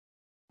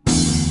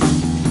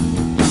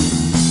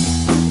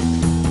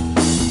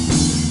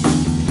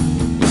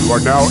are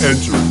now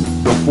entering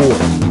the fort.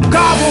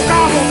 Gobble,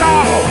 gobble,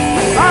 gobble.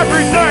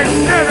 Happy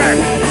Thanksgiving.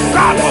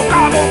 Gobble,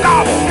 gobble,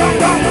 gobble.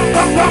 Gobble,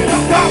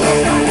 gobble, gobble.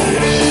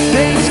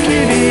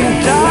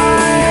 Thanksgiving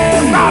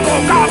time. Gobble,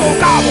 gobble,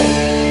 gobble.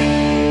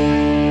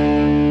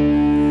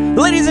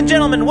 Ladies and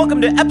gentlemen,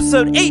 welcome to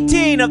episode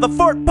 18 of the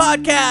Fort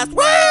Podcast.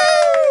 Woo!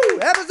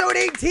 Episode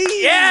 18.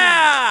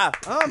 Yeah!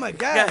 Oh my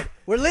God. Yeah.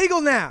 We're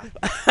legal now.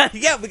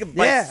 Yeah, we can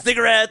buy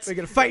cigarettes, We're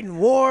gonna fight in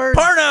wars.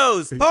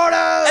 pornos,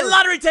 Pornos. and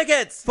lottery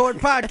tickets. Ford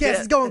Podcast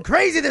is going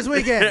crazy this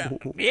weekend.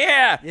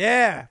 Yeah.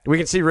 Yeah. We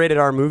can see rated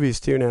R movies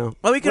too now.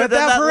 Well, we could have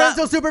done Without that.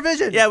 parental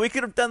supervision. Yeah, we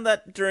could have done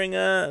that during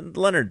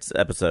Leonard's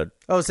episode.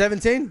 Oh,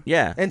 17?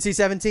 Yeah. NC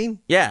 17?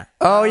 Yeah.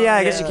 Oh yeah,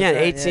 I guess you can.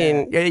 okay,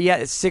 18. Yeah,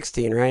 it's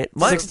 16, right?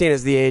 What? 16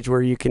 is the age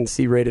where you can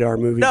see rated R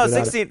movies. No,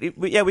 without 16.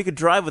 We could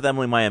drive with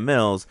Emily Maya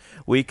Mills.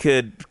 We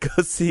could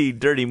go see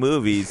dirty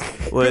movies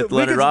with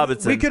Leonard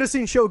Robinson. We could have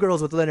seen Showgirls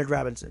with Leonard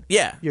Robinson.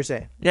 Yeah. You're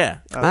saying? Yeah.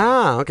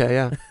 Okay,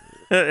 yeah.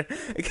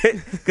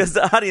 Because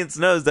the audience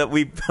knows that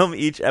we film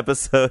each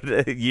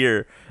episode a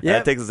year. Yeah.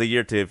 It takes us a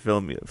year to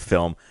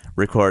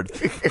record.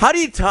 How do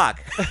you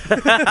talk?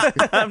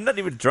 I'm not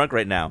even drunk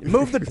right now.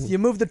 You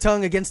move the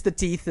tongue against the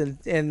teeth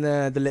and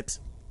the lips.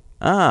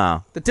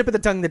 Ah. The tip of the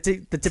tongue, the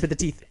tip of the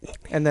teeth,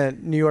 and the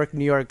New York.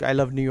 I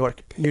love New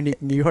York. Unique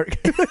New York.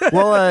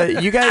 Well,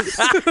 you guys,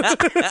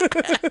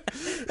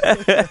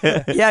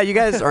 yeah, you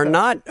guys are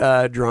not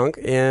drunk,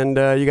 and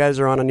you guys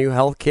are on a new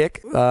health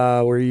kick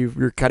where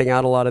you're cutting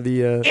out a lot of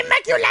the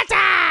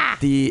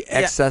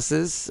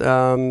excesses.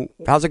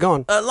 How's it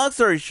going? Long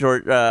story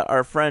short,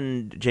 our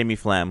friend Jamie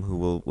Flam,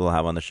 who we'll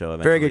have on the show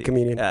eventually. Very good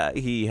comedian.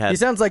 He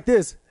sounds like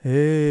this.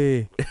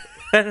 Hey.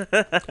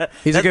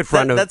 He's a good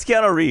friend of. That's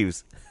Keanu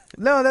Reeves.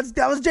 No,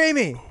 that was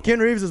Jamie. Ken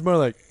Reeves is more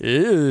like.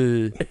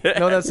 Ew.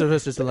 No, that's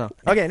Sylvester Stallone.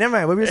 Okay, never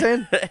mind. What were you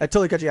saying? I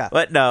totally cut you off.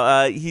 But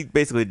no, he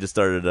basically just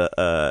started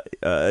a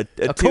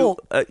cult.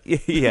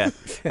 Yeah.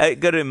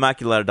 Go to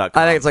immaculata.com.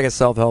 I think it's like a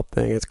self-help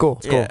thing. It's cool.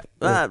 It's cool.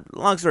 Yeah.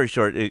 Long story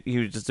short, he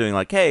was just doing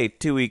like, hey,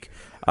 2-week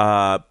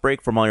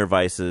break from all your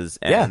vices,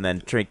 and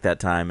then drink that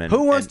time. And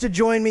Who wants to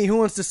join me? Who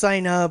wants to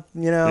sign up?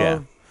 You know. Yeah.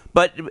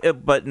 But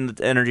in the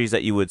energies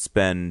that you would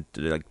spend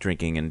like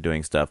drinking and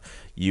doing stuff,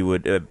 you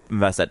would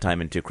invest that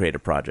time into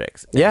creative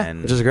projects. Yeah,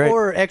 which is great.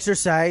 Or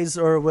exercise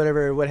or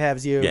whatever, what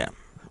have you. Yeah.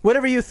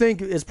 Whatever you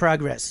think is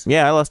progress.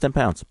 Yeah, I lost 10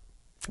 pounds.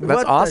 That's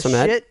What awesome, the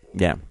Ed. shit?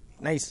 Yeah.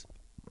 Nice.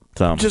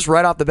 So Just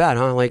right off the bat,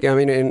 huh? Like, I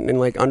mean, in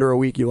like under a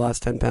week, you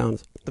lost 10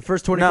 pounds. The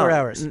first 24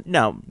 hours.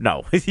 No.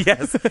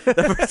 Yes.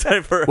 The first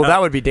 24 Well, hours.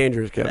 that would be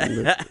dangerous,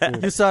 Kevin.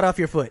 but- You sawed off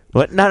your foot.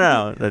 What?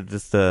 No.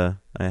 Just I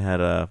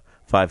had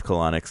 5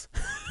 colonics.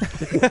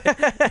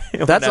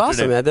 That's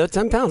awesome, man.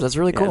 10 pounds. That's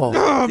really cool.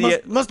 Oh,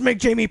 must make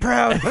Jamie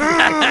proud.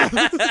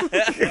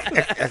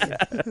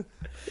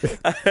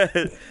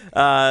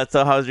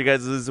 So how's your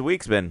guys'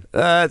 week's been?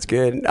 That's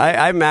good.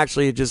 I'm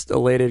actually just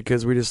elated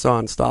because we just saw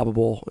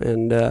Unstoppable,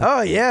 and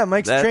Oh, yeah,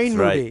 Mike's That's train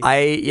right. movie.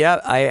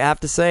 I have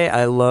to say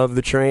I love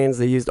the trains.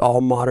 They used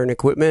all modern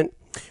equipment.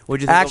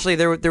 What'd you think Actually,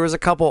 there was a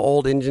couple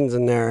old engines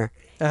in there.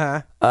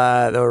 Uh-huh.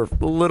 They were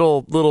a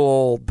little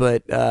old,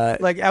 but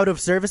Like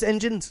out-of-service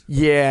engines?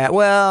 yeah.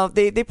 Well,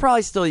 they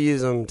probably still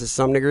use them to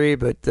some degree,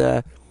 but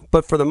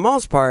for the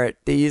most part,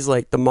 they use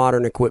like the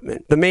modern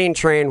equipment. The main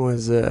train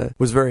was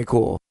very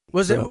cool.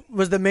 Was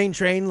the main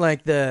train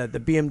like the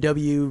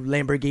BMW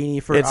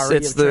Lamborghini for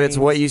It's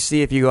what you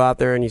see if you go out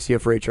there and you see a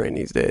freight train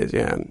these days.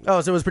 Yeah. Oh,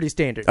 so it was pretty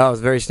standard. Oh,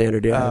 it's very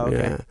standard. Yeah. Oh, okay.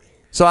 Yeah.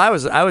 So I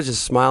was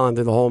just smiling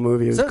through the whole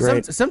movie. It was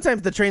great.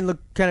 Sometimes the train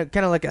looked kind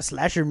of like a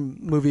slasher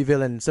movie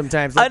villain.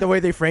 Sometimes, like the way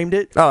they framed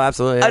it. Oh,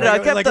 absolutely. I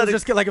know, Yeah. Like it was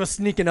just like it was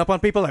sneaking up on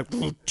people, like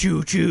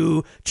choo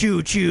choo,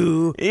 choo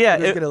choo. Yeah,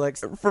 It was gonna, like,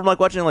 from like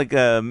watching like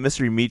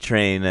Mystery Meat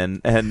Train and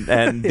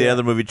the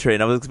other movie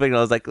Train, I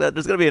was like,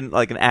 there's gonna be an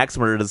axe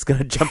murder that's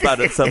gonna jump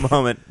out at some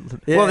moment.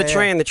 Well, the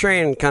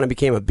train kind of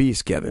became a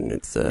beast, Kevin.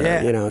 It's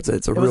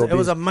it's a real beast. It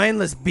was a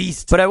mindless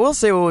beast. But I will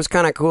say what was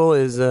kind of cool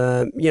is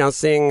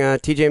seeing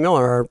T.J.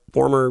 Miller, our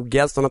former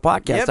guest on the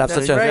podcast, Yep, have that's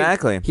such right.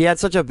 Exactly. he had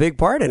such a big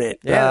part in it.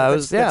 Yeah, it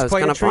was that's quite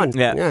kind a of fun.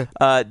 treat.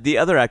 Yeah. The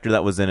other actor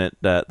that was in it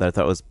that I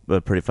thought was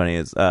pretty funny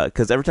is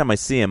because every time I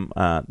see him,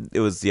 it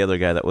was the other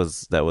guy that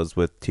was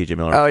with T.J.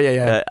 Miller. Oh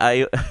yeah.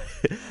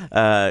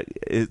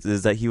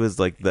 Is that he was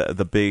like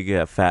the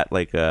big fat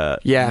like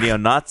Yeah.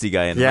 neo-Nazi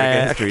guy in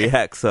History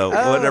X. So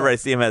whenever I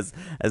see him as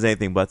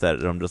anything but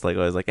that, I'm just like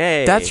always like,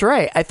 hey, That's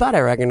right. I thought I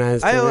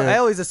recognized him. I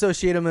always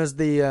associate him as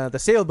the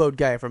sailboat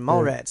guy from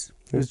Mallrats,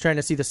 who was trying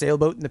to see the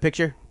sailboat in the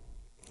picture.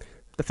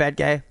 The fat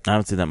guy. I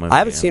haven't seen that movie. I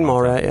haven't seen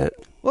Mallrat yet.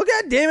 Well,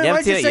 God damn it! You Why'd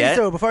haven't you seen it say yet?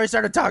 so before I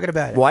started talking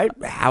about it? Why?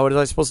 How was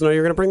I supposed to know you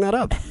were going to bring that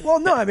up? Well,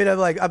 no, I mean, I'm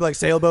like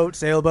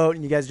sailboat,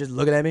 and you guys just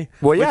looking at me.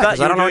 Well, We yeah, thought 'cause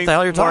you I don't were know what the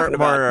hell you're doing talking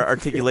more about.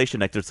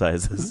 articulation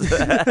exercises.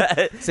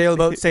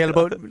 Sailboat.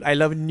 I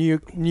love New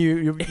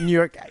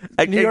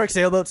York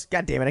sailboats.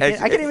 God damn it!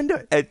 I can't even do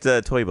it. It's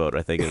a toy boat,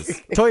 I think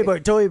is. Toy.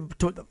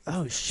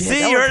 Oh shit!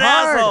 See, that you're one's an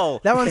hard. asshole.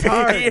 That one's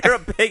hard. You're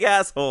a big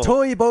asshole.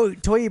 Toy boat.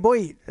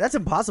 That's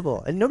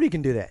impossible, and nobody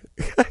can do that.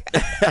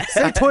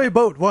 Say toy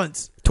boat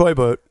once. Toy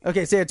boat.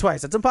 Okay, say it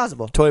twice. That's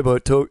impossible. Toy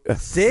boat.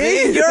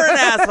 See? You're an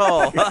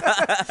asshole.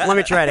 Let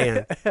me try it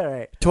again. All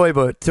right. Toy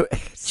boat.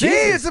 See,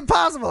 it's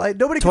impossible.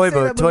 Nobody can Toy say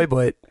boat. that. Toy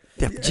boat.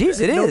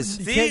 Jeez, it is.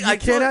 You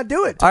cannot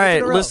do it. All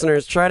right,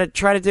 listeners, try to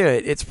do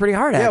it. It's pretty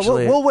hard, Yeah,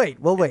 actually. we'll wait.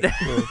 We'll wait.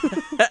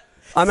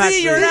 I'm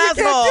actually, you're an You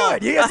asshole.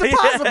 can't do it. It's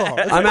impossible.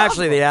 It's I'm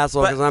actually the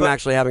asshole because I'm but-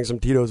 actually having some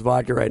Tito's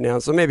vodka right now,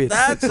 so maybe it's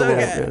That's a little.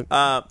 okay.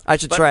 Yeah. I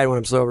should try it when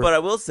I'm sober. But I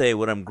will say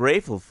what I'm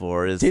grateful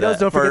for is Tito's,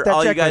 don't forget for that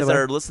all check, you by guys the that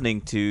way. are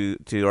listening to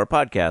our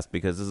podcast,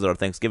 because this is our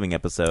Thanksgiving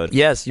episode.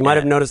 Yes, you might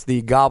have Yeah. noticed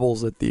the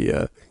gobbles at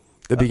the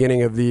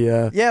beginning of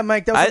the. Yeah,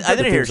 Mike, that was I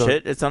didn't hear song.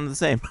 shit. It sounded the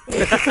same.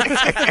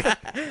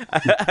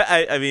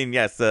 I mean,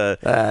 yes,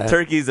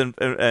 turkeys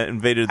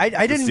invaded.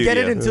 I didn't the get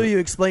it studio. until you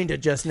explained it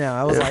just now.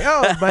 I was like,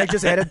 oh, Mike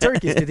just added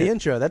turkeys to the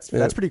intro. That's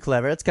pretty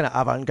clever. That's kind of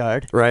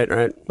avant-garde. Right.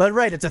 But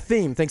right, it's a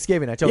theme,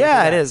 Thanksgiving. I totally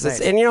Yeah, forgot. it is. Nice.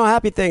 And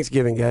happy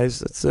Thanksgiving,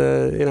 guys. It's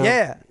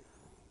Yeah.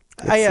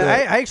 I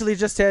actually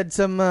just had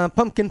some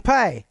pumpkin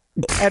pie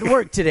at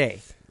work today.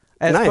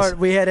 Nice.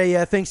 We had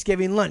a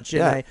Thanksgiving lunch, and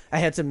Yeah. I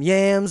had some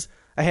yams,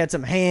 I had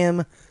some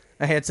ham,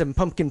 I had some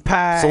pumpkin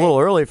pie. It's a little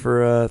early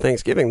for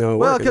Thanksgiving, though.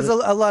 Well, because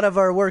because a lot of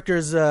our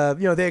workers,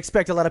 they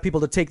expect a lot of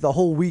people to take the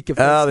whole week of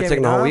Thanksgiving. Oh, they're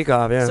taking the whole week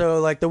off, yeah. So,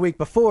 like the week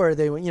before,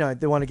 they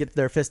want to get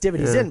their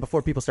festivities in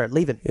before people start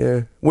leaving.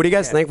 yeah. What are you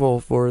guys thankful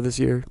for this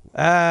year?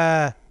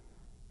 You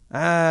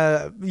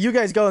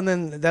guys go, and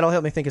then that'll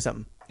help me think of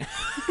something.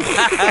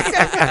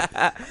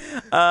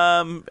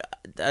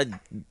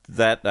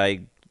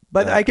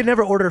 But I could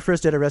never order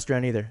first at a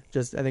restaurant either.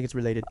 Just I think it's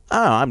related.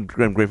 I'm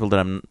grateful that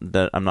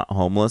I'm not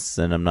homeless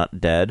and I'm not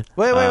dead.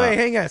 Wait,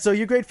 hang on. So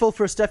you're grateful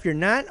for stuff you're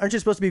not? Aren't you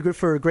supposed to be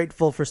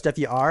grateful for stuff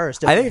you are or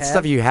stuff I you think it's have?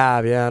 stuff you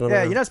have. Yeah, I don't know.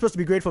 Yeah, you're not supposed to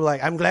be grateful.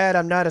 Like, I'm glad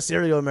I'm not a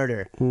serial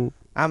murderer.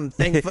 I'm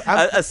thankful.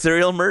 A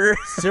serial murder?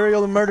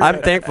 Serial murderer.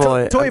 I'm thankful.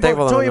 Toy I'm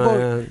thankful boat.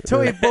 that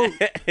Toy I'm boat.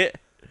 Toy boat.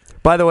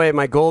 By the way,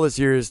 my goal this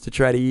year is to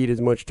try to eat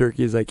as much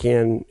turkey as I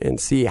can and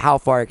see how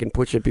far I can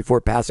push it before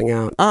passing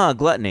out.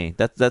 Gluttony.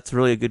 That's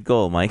really a good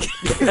goal, Mike.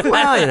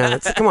 Well,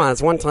 come on,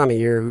 it's one time a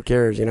year. Who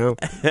cares,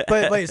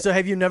 But wait, so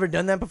have you never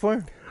done that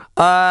before?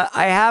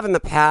 I have in the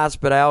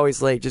past, but I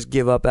always just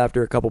give up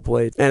after a couple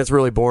plates, and it's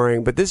really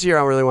boring. But this year,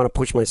 I really want to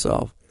push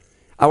myself.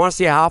 I want to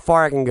see how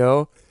far I can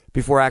go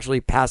before actually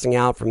passing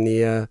out from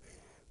the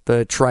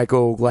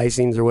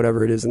triglycines or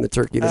whatever it is in the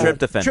turkey.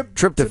 Tryptophan.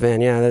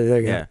 Tryptophan, yeah, there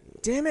you go. Yeah.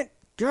 Damn it.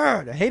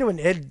 God, I hate it when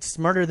Ed's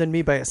smarter than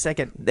me by a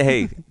second.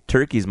 Hey,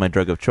 turkey's my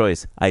drug of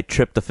choice. I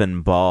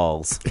tryptophan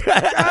balls.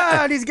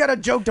 God, he's got a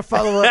joke to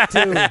follow up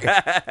to.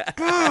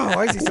 God,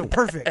 why is he so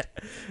perfect?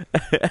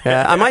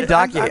 Yeah, I might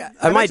document.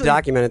 I'm I might actually-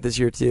 document it this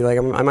year too.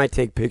 I might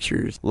take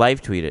pictures.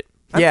 Live tweet it.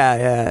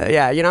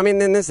 Yeah.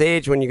 In this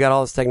age when you got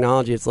all this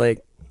technology, it's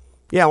like,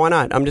 yeah, why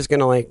not? I'm just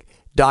gonna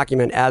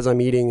document as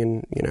I'm eating,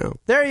 and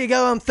There you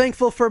go. I'm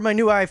thankful for my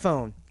new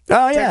iPhone.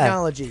 Oh yeah,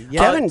 Technology.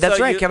 Yeah. Kevin, that's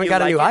So right. you- Kevin you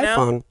got a new like it now?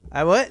 iPhone.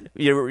 I what?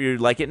 You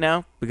like it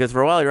now? Because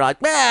for a while you're like,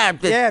 Yeah,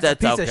 it's a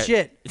that's piece okay. of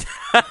shit.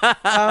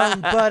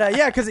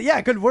 Because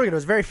I couldn't work it. It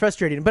was very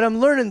frustrating. But I'm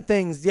learning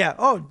things. Yeah.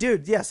 Oh,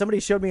 dude. Yeah. Somebody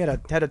showed me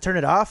how to turn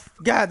it off.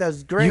 God, that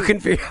was great. You can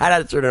figure out how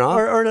to turn it off.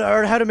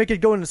 or how to make it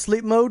go into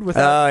sleep mode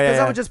without. Oh, yeah, Because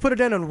I yeah. would just put it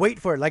down and wait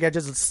for it. Like I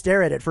just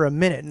stare at it for a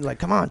minute and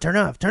come on, turn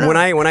off. When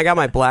I got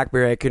my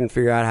BlackBerry, I couldn't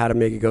figure out how to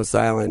make it go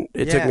silent.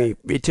 It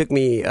took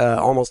me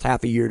almost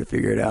half a year to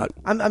figure it out.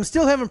 I'm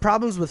still having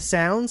problems with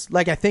sounds.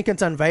 Like I think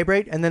it's on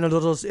vibrate, and then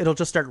it'll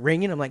just start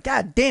ringing. I'm like,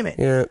 God damn it!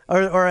 Yeah.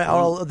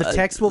 Or the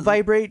text will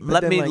vibrate. but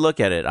Let then, me look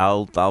at it.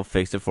 I'll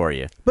fix it for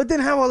you. But then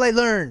how will I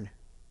learn?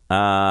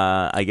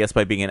 I guess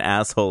by being an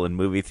asshole in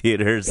movie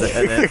theaters.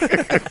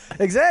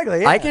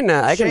 Exactly. Yeah. I can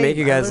Shame. make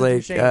you guys I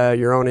learned through shame.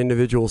 your own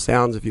individual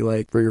sounds if you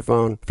like for your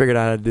phone. Figured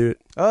out how to do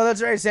it. Oh,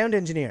 that's right, sound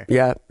engineer.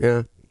 Yeah.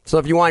 So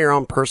if you want your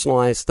own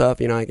personalized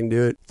stuff, I can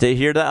do it. To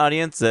hear that,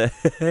 audience,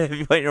 if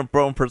you want your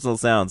own personal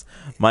sounds,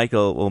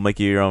 Michael will make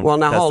you your own. Well,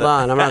 now hold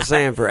custom- on. I'm not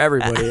saying for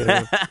everybody.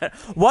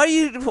 Why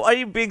are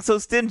you being so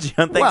stingy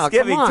on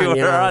Thanksgiving well, come on,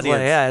 to our it's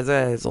like, audience?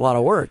 it's a lot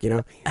of work,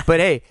 But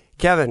hey,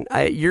 Kevin,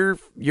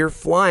 you're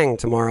flying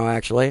tomorrow,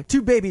 actually.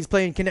 2 babies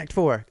playing Connect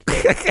 4.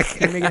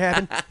 Can you make it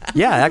happen?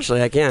 Yeah,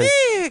 actually, I can.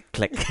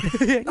 Click.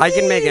 I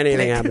can make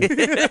anything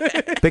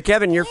happen. But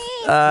Kevin,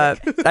 I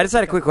just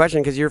had a quick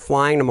question because you're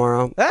flying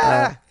tomorrow.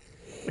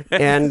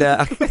 And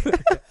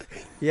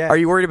Yeah. are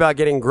you worried about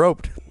getting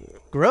groped?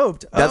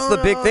 Groped? That's the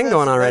big thing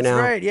going on right now.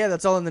 That's right. Yeah,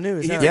 that's all in the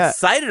news. He's huh? Yeah.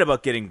 excited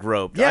about getting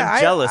groped. Yeah,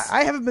 I'm jealous.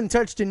 I haven't been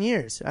touched in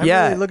years. I'm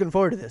Yeah. really looking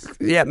forward to this.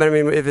 Yeah, but I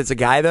mean, if it's a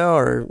guy though,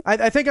 or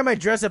I think I might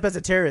dress up as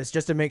a terrorist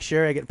just to make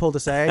sure I get pulled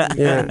aside and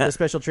Yeah. get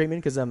special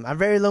treatment because I'm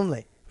very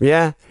lonely.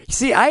 yeah.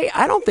 See,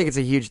 I don't think it's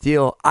a huge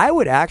deal. I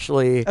would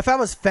actually, If I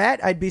was fat,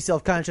 I'd be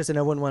self-conscious and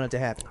I wouldn't want it to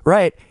happen.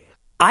 right?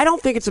 I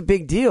don't think it's a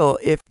big deal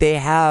if they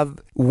have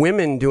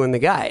women doing the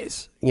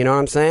guys. You know what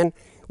I'm saying?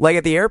 Like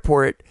at the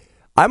airport,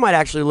 I might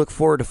actually look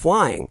forward to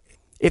flying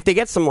if they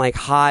get some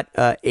hot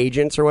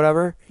agents or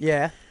whatever.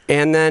 Yeah.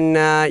 And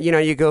then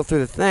you go through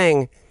the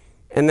thing,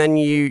 and then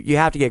you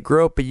have to get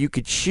groped, but you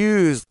could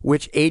choose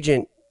which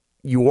agent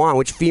you want,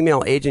 which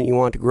female agent you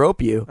want to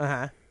grope you.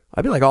 Uh-huh.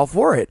 I'd be like all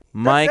for it.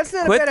 Mike, that's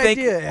not a quit, bad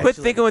idea, quit actually.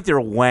 thinking with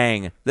your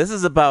wang. This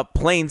is about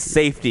plane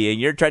safety,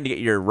 and you're trying to get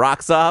your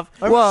rocks off.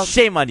 Well,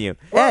 shame on you.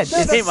 Ed, it's the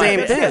that's same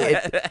fine.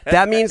 thing.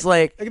 That means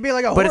like It could be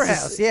like a but it's the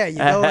whorehouse. Yeah, you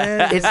go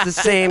in. it's the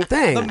same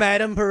thing. The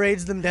madam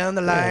parades them down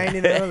the line.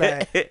 You know,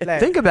 like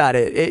Think about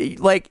it.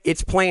 Like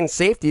it's plain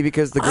safety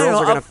because the girls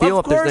are going to feel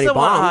if there's any Of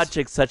course I want hot bombs.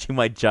 chicks touching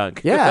my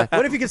junk. Yeah,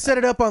 What if you could set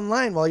it up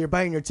online while you're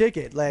buying your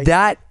ticket? Like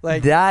that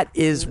like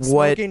is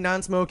what, smoking,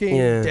 non-smoking,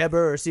 Yeah.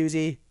 Deborah or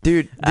Susie.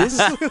 dude. This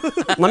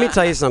let me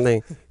tell you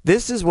something.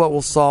 This is what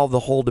will solve the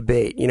whole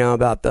debate. You know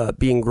about the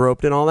being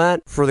groped and all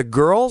that. For the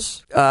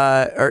girls,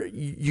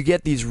 you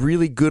get these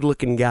really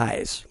good-looking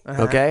guys.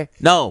 Okay.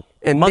 No,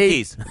 And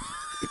monkeys.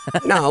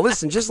 No,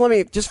 listen.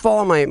 Just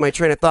follow my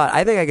train of thought.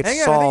 I think I could Hang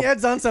on, I solve. think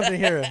Ed's on something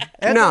here.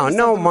 Ed's No, onto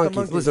no something with the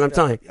monkeys. Listen, I'm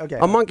telling you, Okay.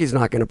 a monkey's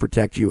not going to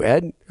protect you,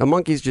 Ed. A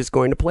monkey's just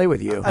going to play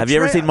with you. Have you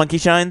ever seen Monkey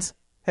Shines?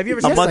 Have you ever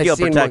A seen monkey will I've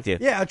seen protect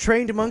monkey. you. Yeah, a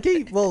trained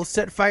monkey will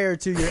set fire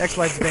to your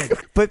ex-wife's bed.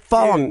 But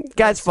follow me,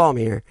 guys. Follow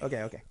me here.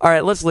 Okay. All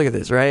right, let's look at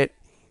this. Right,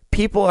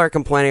 people are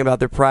complaining about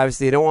their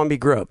privacy. They don't want to be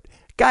groped.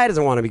 Guy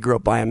doesn't want to be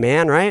groped by a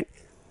man, right?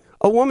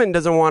 A woman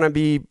doesn't want to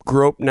be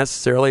groped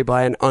necessarily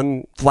by an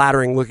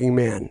unflattering-looking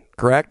man.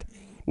 Correct?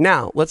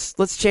 Now, let's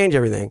change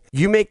everything.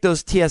 You make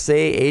those TSA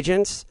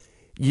agents,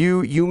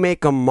 you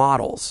make them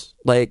models.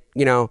 Like,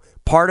 you know,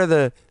 part of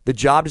the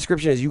job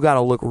description is you got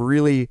to look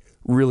really,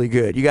 really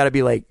good. You got to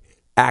be like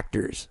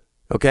actors,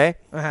 okay?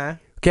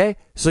 Okay?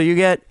 So you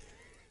get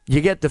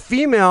the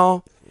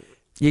female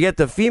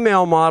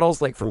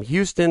models like from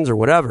Houston's or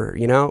whatever,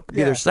 you know? Could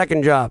be their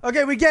second job.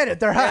 Okay, we get it.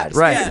 They're hot.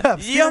 Right. Speed it up.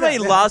 You know how many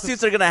Speed it up.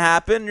 lawsuits are going to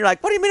happen? You're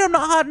like, what do you mean I'm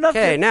not hot enough?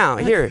 Okay, now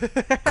here.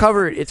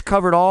 It's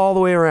covered all the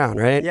way around,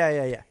 right?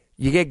 Yeah.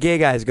 You get gay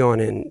guys going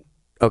in,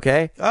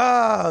 okay?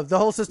 Oh, the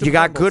whole system. You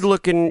got crumbles.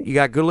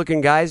 good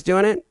looking guys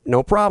doing it,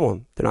 no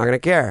problem. They're not gonna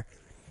care.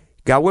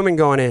 Got women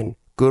going in,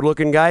 good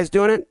looking guys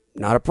doing it,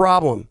 not a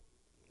problem.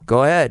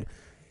 Go ahead.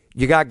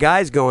 You got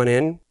guys going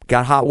in,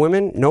 got hot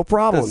women, no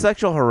problem. The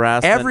sexual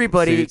harassment.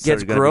 Everybody suits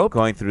gets are gonna be groped.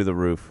 going through the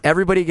roof.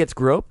 Everybody gets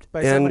groped By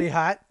and- somebody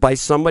hot? By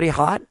somebody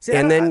hot, See, I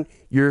and don't- then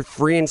you're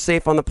free and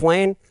safe on the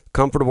plane,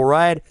 comfortable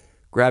ride.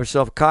 Grab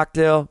yourself a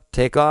cocktail,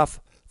 take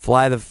off,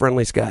 fly the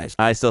friendly skies.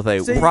 I still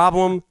think. See-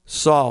 Problem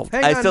solved.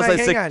 Hang I on, still Mike,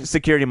 say hang on.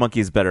 security monkey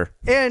is better.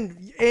 And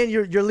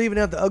you're leaving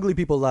out the ugly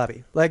people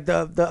lobby. Like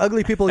the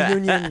ugly people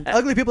union.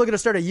 Ugly people are going to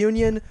start a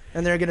union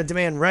and they're going to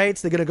demand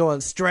rights. They're going to go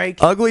on strike.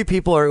 Ugly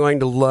people are going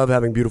to love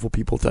having beautiful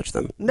people touch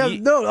them.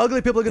 No,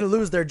 ugly people are going to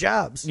lose their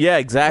jobs. Yeah,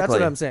 exactly.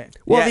 That's what I'm saying.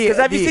 Well, Because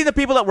have you seen the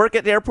people that work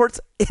at the airports?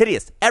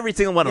 Hideous. Every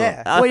single one of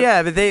Yeah. them. Well,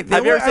 yeah, but they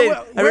Have you ever seen?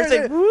 Have you ever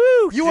seen?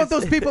 Woo! You want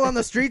those people on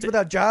the streets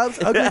without jobs?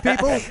 Ugly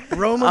people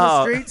roaming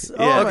the streets?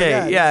 Oh, my okay,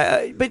 God.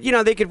 yeah, but you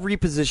know they could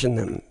reposition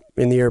them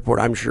in the airport.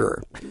 I'm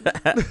sure.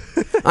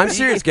 I'm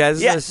serious, guys.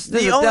 This Yeah,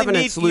 is a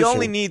definite solution. you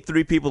only need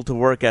 3 people to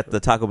work at the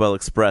Taco Bell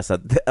Express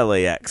at the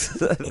LAX.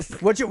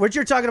 What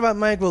you're talking about,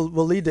 Mike, will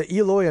lead to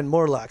Eloy and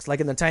Morlocks, like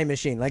in the Time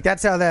Machine. Like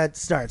that's how that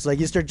starts. Like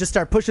you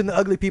start pushing the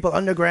ugly people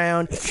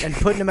underground and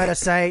putting them out of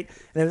sight,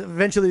 and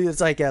eventually it's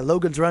like a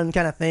Logan's Run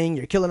kind of thing.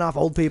 You're killing off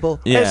old people.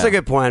 Yeah. That's a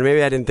good point.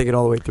 Maybe I didn't think it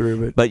all the way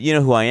through, but But you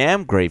know who I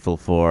am grateful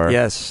for?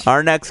 Yes.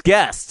 Our next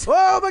guest.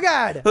 Oh my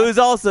God! Who's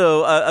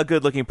also a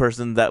good-looking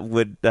person that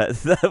would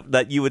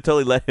that you would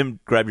totally let him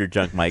grab your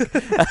junk, Mike.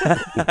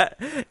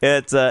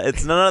 It's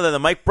none other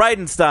than Mike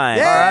Bridenstine.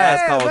 Yeah,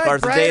 Last call with Mike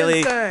Carson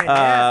Daly. Bridenstine,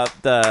 yeah.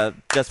 The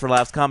Just for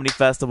Laughs Comedy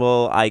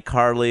Festival.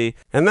 iCarly.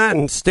 and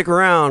then stick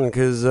around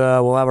because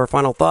we'll have our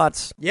final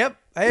thoughts. Yep,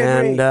 I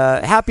agree. And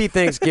happy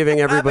Thanksgiving,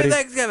 everybody.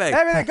 Happy Thanksgiving.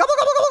 Everything. Gobble,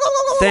 gobble, gobble,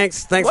 gobble, gobble.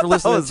 Thanks What for the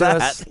listening hell to is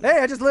that? us. Hey,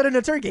 I just let in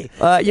a turkey.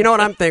 You know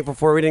what I'm thankful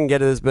for? We didn't get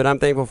to this, but I'm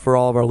thankful for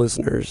all of our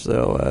listeners.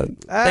 So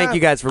thank you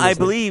guys for listening. I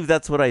believe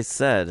that's what I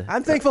said.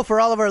 I'm thankful for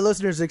all of our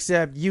listeners,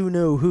 except you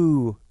know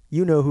who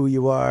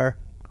you are.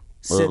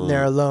 Sitting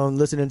there alone,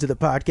 listening to the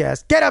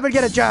podcast. Get up and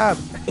get a job.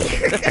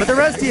 But the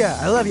rest of you,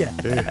 I love you.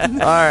 All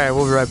right,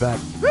 we'll be right back.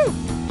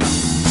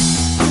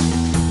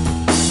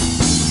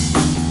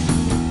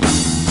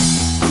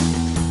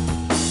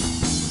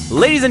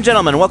 Ladies and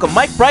gentlemen, welcome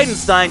Mike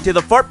Bridenstine to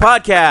the Fort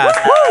Podcast.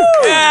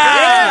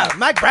 Yeah,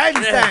 Mike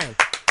Bridenstine.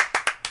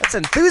 That's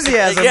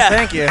enthusiasm. Yeah.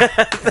 Thank you.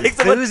 Thanks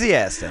so much.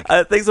 Enthusiastic.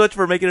 Thanks so much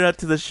for making it out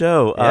to the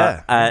show.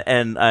 Yeah.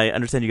 And I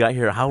understand you got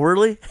here how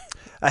early?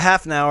 A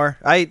half an hour.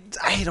 I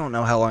don't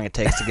know how long it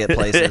takes to get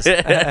places.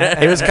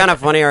 It was kind of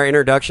funny, our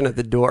introduction at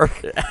the door.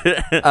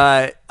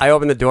 I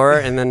opened the door,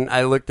 and then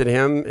I looked at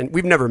him, and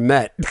we've never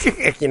met,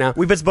 you know?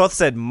 We both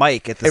said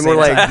Mike at the And same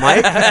we're like, time.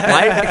 Mike?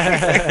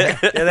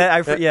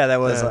 Mike? Yeah, that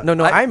was. No,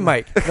 I'm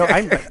Mike. No,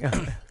 I'm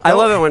Mike. I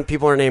love it when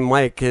people are named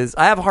Mike, because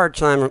I have a hard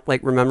time,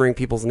 like, remembering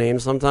people's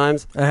names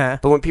sometimes. Uh-huh.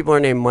 But when people are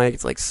named Mike,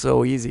 it's, like,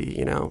 so easy,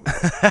 you know?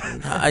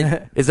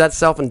 Is that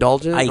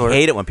self-indulgent? I or-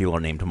 hate it when people are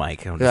named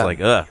Mike. I'm just Yeah. like,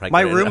 ugh.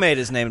 My roommate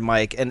is named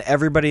Mike, and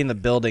everybody in the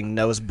building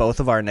knows both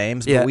of our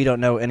names, but Yeah. we don't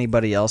know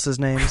anybody else's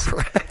names.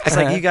 It's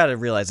like, you got to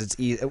realize it's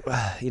easy,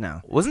 you know.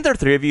 Wasn't there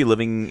 3 of you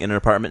living in an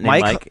apartment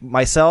named Mike?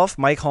 Myself,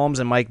 Mike Holmes,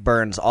 and Mike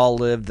Burns all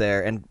lived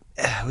there, and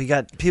we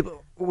got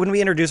people. when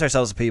we introduce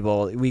ourselves to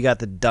people, we got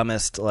the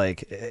dumbest,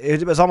 like,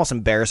 it was almost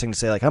embarrassing to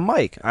say, like, I'm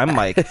Mike. I'm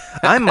Mike.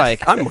 I'm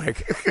Mike. I'm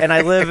Mike. And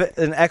I live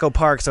in Echo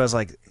Park, so I was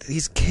like,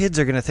 these kids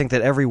are going to think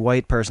that every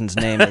white person's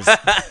name is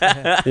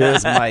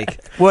Mike.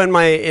 Well,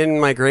 in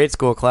my grade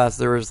school class,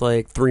 there was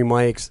like 3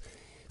 Mikes.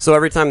 So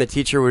every time the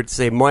teacher would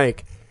say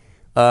Mike,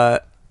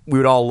 we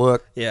would all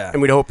look,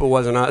 and we'd hope it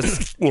wasn't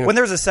us. You know. When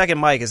there was a second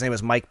Mike, his name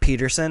was Mike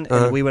Peterson,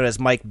 and we went as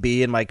Mike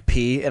B and Mike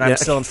P, and I'm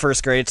still in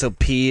first grade, so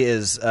P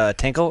is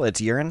tinkle,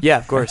 it's urine. Yeah,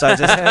 of course. So I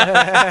was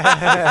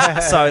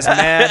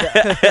mad.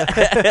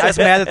 I was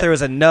mad that there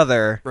was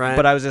another,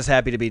 but I was just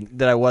happy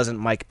that I wasn't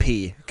Mike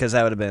P, because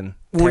that would have been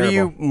terrible. Were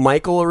you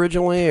Michael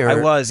originally? Or?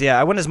 I was, yeah.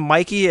 I went as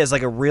Mikey as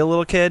like a real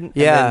little kid, and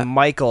then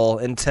Michael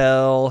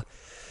until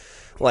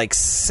like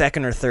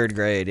 2nd or 3rd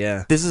grade,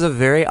 yeah. This is a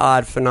very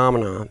odd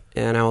phenomenon,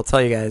 and I will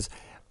tell you guys.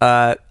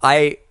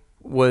 I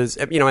was,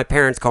 my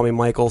parents call me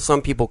Michael.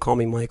 Some people call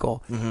me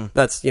Michael. Mm-hmm.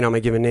 That's,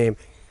 my given name.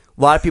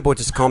 A lot of people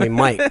just call me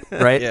Mike,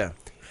 right? Yeah.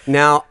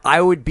 Now,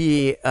 I would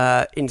be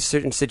in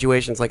certain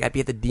situations, like I'd be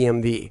at the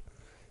DMV,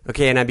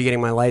 okay, and I'd be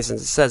getting my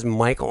license. It says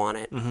Michael on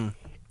it,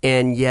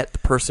 and yet the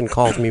person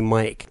calls me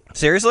Mike.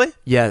 Seriously?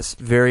 Yes,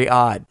 very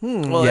odd.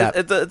 Well,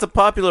 it's a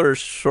popular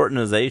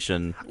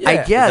shortenization. Yeah.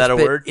 I guess. Is that a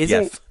word?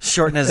 Yes.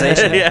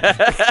 Shortenization.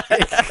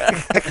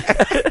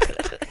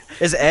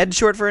 Is Ed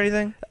short for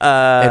anything?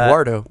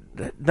 Eduardo.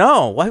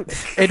 No. What?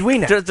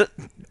 Edwina.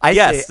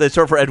 Yes, it's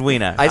short for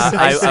Edwina.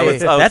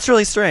 That's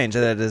really strange.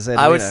 That it is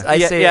Edwina. I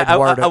say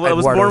Eduardo. I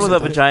was born with a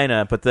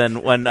vagina, but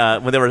then when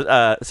they were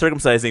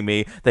circumcising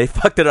me, they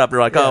fucked it up. They're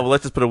like, well,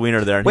 let's just put a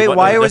wiener there. And wait,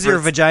 why was your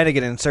vagina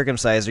getting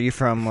circumcised? Are you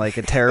from like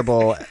a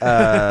terrible,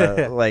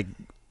 like,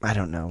 I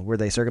don't know, were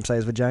they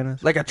circumcised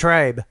vaginas? Like a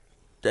tribe.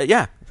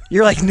 Yeah.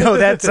 You're like, no,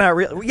 that's not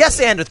real. Yes,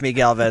 and with me,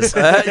 Galvez.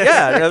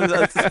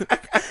 Yeah.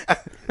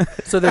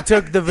 So they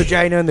took the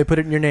vagina and they put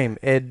it in your name,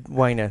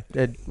 Edwina.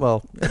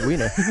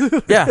 Edwina.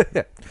 Yeah.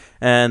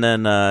 And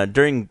then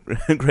during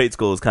grade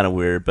school it was kind of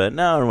weird, but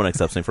now everyone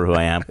accepts me for who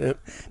I am.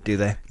 Do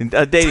they?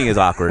 Dating is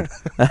awkward.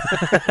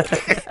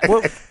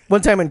 Well,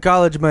 one time in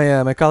college,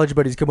 my college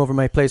buddies come over to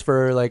my place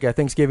for like a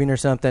Thanksgiving or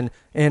something,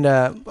 and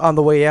on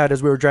the way out,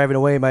 as we were driving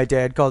away, my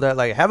dad called out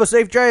like, "Have a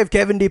safe drive,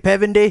 Kevin D.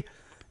 Pevendy."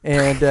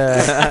 And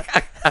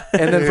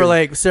and then for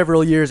like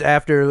several years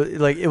after,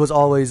 like it was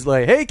always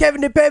like, "Hey,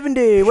 Kevin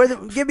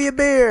DePevendy, give me a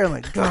beer." I'm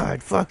like,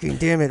 God, fucking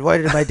damn it! Why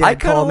did my dad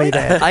call me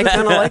that? I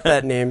kind of like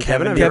that name,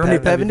 Kevin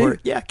DePevendy.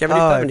 Yeah, Kevin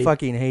DePevendy. I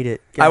fucking hate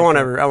it. I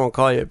won't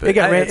call you. But it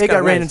got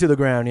ran into the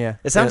ground. Yeah,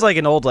 it sounds like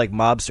an old like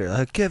mobster,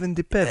 like Kevin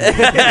DePevendy.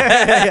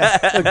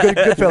 Yeah, a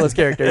good fella's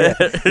character. Yeah.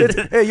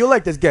 Hey, you'll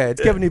like this guy.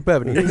 It's Kevin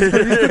DePevendy. He's a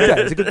good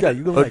guy. He's a good guy.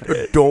 You gonna like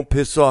him. Don't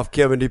piss off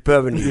Kevin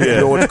DePevendy. You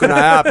know what's gonna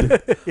happen.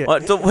 Yeah.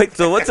 So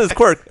what's his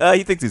quirk?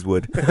 He thinks he's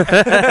wood. You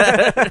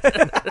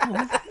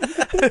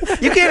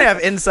can't have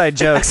inside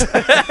jokes.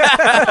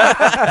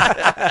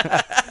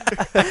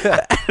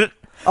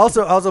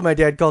 Also, my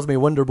dad calls me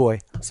Wonder Boy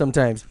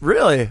sometimes.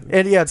 Really?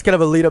 And yeah, it's kind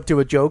of a lead up to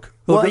a joke.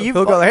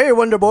 He'll go, "Hey,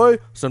 Wonder Boy.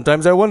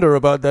 Sometimes I wonder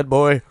about that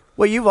boy."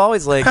 Well, you've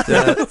always liked.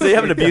 So you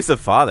have an abusive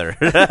father.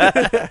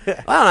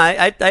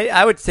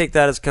 I would take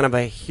that as kind of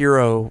a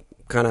hero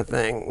kind of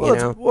thing, but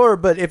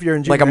if you're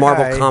in junior like a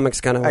Marvel high, Comics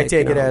kind of, I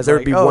take it as there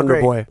like, would be Wonder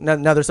great. Boy.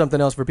 Now there's something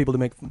else for people to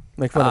make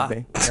fun of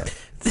me. Yeah.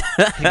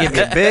 You give me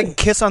a big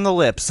kiss on the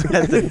lips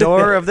at the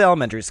door of the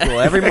elementary school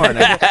every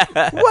morning.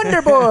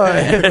 Wonder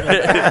Boy.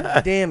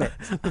 God damn it!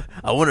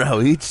 I wonder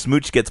how each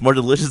smooch gets more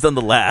delicious than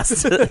the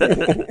last.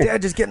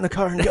 Dad, just get in the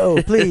car and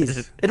go,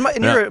 please. In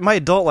my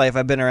adult life,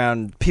 I've been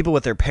around people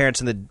with their parents,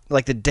 and the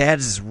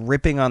dad's is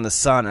ripping on the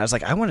son. I was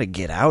like, I want to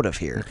get out of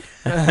here.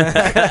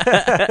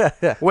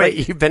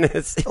 Wait, you've been in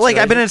a situation? Like,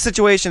 I've been in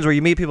situations where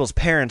you meet people's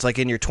parents, like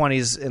in your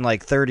 20s and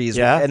like 30s,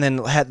 and then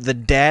the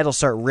dad will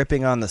start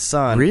ripping on the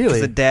son. Really? Because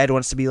the dad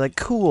wants to be like,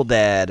 cool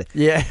dad.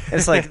 Yeah. And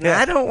it's like,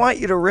 I don't want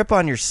you to rip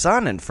on your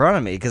son in front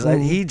of me, because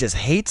he just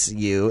hates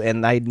you,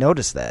 and I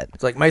noticed that.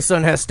 It's like, my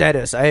son has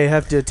status. I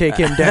have to take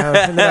him down,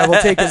 and then I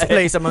will take his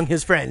place among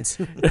his friends.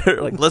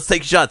 Like, let's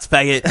take shots,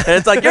 faggot. And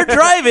it's like, you're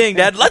driving,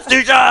 Dad. Let's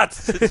do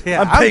shots.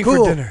 Yeah, I'm paying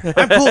cool. for dinner.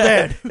 I'm cool,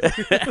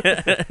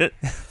 Dad.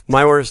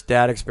 My worst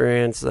dad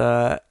experience.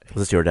 Was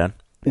this your dad?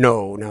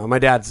 No. My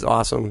dad's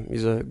awesome.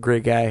 He's a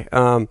great guy.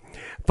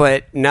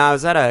 But no, I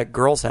was at a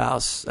girl's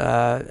house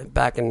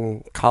back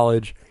in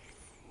college,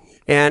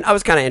 and I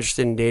was kind of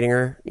interested in dating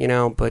her,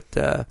 but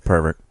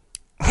Pervert.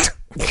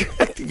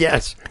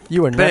 yes,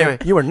 you were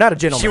not a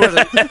gentleman. She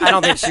wasn't. I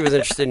don't think she was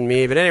interested in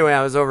me. But anyway,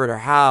 I was over at her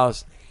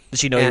house. Did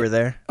she know you were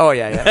there? Oh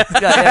yeah.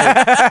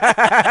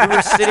 We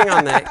were sitting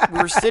on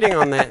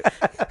that.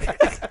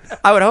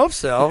 I would hope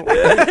so. Who the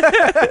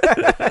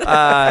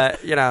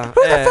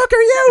fuck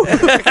are you?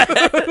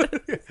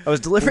 I was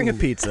delivering a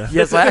pizza.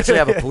 Yes, I actually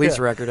have a police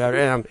record.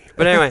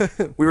 But anyway,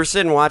 we were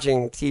sitting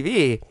watching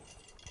TV,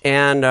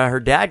 and her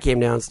dad came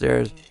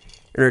downstairs.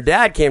 And her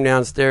dad came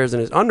downstairs in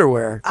his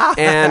underwear.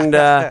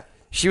 And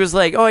she was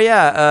like, "Oh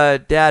yeah,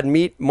 Dad,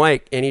 meet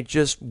Mike." And he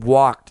just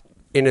walked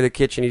into the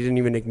kitchen. He didn't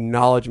even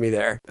acknowledge me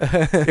there.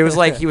 It was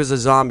like he was a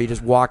zombie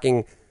just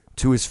walking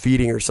to his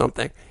feeding or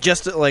something.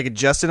 Just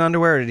in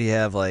underwear, or did he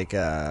have like?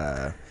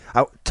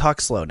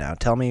 Talk slow now.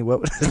 Tell me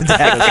what.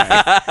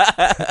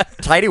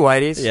 Tighty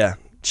whities. Yeah.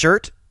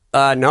 Shirt?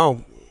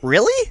 No.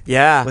 Really?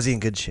 Yeah. Was he in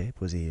good shape?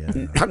 Was he?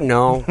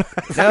 No.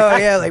 Oh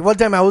yeah, like one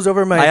time I was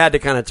over I had to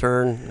kind of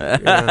turn.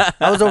 Yeah.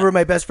 I was over at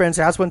my best friend's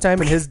house one time,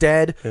 and his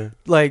dad,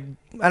 like,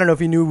 I don't know if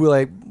he knew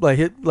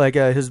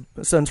his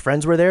son's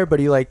friends were there, but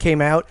he like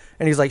came out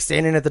and he's like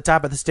standing at the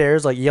top of the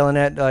stairs, like yelling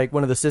at like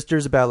one of the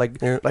sisters about like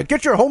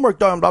get your homework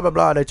done, blah blah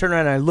blah. And I turn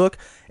around and I look,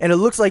 and it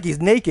looks like he's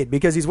naked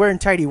because he's wearing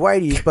tighty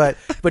whities,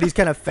 but he's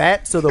kind of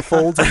fat, so the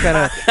folds are kind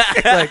of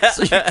like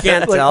So you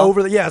can't like tell.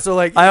 over the so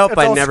like I hope it's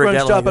I all never get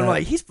scrunched like up, and I'm that.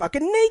 like, he's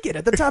fucking naked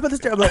at the top of the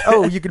stairs. I'm like,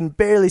 oh, you can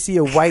barely see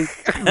a white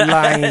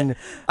line.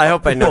 I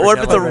hope I never. What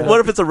get if it's like what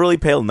if it's a really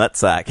pale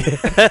nutsack?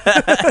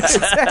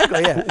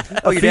 Exactly, yeah.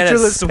 A your dad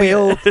has featureless, sweet-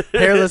 pale,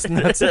 hairless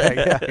nutsack.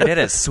 Yeah. Your dad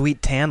has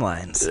sweet tan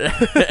lines.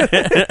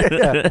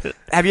 that.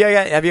 Have you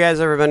guys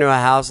ever been to a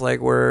house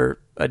like where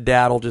a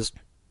dad will just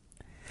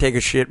take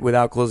a shit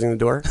without closing the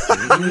door?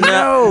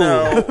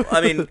 No.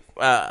 I mean,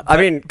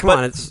 Come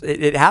on,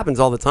 it happens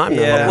all the time.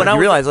 Though. Yeah. When you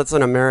realize that's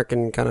an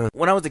American kind of.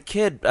 when I was a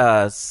kid,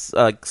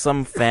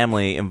 some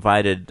family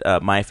invited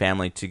my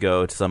family to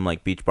go to some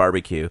like beach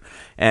barbecue,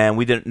 and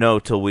we didn't know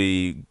till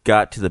we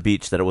got to the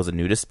beach that it was a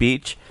nudist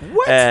beach.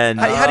 What? And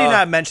How do you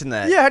not mention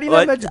that? Yeah, how do you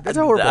not mention? That's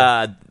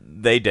horrible.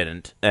 They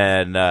didn't,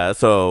 and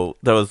so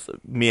there was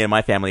me and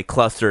my family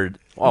clustered,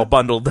 all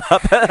bundled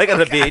up like on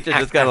the beach, and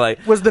just kind of like.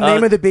 Was the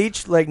name of the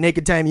beach like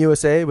Naked Time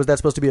USA? Was that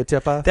supposed to be a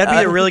tip-off? That'd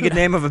be a really good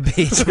name of a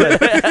beach.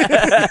 But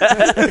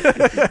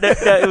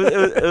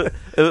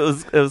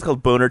It was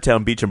called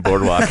Bonertown Beach and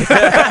Boardwalk.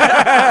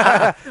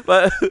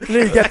 But And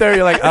then you get there,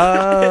 you're like,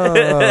 oh,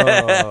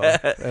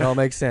 it all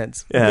makes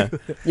sense. yeah,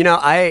 You know,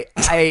 I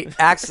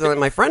accidentally,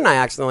 my friend and I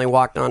accidentally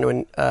walked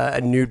onto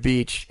a nude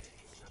beach.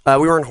 We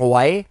were in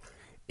Hawaii,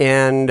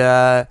 and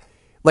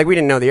like we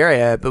didn't know the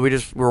area, but we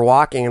were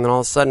walking, and then all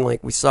of a sudden,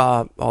 like we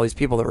saw all these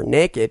people that were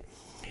naked.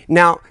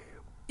 Now,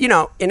 you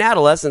know, in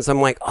adolescence,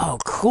 I'm like, oh,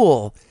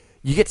 cool.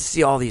 You get to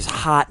see all these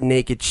hot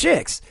naked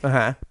chicks.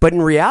 Uh-huh. But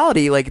in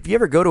reality, like if you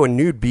ever go to a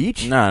nude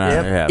beach,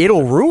 no,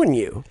 it'll ruin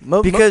you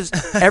because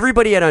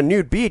everybody at a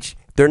nude beach,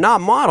 they're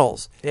not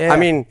models. Yeah. I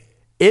mean,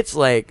 it's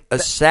like a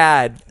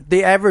sad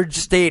The average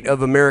state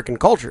of American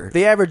culture.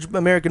 the average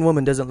American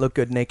woman doesn't look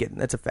good naked.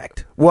 That's a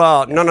fact.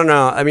 Well, no.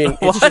 I mean,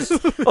 it's just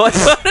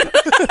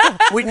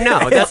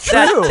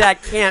that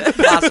can't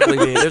possibly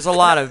be. There's a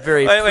lot of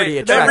pretty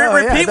attractive.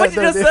 Repeat what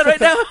you just said right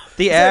now.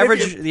 the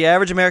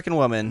average American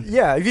woman.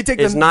 Yeah, if you take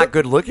Is not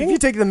good looking? If you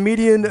take the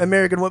median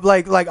American woman,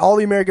 like all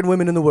the American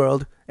women in the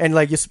world, and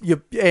like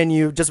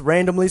you just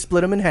randomly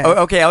split them in half.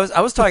 Oh, okay, I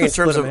was talking in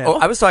terms Split of 'em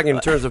in. I was talking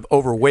in terms of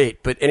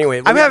overweight, but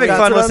anyway, I'm having That's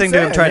fun what I'm listening to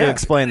him saying, try to yeah.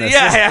 explain this.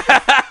 Yeah,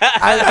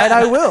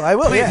 I will.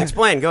 Please Yeah.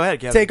 explain. Go ahead,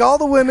 Kevin. Take all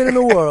the women in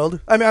the world.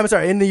 I mean, I'm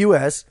sorry, in the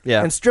U.S.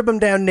 Yeah. and strip them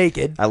down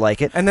naked, I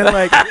like it. and then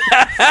like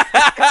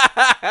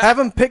have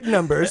them pick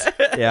numbers.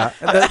 Yeah.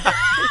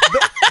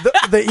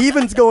 The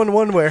evens go in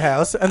one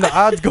warehouse, and the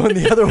odds go in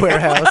the other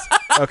warehouse.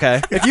 Okay.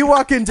 If you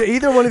walk into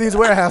either one of these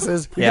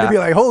warehouses, you're Yeah. gonna be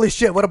like, "Holy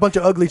shit! What a bunch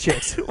of ugly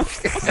chicks!"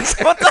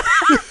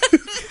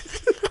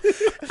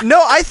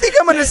 No, I think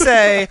I'm going to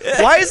say,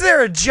 why is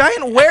there a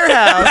giant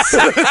warehouse?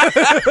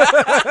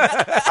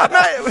 I'm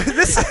not.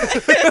 This.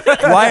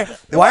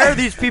 Why are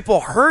these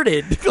people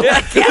herded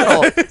like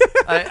cattle?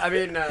 I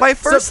mean, My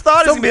first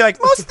thought is going to be like,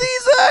 most of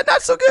these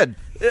not so good.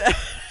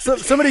 So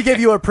somebody gave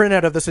you a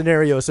printout of the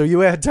scenario, so you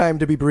had time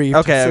to be briefed.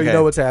 Okay, so you okay.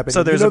 know what's happening.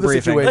 So there's you know a the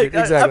briefing. situation. like,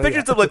 Exactly. I'm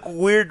picturing some like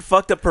weird,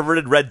 fucked up,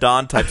 perverted Red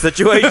Dawn type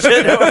situation.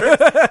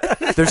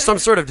 there's some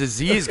sort of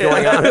disease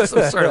going on.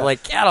 Some sort of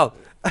like cattle.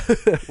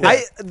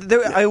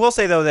 I will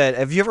say though that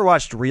have you ever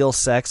watched Real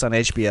Sex on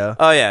HBO?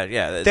 Oh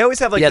yeah. They always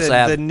have like Yes, I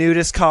have. the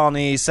nudist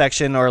colony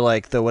section or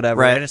like the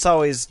whatever, Right. and it's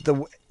always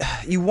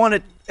you want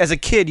it as a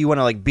kid. You want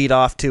to like beat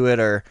off to it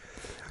or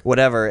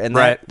whatever, and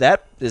Right.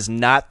 that is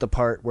not the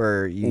part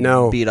where you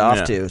No. beat off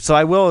Yeah. to. So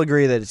I will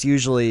agree that it's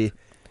usually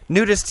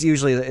nudists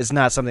usually is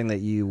not something that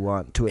you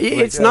want to.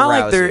 It's not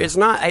like arouse they're. you. It's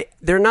not.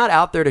 They're not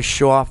out there to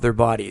show off their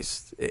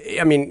bodies.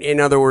 I mean, in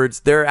other words,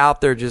 they're out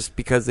there just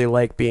because they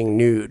like being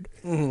nude.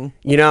 Mm-hmm.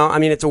 You know, I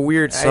mean, it's a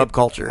weird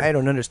subculture. I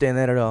don't understand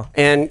that at all.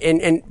 and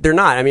they're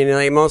not. I mean,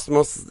 like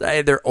most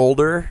they're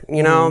older.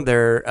 You know,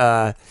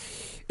 they're.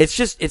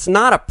 It's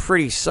not a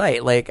pretty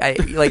sight. Like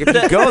if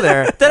you go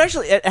there, That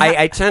actually,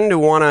 I tend to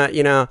want to.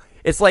 You know,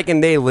 it's like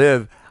in They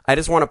Live. I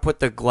just want to put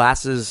the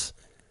glasses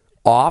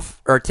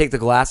off or take the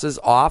glasses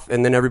off,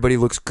 and then everybody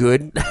looks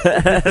good.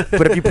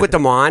 But if you put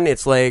them on,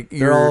 it's like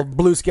They're all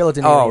blue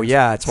skeleton. Oh aliens.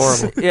 yeah, it's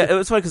horrible. yeah, it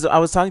was funny because I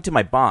was talking to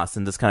my boss,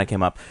 and this kind of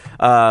came up.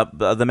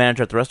 The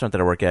manager at the restaurant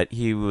that I work at,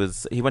 he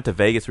went to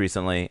Vegas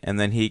recently, and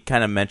then he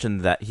kind of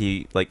mentioned that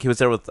he was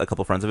there with a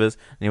couple friends of his,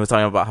 and he was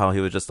talking about how he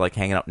was just like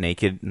hanging out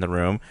naked in the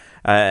room,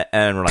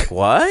 and we're like,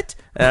 what?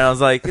 And I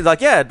was like, he's like,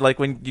 yeah, like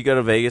when you go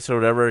to Vegas or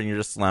whatever and you're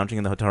just lounging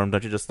in the hotel room,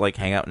 don't you just like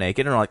hang out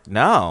naked? And I'm like,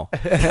 no.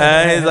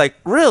 And he's like,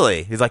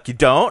 really? He's like, you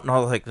don't? And I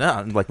was like, no.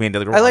 And like me and the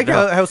other girl. I like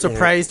how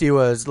surprised he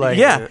was. Like,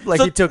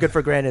 so, he took it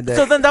for granted. That.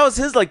 So then that was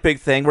his like big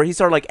thing where he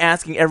started like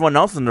asking everyone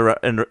else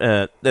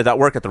that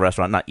work at the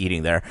restaurant, not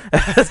eating there.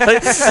 But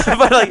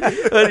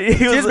he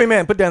was, excuse me,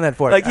 man, put down that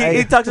fork. Like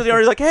he talked to the owner.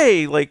 He's like,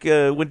 hey, like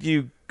when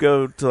you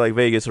go to like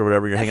Vegas or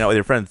whatever, you're hanging out with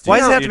your friends. Why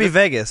does it have to be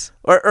Vegas?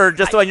 Or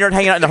just when you're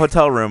hanging out in a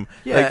hotel room,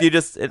 like you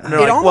just.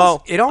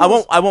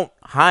 I won't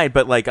hide,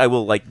 but like I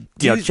will like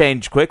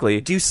change quickly.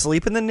 Do you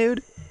sleep in the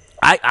nude?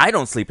 I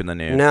don't sleep in the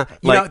nude. No,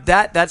 you know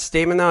that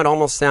statement though, it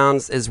almost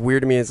sounds as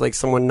weird to me as like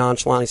someone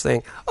nonchalantly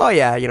saying, "Oh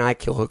yeah, I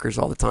kill hookers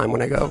all the time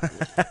when I go."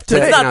 It's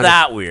not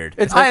that weird.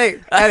 I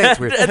think it's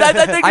weird.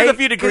 I think there's a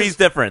few degrees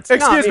difference.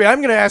 Excuse me, I'm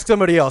going to ask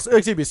somebody else.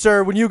 Excuse me,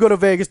 sir. When you go to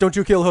Vegas, don't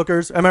you kill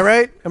hookers? Am I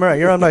right?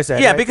 You're on my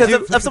side. Yeah, right? because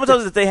if someone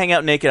tells us that they hang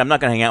out naked, I'm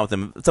not going to hang out with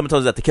them. If someone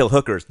tells us that to kill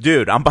hookers,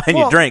 dude, I'm buying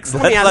you drinks.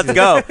 Let's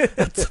go.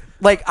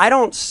 Like, I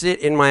don't sit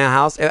in my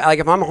house. Like,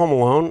 if I'm home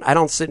alone, I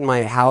don't sit in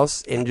my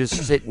house and just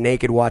sit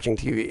naked watching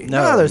TV.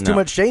 No, there's too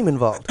much shame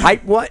involved. I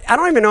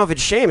don't even know if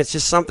it's shame. It's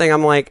just something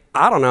I'm like,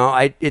 I don't know.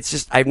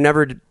 I've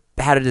never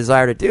had a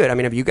desire to do it. I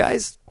mean, have you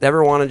guys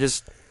ever want to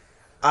just,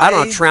 I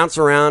don't know, trounce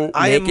around naked?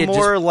 I am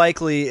more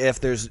likely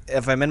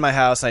if I'm in my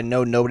house, I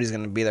know nobody's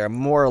going to be there. I'm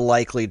more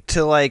likely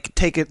to like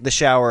take the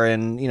shower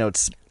and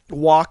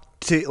walk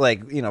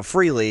to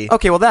freely.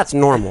 Okay, well that's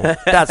normal.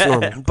 That's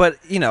normal. But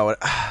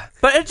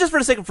But it's just for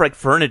the sake of like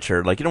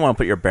furniture. Like you don't want to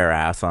put your bare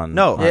ass on.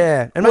 No.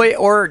 Yeah. And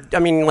I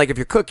mean, like if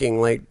you're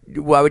cooking, like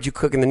why would you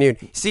cook in the nude?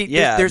 See,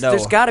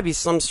 there's got to be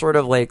some sort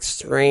of like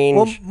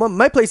strange. Well,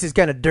 my place is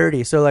kind of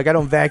dirty, so like I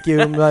don't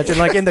vacuum much, and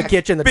like in the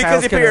kitchen, the because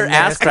tiles you put your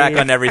ass crack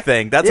on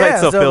everything. That's why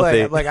it's so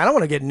filthy. Like I don't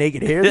want to get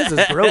naked here. This is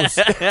gross.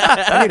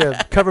 I need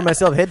to cover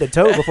myself head to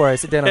toe before I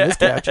sit down on this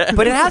couch.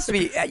 But it has to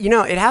be,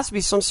 it has to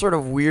be some sort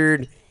of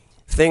weird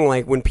thing,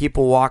 like when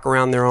people walk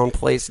around their own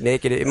place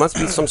naked. It must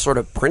be some sort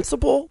of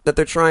principle that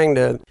they're trying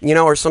to,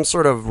 or some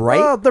sort of right.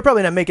 Well, they're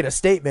probably not making a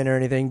statement or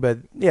anything, but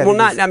yeah. Well,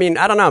 I mean,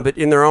 I don't know, but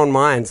in their own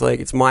minds, like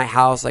it's my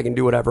house, I can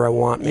do whatever I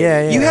want. Maybe.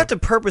 Yeah. You have to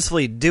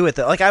purposefully do it.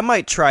 Like I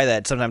might try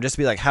that sometime, just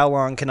to be like, how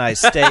long can I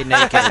stay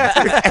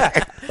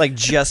naked? Like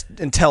just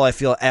until I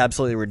feel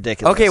absolutely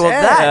ridiculous. Okay, well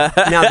that's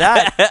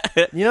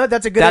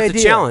a good that's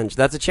idea.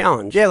 That's a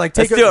challenge. Yeah, like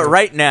let's do it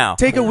right now.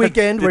 Take a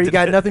weekend where you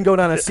got nothing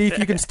going on and see if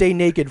you can stay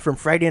naked from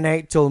Friday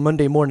night till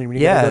Monday morning when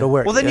you gotta go to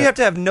work. Well, then you have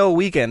to have no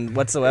weekend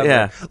whatsoever.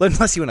 Yeah.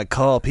 Unless you want to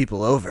call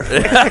people over who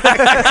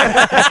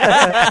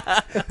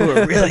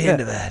are really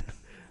into that.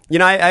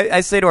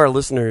 I say to our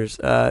listeners,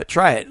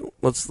 try it.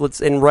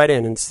 Let's write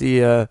in and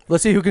see.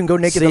 Let's see who can go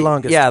naked the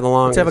longest. Yeah, the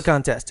longest. Let's have a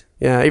contest.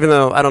 Yeah, even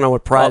though I don't know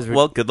what prize.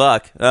 Well, good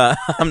luck.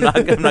 I'm not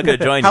going to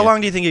join you. How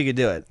long do you think you could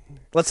do it?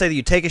 Let's say that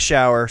you take a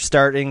shower,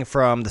 starting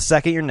from the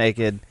second you're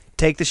naked.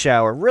 Take the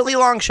shower, really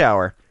long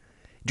shower,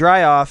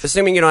 dry off.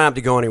 Assuming you don't have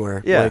to go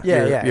anywhere. Yeah, like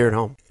you're at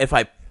home.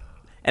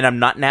 And I'm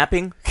not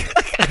napping.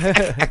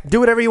 Do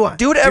whatever you want.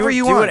 Do whatever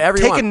you want.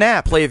 Take a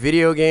nap. Play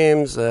video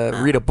games.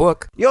 Read a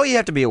book. You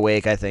have to be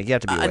awake. I think you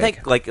have to be awake. I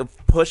think like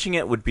pushing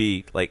it would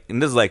be like, and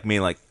this is like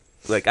me, like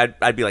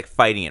I'd be like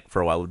fighting it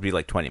for a while. It would be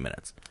like 20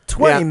 minutes.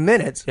 20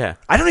 minutes. Yeah.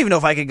 I don't even know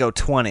if I could go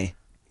 20.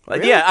 Like,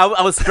 really? Yeah,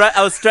 I was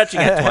stretching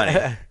at 20.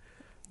 Yeah.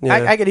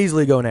 I could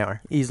easily go an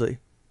hour. Easily.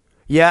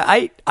 Yeah,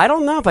 I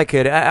don't know if I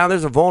could.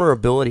 There's a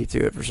vulnerability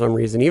to it for some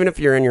reason, even if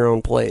you're in your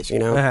own place,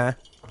 Uh-huh.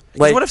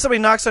 Like, what if somebody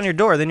knocks on your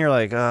door? Then you're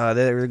like,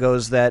 there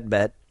goes that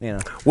bet.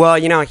 Well,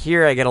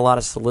 here I get a lot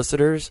of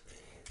solicitors,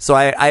 so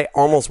I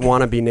almost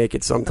want to be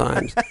naked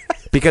sometimes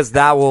because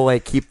that will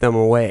like keep them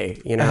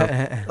away.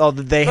 Oh,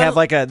 they have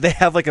like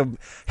a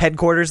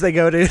headquarters they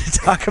go to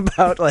talk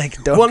about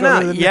like. Don't well,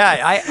 go no, to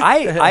yeah,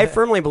 I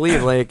firmly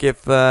believe like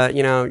if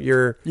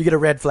you get a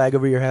red flag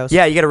over your house.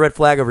 Yeah, you get a red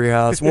flag over your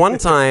house. One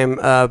time,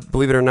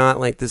 believe it or not,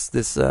 like this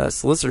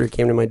solicitor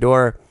came to my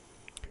door,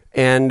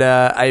 and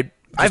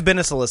I've been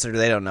a solicitor.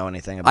 They don't know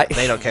anything about it.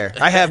 They don't care.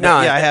 I have been.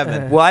 I have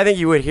been. Well, I think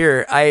you would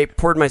hear. I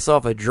poured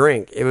myself a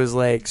drink. It was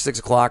like 6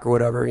 o'clock or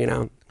whatever,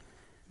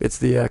 It's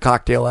the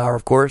cocktail hour,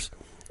 of course.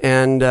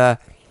 And, I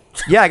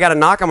got a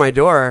knock on my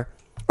door.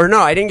 Or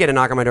no, I didn't get a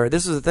knock on my door.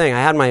 This is the thing.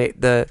 I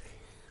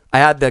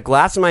had the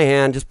glass in my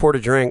hand, just poured a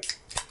drink.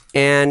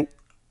 And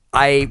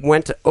I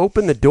went to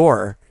open the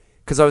door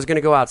because I was going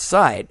to go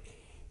outside.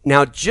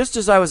 Now, just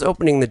as I was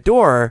opening the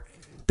door,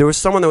 there was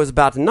someone that was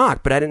about to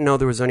knock, but I didn't know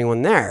there was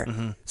anyone there.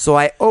 Mm-hmm. So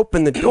I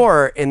opened the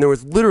door, and there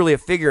was literally a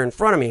figure in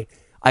front of me.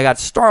 I got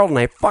startled, and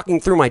I fucking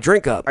threw my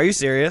drink up. Are you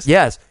serious?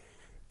 Yes.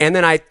 And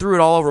then I threw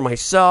it all over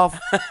myself,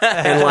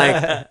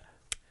 and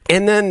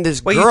then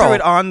this girl... Wait, you threw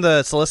it on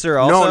the solicitor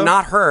also? No,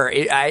 not her.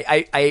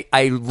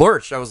 I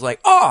lurched. I was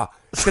like, oh,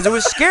 because it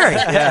was scary.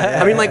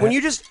 I mean, like when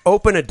you just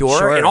open a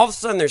door, and all of a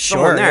sudden there's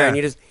someone there, and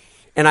you just...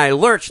 And I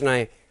lurched, and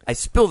I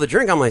spilled the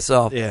drink on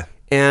myself. Yeah.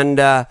 And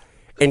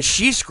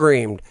she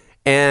screamed.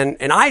 And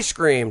I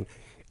screamed,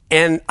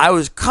 and I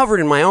was covered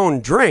in my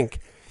own drink,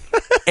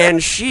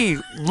 and she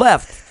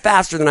left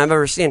faster than I've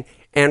ever seen.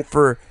 And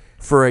for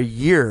a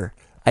year,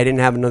 I I didn't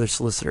have another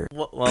solicitor.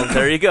 Well,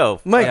 there you go,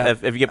 Mike.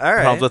 If you get All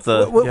right. problems with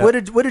the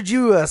What did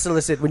you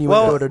solicit when you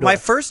went door to door? My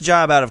first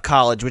job out of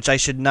college, which I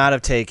should not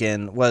have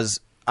taken, was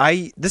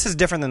this is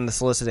different than the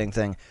soliciting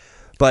thing,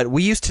 but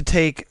we used to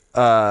take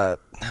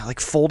like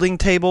folding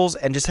tables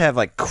and just have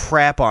like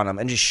crap on them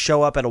and just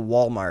show up at a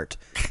Walmart.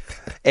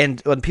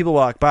 And when people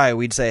walk by,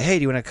 we'd say, "Hey,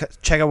 do you want to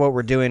check out what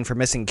we're doing for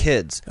missing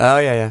kids?" Oh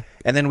yeah.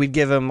 And then we'd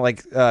give them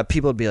like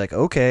people would be like,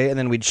 "Okay," and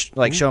then we'd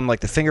show them like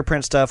the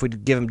fingerprint stuff.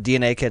 We'd give them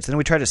DNA kits, and then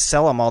we try to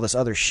sell them all this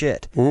other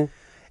shit.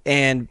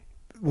 And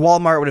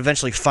Walmart would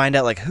eventually find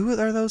out like, who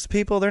are those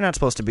people? They're not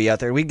supposed to be out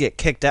there. We'd get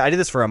kicked out. I did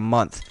this for a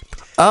month.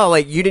 Oh,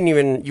 like you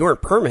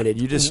weren't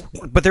permitted. You just.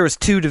 But there was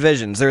two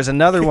divisions. There was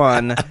another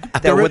one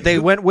that they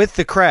went with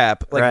the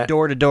crap like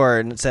door to door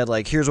and said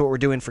like, "Here's what we're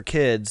doing for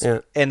kids,"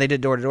 and they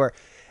did door to door.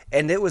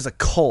 And it was a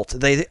cult.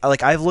 They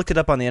like I've looked it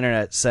up on the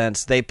internet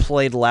since. They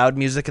played loud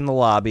music in the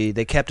lobby.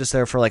 They kept us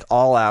there for like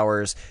all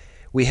hours.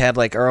 We had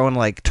like our own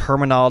like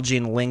terminology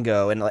and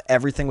lingo, and like,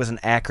 everything was an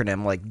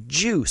acronym. Like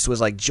Juice was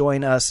like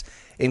join us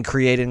in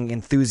creating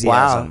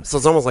enthusiasm. Wow. So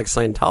it's almost like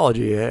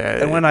Scientology.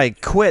 And when I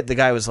quit, the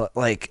guy was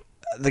like,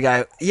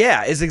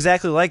 is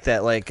exactly like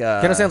that. Like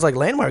kind of sounds like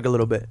Landmark a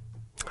little bit.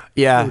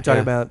 Yeah, We were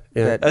talking about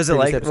that. Was it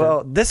like? episode.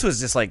 Well, this was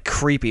just like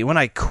creepy. When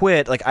I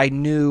quit, like I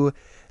knew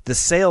the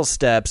sales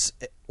steps.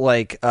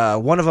 Like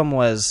one of them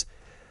was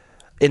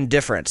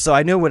indifference. So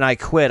I knew when I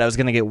quit, I was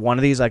going to get one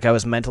of these. Like I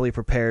was mentally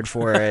prepared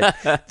for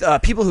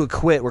it. People who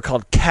quit were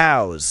called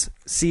cows,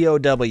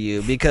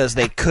 COW, because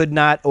they could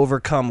not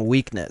overcome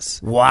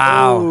weakness.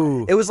 Wow.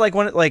 Ooh. It was like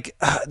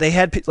they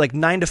had like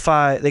 9 to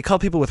 5. They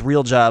called people with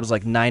real jobs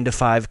like 9 to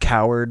 5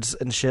 cowards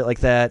and shit like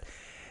that.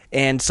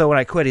 And so when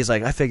I quit, he's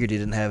like, I figured you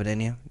didn't have it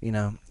in you. You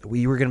know,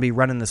 we were going to be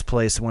running this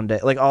place one day.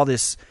 Like all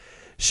this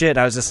shit.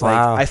 I was just like,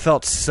 I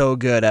felt so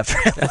good after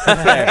I left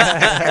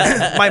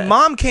there. My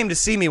mom came to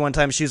see me one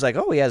time. She was like,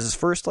 oh, he has his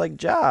first like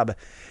job.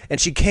 And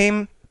she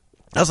came.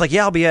 I was like,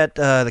 yeah, I'll be at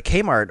the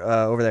Kmart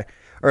over there.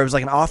 Or it was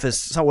like an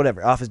office,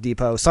 whatever, Office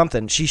Depot,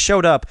 something. She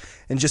showed up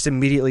and just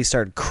immediately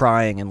started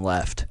crying and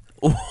left.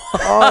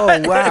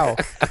 Oh, wow.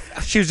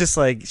 She was just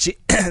like,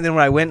 and then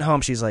when I went home,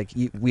 she's like,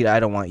 I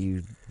don't want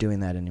you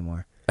doing that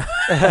anymore.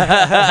 She's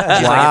like,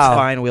 it's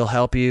fine, we'll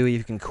help you.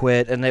 You can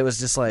quit. And it was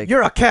just like,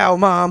 You're a cow,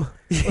 Mom.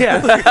 yeah.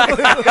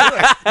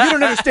 You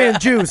don't understand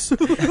juice.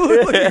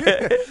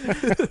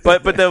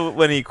 But then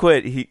when he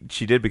quit,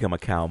 she did become a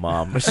cow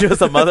mom. She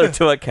was a mother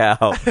to a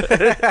cow.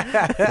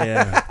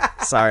 Yeah.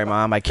 Sorry,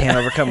 Mom, I can't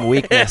overcome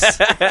weakness.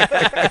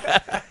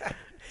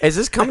 Is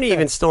this company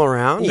even still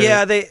around?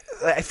 Yeah,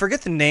 I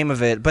forget the name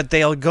of it, but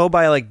they'll go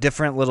by like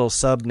different little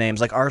sub names.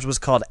 Like ours was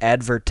called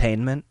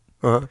Advertainment.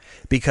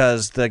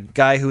 Because the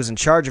guy who was in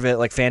charge of it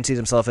like fancied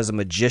himself as a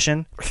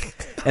magician,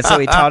 and so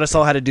he taught us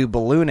all how to do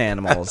balloon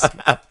animals.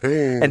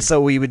 And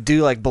so we would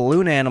do like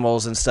balloon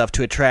animals and stuff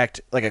to attract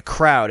like a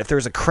crowd. If there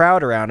was a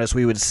crowd around us,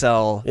 we would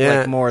sell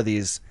like more of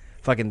these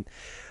fucking.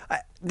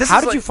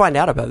 How did you find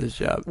out about this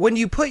job? When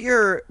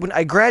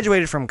I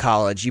graduated from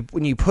college,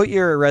 when you put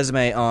your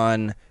resume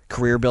on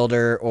Career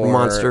Builder or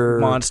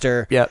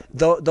Monster,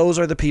 those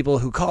are the people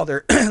who call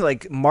their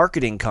like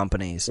marketing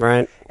companies.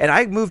 Right. And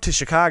I moved to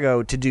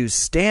Chicago to do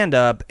stand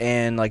up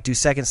and like do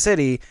Second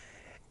City,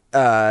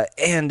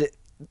 and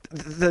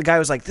the guy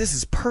was like, "This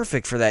is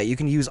perfect for that. You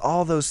can use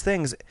all those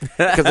things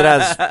because it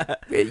has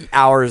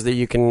hours that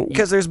you can."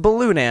 Because there's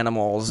balloon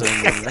animals, and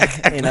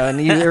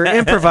and you're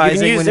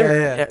improvising.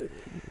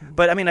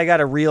 But I mean, I got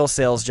a real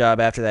sales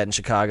job after that in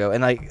Chicago,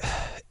 and like,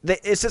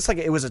 it's just like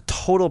it was a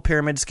total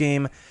pyramid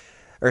scheme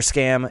or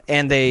scam,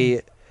 and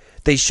they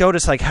showed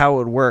us like how it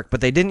would work,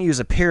 but they didn't use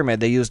a pyramid;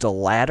 they used a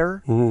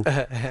ladder. And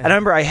I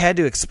remember I had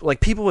to like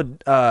people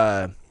would.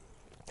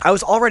 I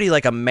was already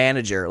like a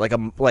manager, like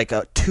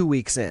a 2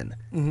 weeks in,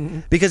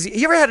 because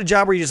you ever had a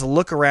job where you just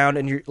look around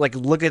and you like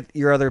look at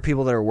your other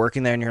people that are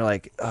working there, and you're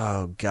like,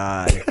 oh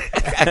god,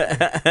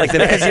 like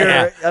because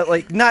you're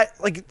like not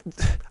like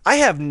I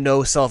have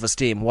no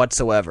self-esteem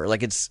whatsoever.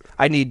 Like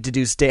I need to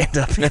do stand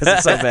up because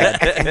it's so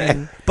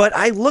bad. But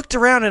I looked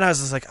around and I was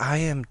just like, I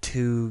am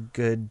too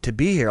good to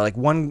be here. Like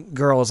one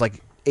girl is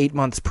like 8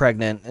 months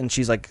pregnant and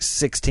she's like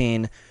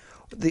 16.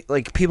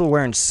 Like people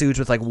wearing suits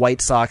with like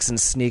white socks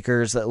and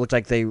sneakers that looked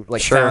like they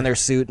like found their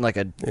suit in like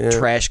a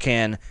trash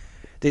can.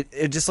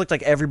 It just looked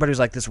like everybody was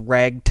like this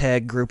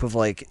ragtag group of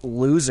like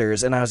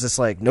losers, and I was just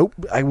like, nope,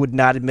 I would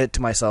not admit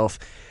to myself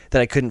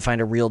that I couldn't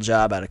find a real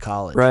job out of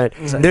college. Right.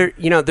 So,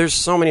 there's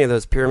so many of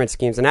those pyramid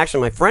schemes, and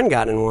actually my friend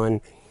got in one.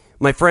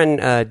 My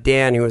friend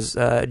Dan, who was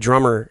a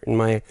drummer in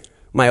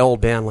my old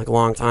band like a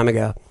long time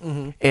ago,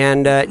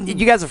 and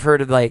you guys have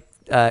heard of like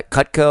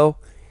Cutco.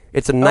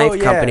 It's a knife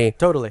company.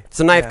 Totally. It's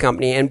a knife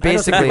company, and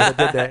basically,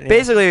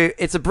 basically,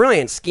 it's a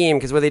brilliant scheme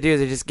because what they do is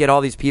they just get all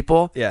these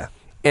people,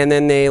 and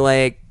then they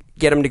like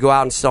get them to go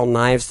out and sell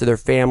knives to their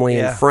family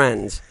and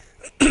friends,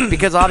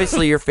 because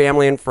obviously your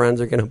family and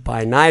friends are going to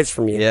buy knives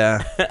from you.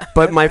 Yeah.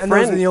 But my and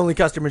friend, those are the only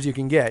customers you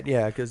can get.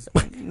 Yeah, because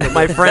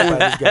my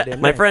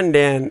friend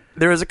Dan,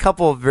 there was a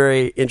couple of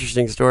very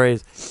interesting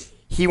stories.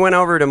 He went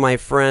over to my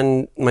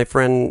friend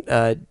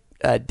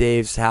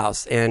Dave's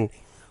house, and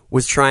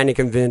was trying to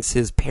convince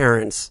his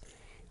parents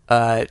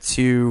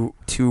to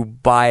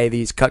buy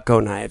these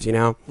Cutco knives, you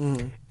know?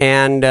 Mm-hmm.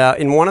 And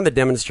in one of the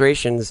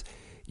demonstrations,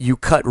 you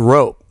cut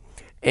rope.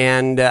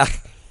 And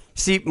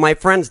see, my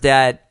friend's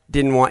dad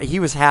didn't want. He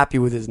was happy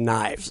with his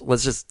knives.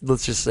 Let's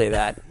just say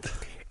that.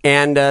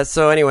 And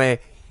so anyway,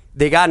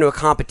 they got into a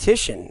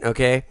competition.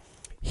 Okay,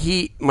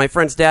 my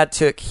friend's dad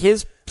took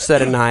his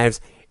set of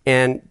knives,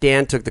 and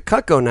Dan took the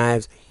Cutco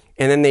knives,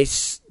 and then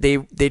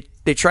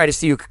they try to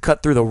see who could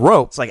cut through the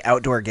rope. It's like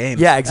outdoor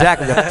games. Yeah,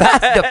 exactly.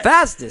 The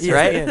fastest,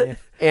 right? Yeah.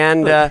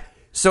 And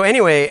so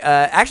anyway,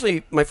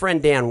 actually, my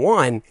friend Dan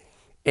won,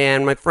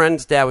 and my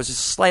friend's dad was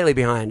just slightly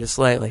behind, just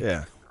slightly.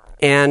 Yeah.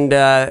 And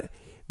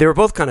they were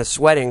both kind of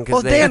sweating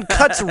because Dan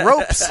cuts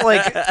ropes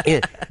like. Yeah.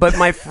 But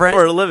my friend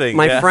for a living.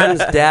 My friend's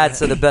dad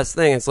said the best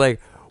thing. It's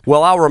like,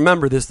 well, I'll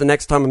remember this the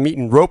next time I'm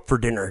eating rope for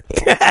dinner.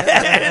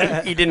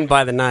 He didn't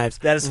buy the knives.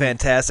 That is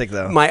fantastic,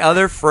 though. My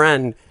other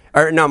friend,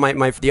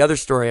 the other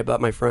story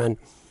about my friend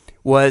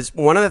was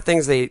one of the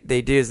things they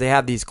do is they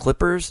have these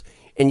clippers,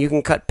 and you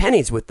can cut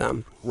pennies with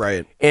them.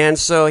 Right. And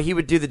so he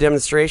would do the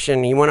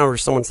demonstration. He went over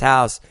to someone's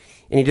house,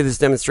 and he did this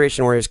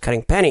demonstration where he was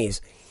cutting pennies.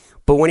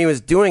 But when he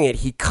was doing it,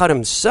 he cut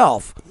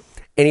himself.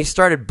 And he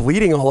started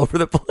bleeding all over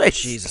the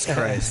place. Jesus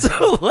Christ.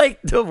 So, like,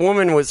 the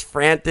woman was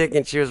frantic,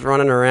 and she was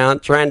running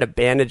around trying to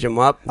bandage him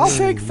up. I'll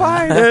take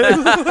 5.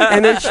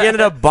 And then she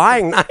ended up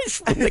buying knives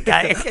from the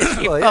guy.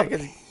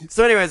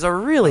 So anyway, it's a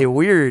really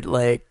weird,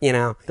 like, you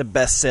know. The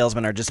best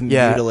salesmen are just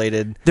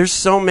mutilated. There's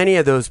so many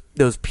of those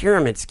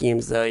pyramid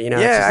schemes, though, you know.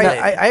 Yeah,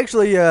 I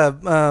actually,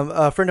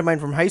 a friend of mine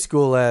from high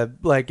school,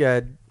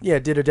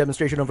 did a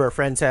demonstration over a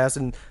friend's house,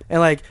 and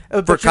like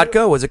for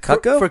Cutco. Was it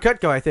Cutco? For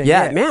Cutco, I think.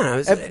 Yeah, man.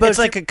 It's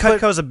like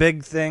Cutco's a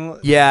big thing.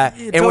 Yeah,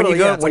 and totally,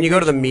 when you go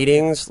to the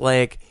meetings,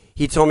 like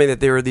he told me that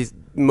there were these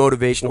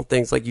motivational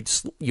things, like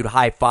you'd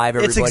high five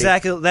everybody. It's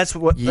exactly that's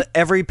what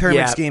every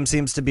pyramid scheme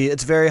seems to be.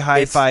 It's very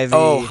high five.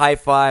 Oh, high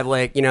five!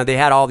 Like, you know, they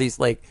had all these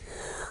like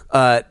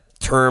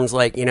terms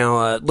like, you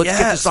know, let's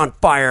get this on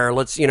fire.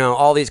 Let's, you know,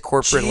 all these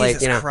corporate, Jesus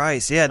like, you know,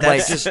 Christ, yeah,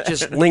 that's like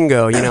just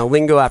lingo, you know,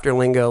 lingo after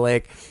lingo,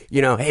 like,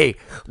 you know, hey,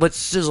 let's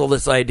sizzle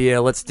this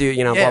idea. Let's do,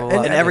 you know, blah, blah,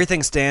 blah. And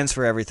everything stands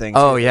for everything.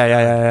 Oh,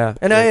 yeah.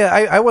 And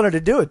I wanted to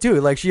do it too.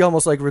 Like, she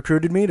almost like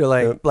recruited me to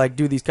like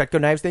do these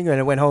Cutco knives thing, and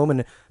I went home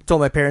and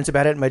told my parents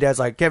about it, and my dad's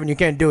like, Kevin, you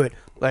can't do it.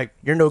 Like,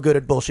 you're no good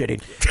at bullshitting.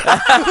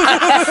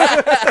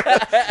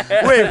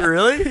 Wait,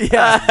 really?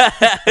 Yeah.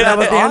 And that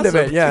was the end of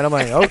it. Yeah, and I'm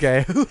like,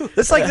 okay.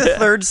 It's like the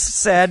third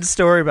sad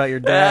story about your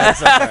dad.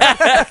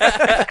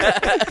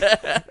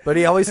 But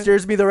he always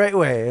steers me the right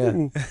way.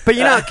 Yeah. But,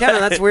 you know, Kevin,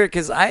 that's weird,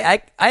 because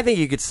I think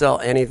you could sell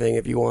anything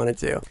if you wanted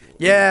to.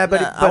 Yeah,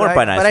 but I wouldn't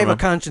buy knives but I have from a him.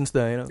 conscience,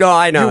 though. You know? No,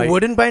 I know. You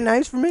wouldn't buy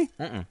knives from me?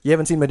 Mm-mm. You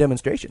haven't seen my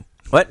demonstration.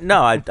 What?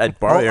 No, I'd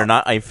borrow your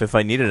knife if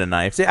I needed a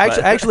knife. See, I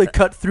actually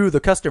cut through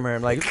the customer.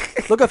 I'm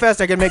like, look how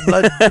fast I can make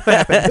blood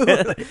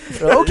happen.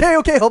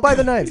 Okay, I'll buy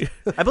the knives.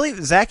 I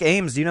believe Zach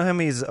Ames, do you know him?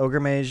 He's Ogre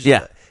Mage.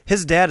 Yeah.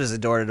 His dad is a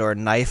door-to-door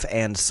knife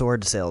and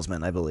sword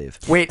salesman, I believe.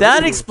 Wait,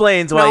 that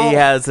explains why he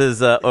has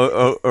his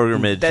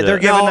orgrimage. They're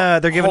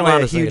giving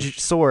away a huge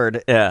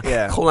sword.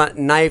 Yeah. Hold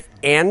on, knife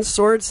and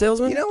sword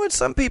salesman? You know what?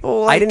 Some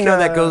people like, I didn't know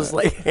that goes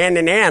like hand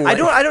in hand. I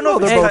don't know.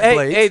 They're both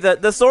blades. Hey,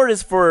 the sword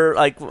is for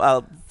like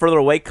further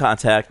away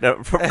contact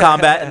for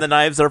combat, and the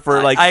knives are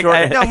for like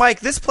short. No, Mike,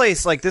 this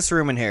place, like this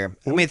room in here.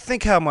 I mean,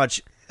 think how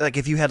much. Like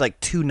if you had like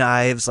 2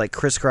 knives, like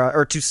crisscross,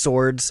 or 2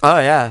 swords. Oh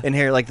yeah, in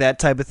here, like that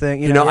type of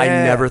thing. You know, I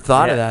never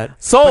thought of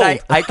that. Sold.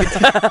 I could.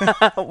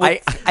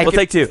 We'll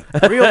take 2.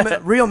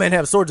 Real men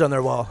have swords on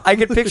their wall. I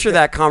could picture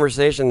that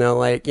conversation though.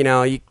 Like, you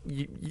know, you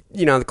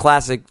know, the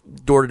classic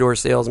door-to-door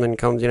salesman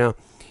comes. You know,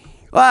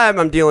 well,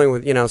 I'm dealing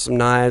with, you know, some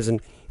knives,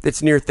 and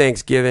it's near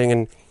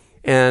Thanksgiving,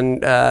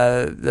 and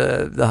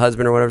the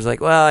husband or whatever's like,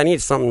 well, I need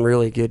something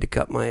really good to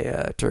cut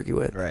my turkey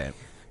with. Right.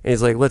 And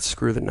he's like, let's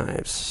screw the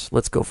knives.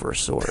 Let's go for a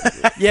sword.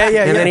 Yeah.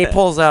 And then he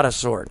pulls out a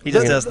sword. He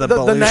just does the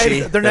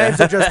knives. Their knives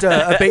are just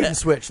a bait and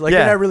switch. Like,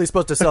 you're not really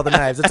supposed to sell the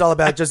knives. It's all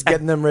about just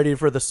getting them ready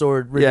for the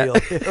sword reveal.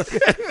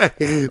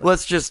 Yeah.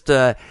 let's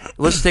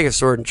take a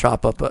sword and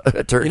chop up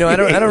a turkey. You know, I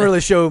don't really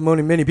show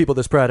many people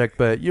this product,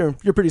 but you're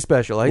pretty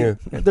special.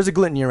 There's a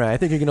glint in your eye. I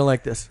think you're gonna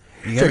like this.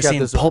 You ever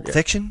seen Pulp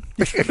Fiction?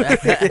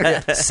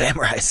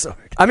 Samurai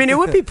sword. I mean, it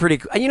would be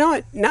pretty. You know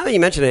what? Now that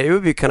you mention it, it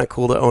would be kind of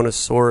cool to own a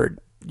sword.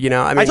 You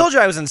know, I mean, I told you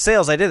I was in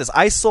sales. I did this.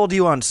 I sold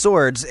you on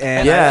swords,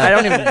 and I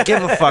don't even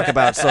give a fuck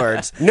about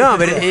swords. No,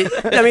 but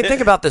I mean,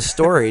 think about the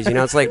stories. You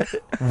know, it's like,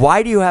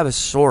 why do you have a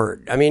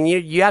sword? I mean,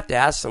 you have to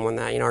ask someone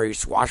that. You know, are you a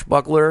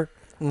swashbuckler?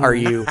 Are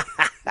you,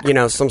 you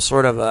know, some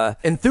sort of a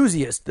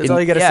enthusiast? That's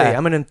all you got to say.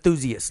 I'm an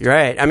enthusiast.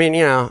 Right. I mean,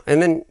 you know,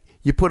 and then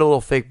you put a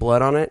little fake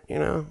blood on it. You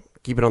know.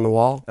 Keep it on the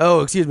wall.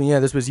 Oh, excuse me. Yeah,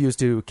 this was used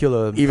to kill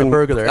a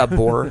burglar, a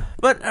boar.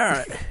 But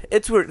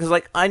it's weird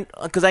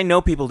because I know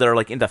people that are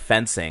like into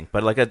fencing,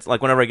 but like it's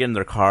like whenever I get in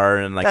their car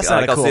and like that's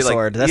not like a I'll cool see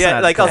sword. Like that's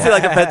not like cool. I'll see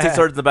like a fencing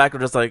sword in the back. I'm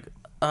just like,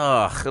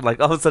 ugh, like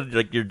all of a sudden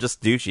like you're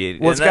just douchey.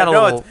 Well, it's And got a I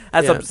know little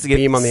that's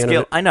beam on the end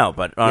of it. I know,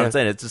 but what I'm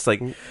saying, it's just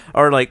like,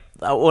 or like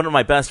one of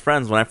my best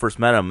friends when I first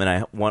met him and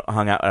I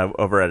hung out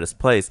over at his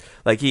place,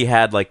 like he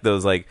had like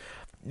those like.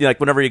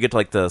 Like whenever you get to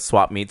like the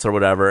swap meets or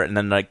whatever, and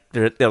then like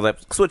they're like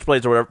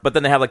switchblades or whatever, but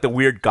then they have like the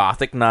weird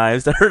gothic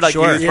knives that are like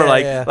used for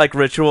like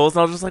rituals,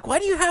 and I was just like, why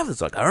do you have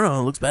this? Like, I don't know,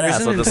 it looks badass.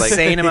 There's an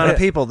insane amount of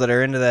people that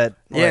are into that,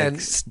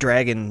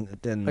 dragon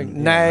and like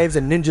knives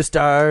and ninja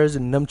stars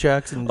and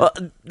nunchucks and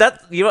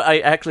I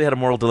actually had a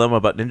moral dilemma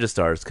about ninja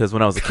stars because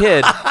when I was a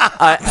kid,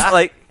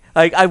 I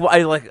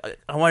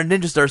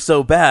wanted ninja stars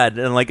so bad,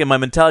 and like in my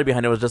mentality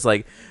behind it was just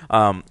like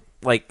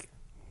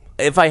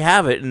if I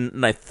have it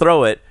and I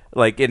throw it.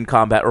 Like in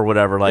combat or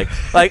whatever, I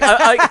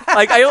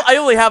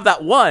only have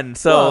that one.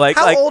 So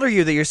how old are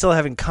you that you're still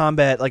having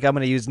combat? Like I'm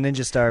going to use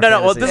Ninja Star.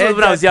 No. Well, this was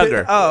when I was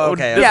younger. Oh,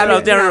 okay. Yeah, I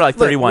was like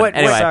 31.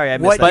 Anyway, sorry, I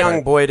missed what that young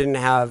part. boy didn't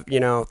have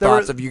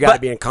thoughts of you got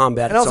to be in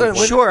combat? And also, at some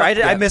point. Sure,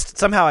 I missed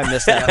somehow. I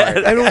missed that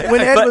part. And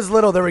when Ed was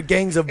little, there were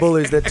gangs of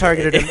bullies that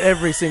targeted him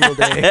every single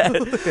day.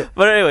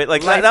 But anyway,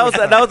 like that was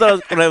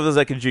when I was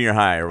like in junior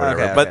high or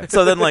whatever. Okay. But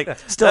so then like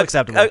Still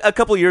acceptable. A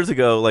couple years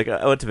ago, like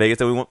I went to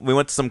Vegas and we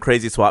went to some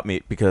crazy swap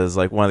meet because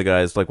like one of the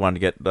guys like wanted to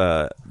get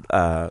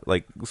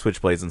like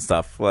switchblades and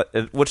stuff,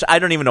 which I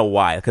don't even know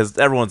why, because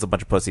everyone's a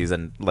bunch of pussies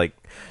and like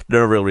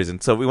no real reason.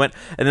 So we went,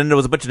 and then there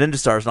was a bunch of ninja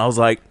stars, and I was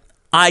like,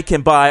 I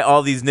can buy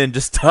all these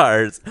ninja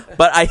stars,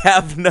 but I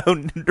have no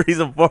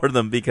reason for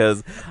them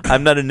because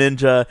I'm not a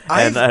ninja.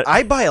 And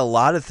I buy a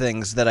lot of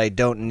things that I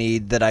don't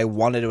need that I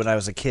wanted when I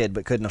was a kid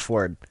but couldn't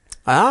afford.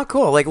 Ah,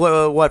 cool. Like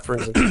what, for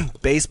instance?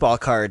 Baseball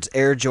cards,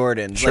 Air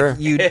Jordans. Sure.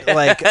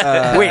 Like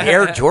Wait,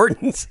 Air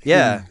Jordans?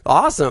 Yeah.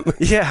 Awesome.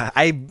 Yeah,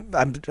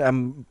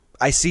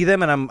 I see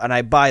them and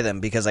I buy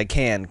them because I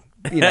can.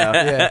 You know,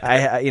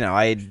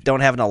 I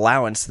don't have an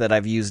allowance that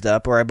I've used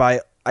up, or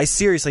I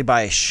seriously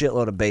buy a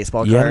shitload of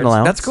baseball You have cards. an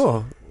allowance? That's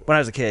cool. When I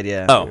was a kid,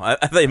 yeah. Oh, I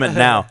thought you meant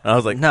now. I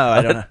was like, No,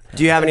 I don't know.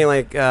 Do you have any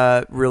like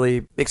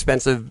really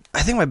expensive?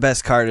 I think my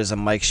best card is a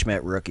Mike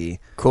Schmidt rookie.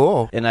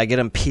 Cool. And I get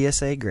them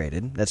PSA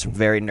graded. That's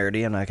very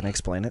nerdy. I'm not going to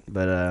explain it,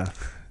 but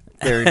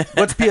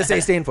What's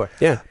PSA stand for?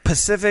 Yeah.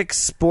 Pacific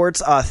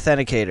Sports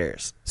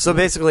Authenticators. So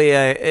basically,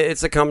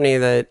 it's a company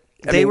that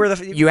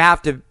you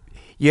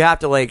have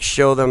to like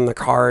show them the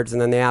cards,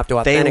 and then they have to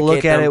authenticate They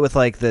look at them it with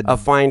like a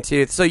fine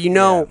tooth, so you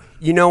know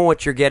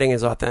what you're getting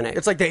is authentic.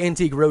 It's like the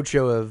antique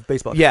roadshow of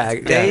baseball. Yeah,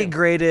 They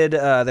graded.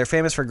 They're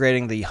famous for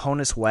grading the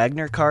Honus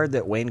Wagner card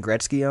that Wayne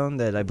Gretzky owned.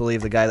 That I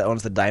believe the guy that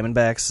owns the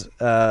Diamondbacks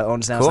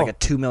owns now. Cool. It's like a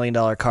 $2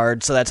 million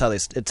card. So that's how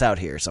it's out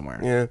here somewhere.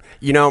 Yeah,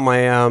 you know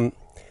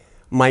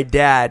my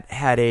dad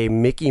had a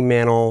Mickey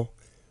Mantle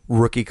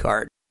rookie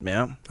card.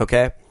 Yeah.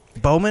 Okay.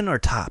 Bowman or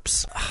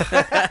Topps?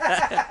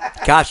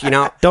 Gosh,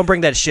 Don't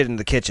bring that shit in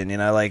the kitchen.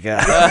 Like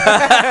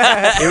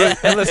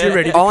Unless you're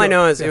ready to all I cook.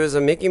 know is it was a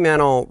Mickey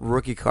Mantle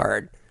rookie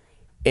card,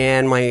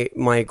 and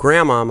my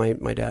grandma,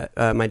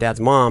 my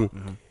dad's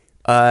mom,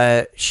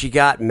 she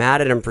got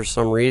mad at him for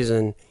some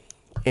reason,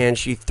 and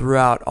she threw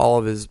out all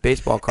of his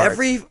baseball cards.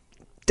 every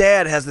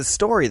dad has this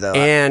story though.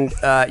 And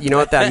you know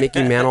what that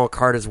Mickey Mantle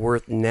card is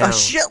worth now? A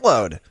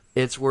shitload.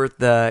 It's worth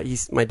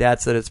my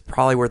dad said it's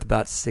probably worth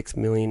about $6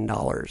 million.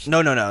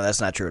 No, that's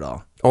not true at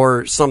all.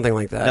 Or something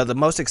like that. No, the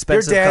most Your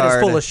expensive dad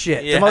card is full of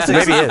shit. Yeah.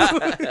 Maybe it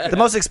is. The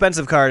most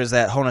expensive card is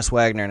that Honus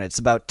Wagner, and it's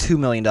about $2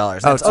 million.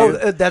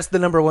 That's the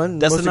number one.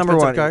 That's most the number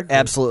expensive one card.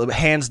 Absolutely,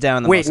 hands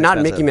down. The Wait, most not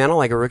expensive. Mickey Mantle,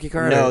 like a rookie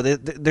card? No, or-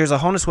 there's a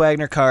Honus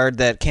Wagner card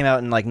that came out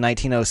in like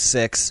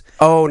 1906.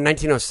 Oh,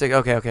 1906.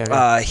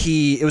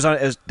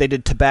 Okay. They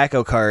did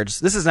tobacco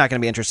cards. This is not going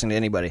to be interesting to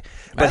anybody,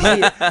 but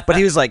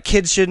he was like,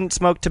 kids shouldn't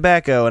smoke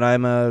tobacco, and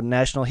I'm a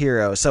national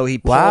hero. So he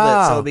pulled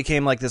it, so it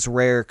became like this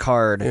rare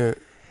card. Yeah.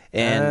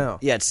 And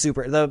it's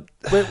super.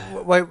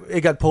 Wait,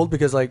 it got pulled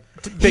because like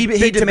He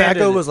big tobacco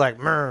demanded- was like,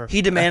 Mrr.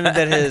 He demanded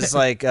that his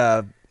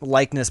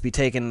likeness be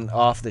taken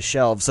off the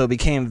shelves, so it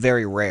became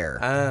very rare.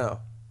 Oh,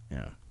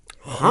 Yeah.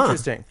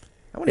 interesting.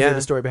 I want to hear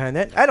the story behind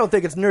that. I don't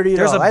think it's nerdy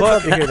at all. a I'd book.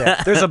 love to hear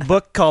that. There's a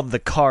book called The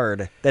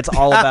Card that's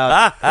all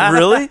about.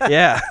 really?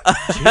 Yeah.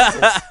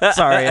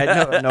 Sorry,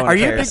 no one Are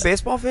you a cares. big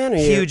baseball fan? Or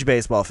Huge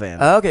baseball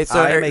fan. Okay,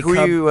 so who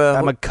are you?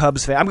 I'm a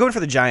Cubs fan. I'm going for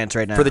the Giants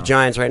right now. for the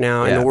Giants right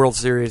now in Yeah. the World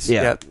Series.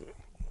 Yeah. Yep.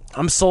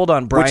 I'm sold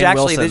on Brian Which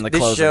actually, Wilson, the this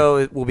closer.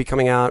 show will be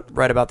coming out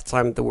right about the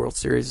time that the World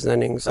Series is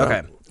ending. So.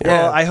 Okay.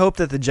 Yeah. Well, I hope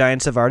that the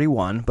Giants have already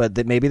won, but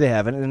that maybe they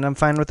haven't, and I'm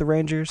fine with the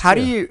Rangers. How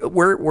too. do you?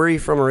 Where are you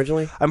from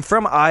originally? I'm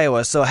from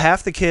Iowa, so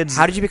half the kids.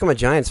 How did you become a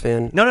Giants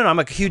fan? No. I'm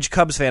a huge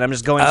Cubs fan. I'm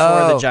just going for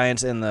Oh. the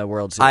Giants in the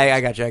World Series.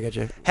 I got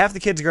you. Half the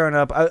kids growing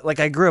up,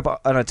 I grew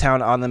up on a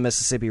town on the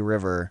Mississippi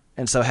River,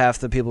 and so half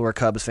the people were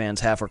Cubs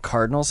fans, half were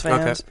Cardinals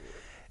fans. Okay.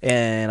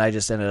 And I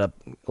just ended up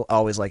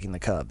always liking the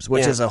Cubs,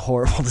 which Yeah. is a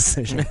horrible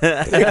decision.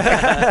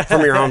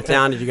 From your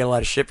hometown, did you get a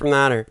lot of shit from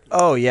that, or?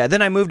 Oh, yeah.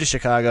 Then I moved to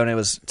Chicago, and it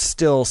was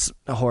still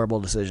a horrible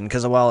decision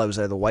because while I was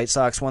there, the White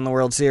Sox won the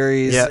World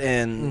Series. Yeah.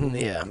 And,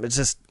 it's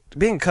just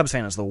being a Cubs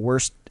fan is the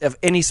worst of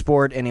any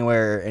sport,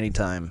 anywhere,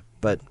 anytime.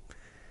 But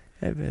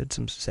I've had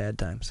some sad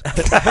times.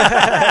 Speaking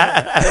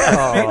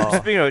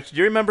of which, do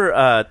you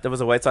remember there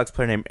was a White Sox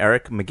player named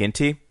Eric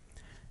McGinty?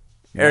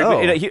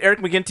 Eric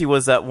McGinty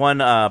was that one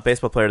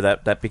baseball player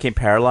that became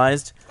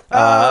paralyzed.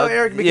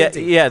 Eric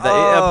McGinty.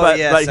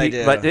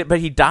 But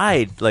he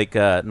died like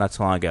not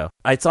so long ago.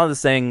 I saw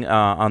this thing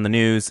on the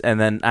news, and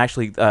then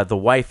actually the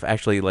wife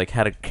actually like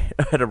had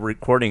a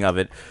recording of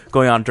it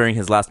going on during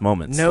his last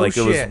moments. No like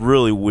shit. It was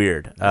really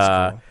weird.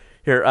 Cool.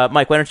 Here,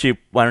 Mike, why don't you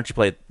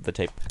play the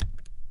tape?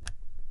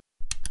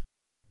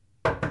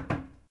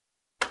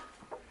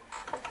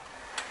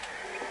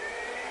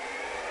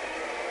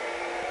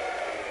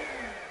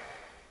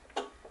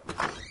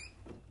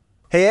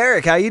 Hey,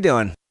 Eric, how you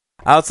doing?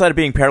 Outside of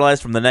being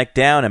paralyzed from the neck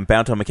down and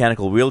bound to a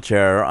mechanical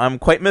wheelchair, I'm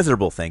quite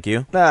miserable, thank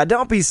you.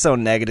 Don't be so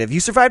negative. You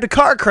survived a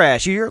car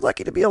crash. You're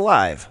lucky to be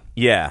alive.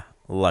 Yeah,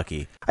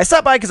 lucky. I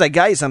stopped by because I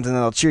got you something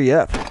that'll cheer you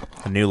up.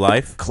 A new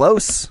life?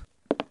 Close.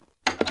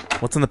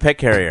 What's in the pet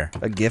carrier?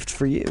 A gift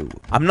for you.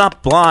 I'm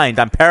not blind,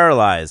 I'm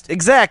paralyzed.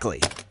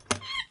 Exactly.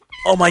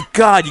 Oh my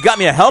god, you got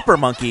me a helper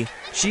monkey.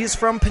 She's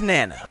from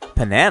Panana.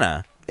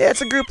 Panana? Yeah,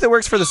 it's a group that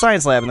works for the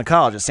science lab in the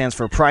college. It stands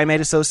for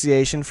Primate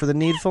Association for the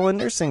Needful and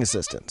Nursing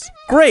Assistants.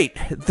 Great!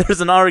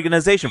 There's an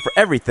organization for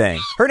everything.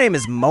 Her name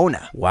is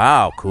Mona.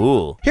 Wow,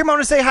 cool. Here,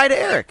 Mona, say hi to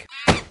Eric.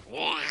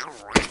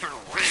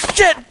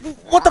 Shit!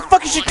 What the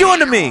fuck is she doing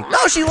to me?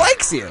 No, she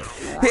likes you.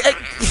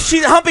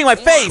 She's humping my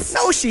face!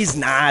 No, she's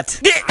not.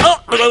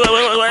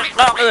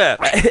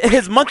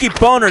 His monkey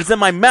boner's in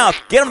my mouth.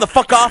 Get him the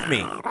fuck off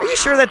me. Are you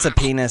sure that's a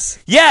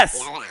penis? Yes!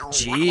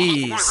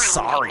 Jeez,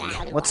 sorry.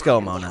 Let's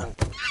go, Mona.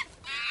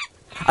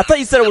 I thought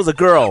you said it was a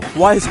girl.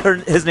 Why is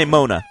his name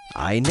Mona?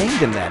 I named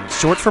him that. It's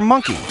short for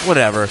monkey.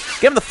 Whatever.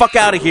 Get him the fuck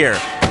out of here.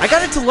 I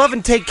got it to love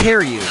and take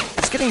care of you.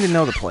 It's getting to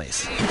know the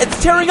place. It's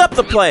tearing up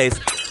the place.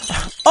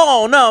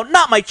 Oh no,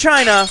 not my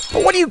china.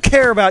 But what do you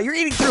care about? You're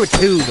eating through a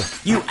tube.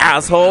 You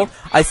asshole.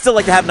 I still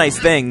like to have nice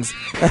things.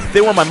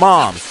 They were my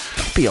mom's.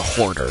 Don't be a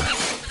hoarder.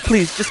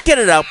 Please, just get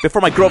it out before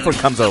my girlfriend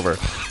comes over.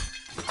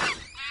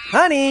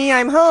 Honey,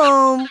 I'm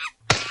home.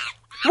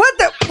 What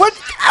the? What?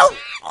 Ow!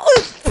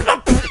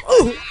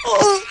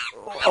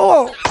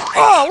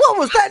 What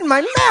was that in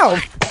my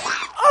mouth?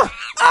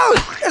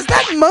 Is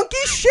that monkey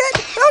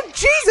shit? Oh,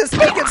 Jesus,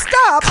 make it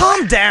stop.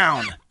 Calm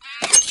down.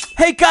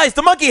 Hey guys,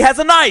 the monkey has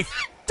a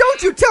knife.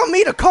 Don't you tell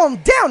me to calm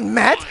down,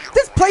 Matt.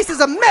 This place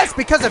is a mess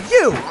because of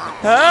you.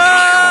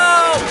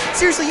 Oh!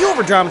 Seriously, you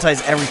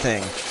over-dramatize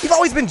everything. You've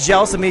always been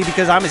jealous of me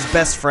because I'm his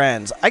best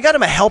friend. I got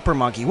him a helper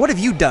monkey. What have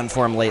you done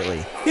for him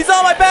lately? He's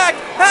on my back.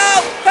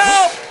 Help!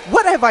 Help!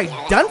 What have I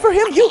done for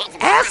him? You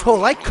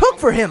asshole. I cook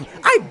for him.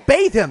 I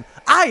bathe him.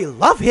 I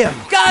love him.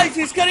 Guys,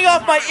 he's cutting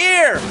off my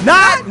ear.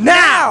 Not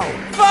now.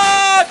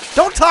 Fuck!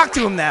 Don't talk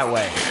to him that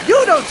way.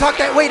 You don't talk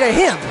that way to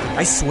him.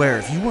 I swear,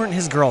 if you weren't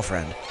his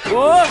girlfriend.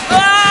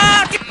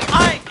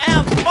 I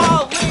am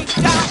falling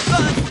down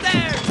the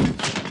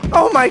stairs.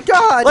 Oh my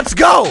God. Let's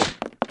go!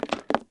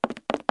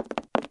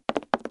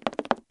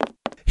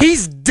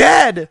 He's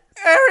dead!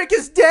 Eric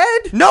is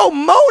dead? No,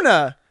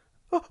 Mona!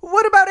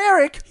 What about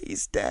Eric?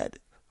 He's dead.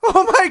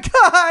 Oh my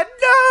God,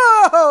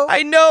 no!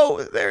 I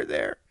know. They're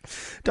there.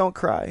 Don't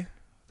cry.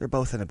 They're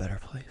both in a better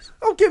place.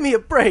 Oh, give me a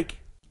break.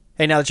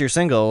 Hey, now that you're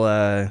single,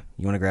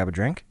 you want to grab a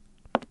drink?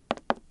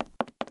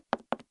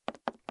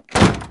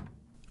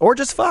 Or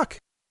just fuck.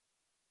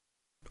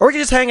 Or we could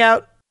just hang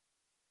out.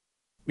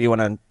 You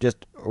want to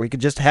just, or we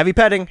could just heavy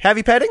petting.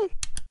 Heavy petting?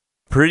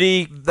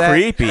 Pretty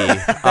creepy.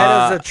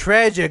 That is a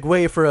tragic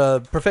way for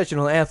a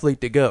professional athlete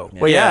to go.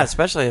 Well, yeah,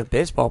 especially a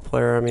baseball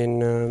player. I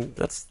mean,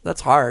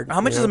 that's hard. How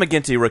much is a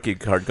McGinty rookie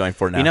card going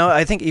for now? You know,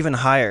 I think even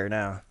higher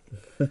now.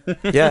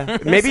 Yeah,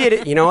 maybe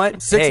it. You know what?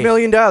 $6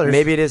 million.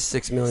 Maybe it is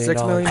 $6 million.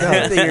 $6 million.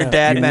 I think your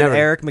dad You meant never-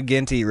 Eric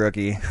McGinty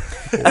rookie.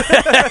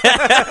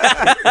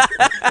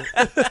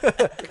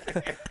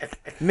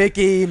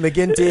 Mickey,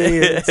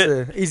 McGinty. It's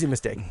an easy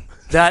mistake.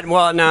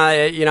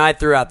 I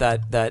threw out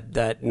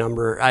that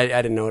number. I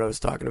didn't know what I was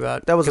talking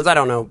about. That was because I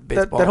don't know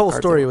baseball. That whole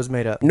cards story that was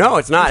made up. No,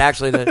 it's not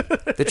actually.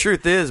 The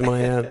truth is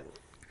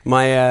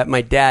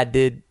my dad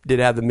did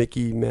have the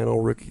Mickey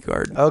Mantle rookie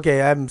card.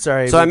 Okay, I'm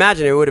sorry. So I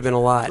imagine it would have been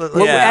a lot.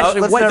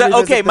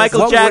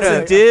 Michael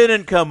Jackson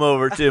didn't come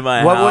over to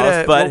my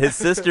house, but his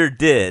sister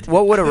did.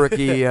 What would a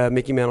rookie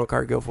Mickey Mantle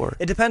card go for?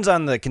 It depends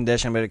on the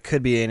condition, but it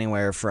could be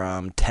anywhere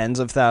from tens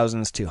of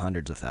thousands to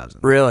hundreds of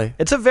thousands. Really?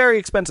 It's a very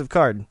expensive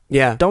card.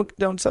 Yeah.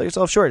 Don't sell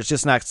yourself short. It's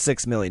just not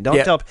 $6 million.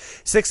 Don't tell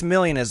 $6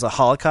 million is the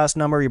Holocaust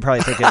number. You're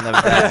probably thinking of that.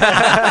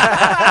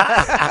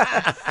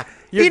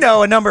 You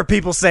know, a number of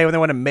people say when they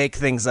want to make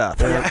things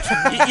up. You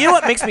know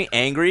what makes me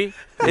angry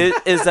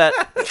is that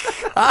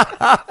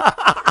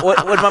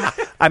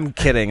I'm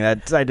kidding.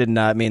 I did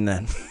not mean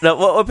that. No,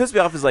 what pissed me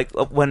off is like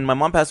when my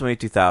mom passed away in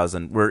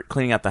 2000. We're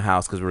cleaning out the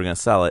house because we were gonna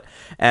sell it,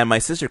 and my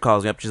sister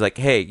calls me up. She's like,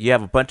 "Hey, you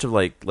have a bunch of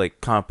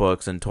like comic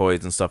books and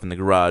toys and stuff in the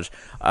garage.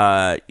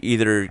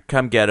 Either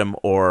come get them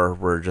or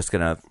we're just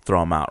gonna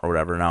throw them out or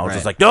whatever." And I was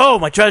just like, "No,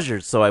 my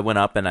treasures!" So I went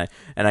up and I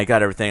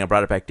got everything. I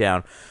brought it back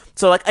down.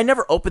 So like I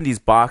never opened these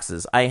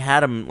boxes. I had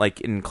them like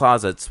in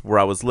closets where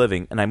I was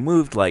living, and I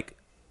moved like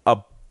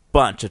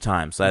bunch of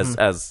times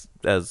as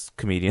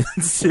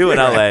comedians do in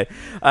LA,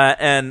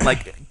 and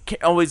like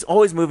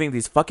always moving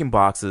these fucking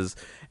boxes,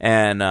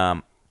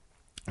 and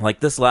like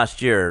this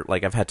last year,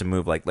 like I've had to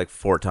move like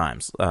 4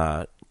 times,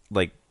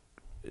 like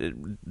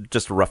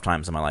just rough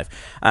times in my life,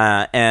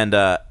 and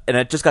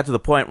it just got to the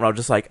point where I was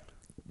just like,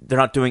 they're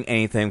not doing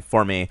anything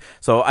for me,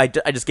 so I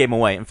just gave them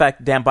away. In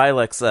fact, Dan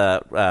Bialik's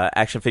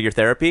action figure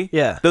therapy,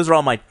 those are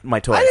all my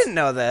toys. I didn't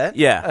know that.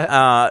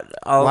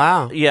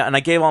 Wow. Yeah, and I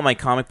gave all my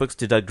comic books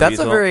to Doug That's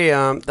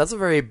Driesel. that's a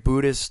very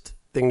Buddhist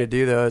thing to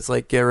do, though. It's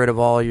like get rid of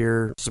all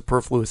your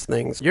superfluous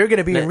things. You're going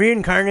to be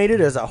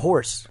reincarnated as a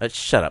horse.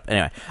 Shut up.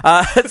 Anyway,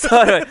 so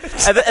anyway,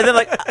 and then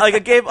like I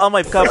gave all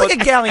my comic Like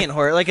a gallant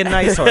horse, like a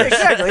nice horse.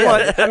 Exactly.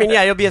 Well, I mean,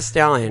 yeah, you'll be a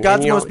stallion.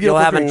 God's and you'll, most beautiful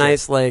you'll have a creature.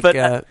 nice like.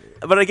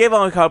 But I gave all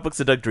my comic books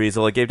to Doug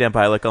Driesel. I gave Dan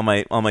Bialik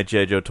all my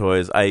G.I. Joe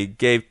toys. I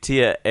gave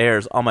Tia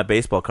Ayers all my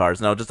baseball cards,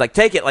 and I was just like,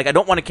 take it. Like I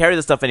don't want to carry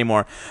this stuff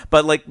anymore.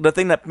 But like the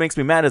thing that makes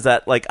me mad is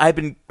that like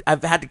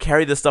I've had to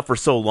carry this stuff for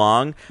so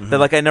long that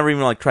like I never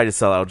even like tried to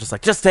sell it. I was just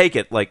like, just take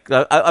it. Like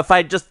if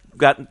I just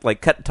got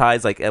like cut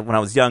ties like when I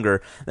was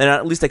younger, then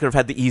at least I could have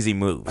had the easy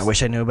moves. I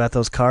wish I knew about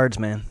those cards,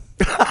 man.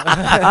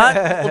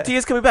 Well,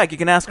 Tia's coming back. You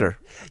can ask her.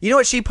 You know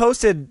what? She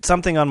posted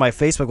something on my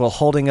Facebook while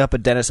holding up a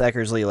Dennis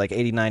Eckersley like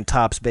 89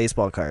 Topps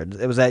baseball card.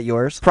 Was that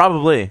yours?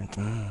 Probably.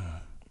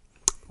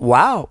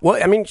 Wow.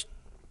 Well, I mean,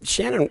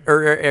 Shannon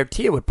or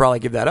Tia would probably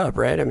give that up,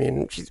 right? I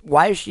mean,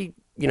 why is she?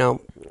 You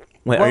know,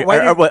 Wait,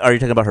 are you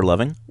talking about her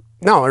loving?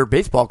 no, her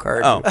baseball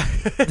card. Oh,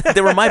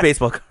 they were my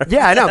baseball cards.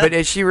 Yeah, I know, but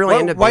is she really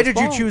into baseball? Why did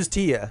you choose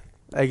Tia?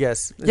 I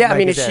guess. Yeah, I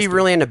mean, Mike is she asked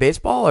really into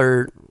baseball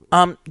or?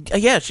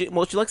 Yeah, she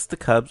likes the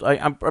Cubs.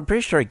 I'm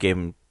pretty sure I gave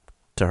them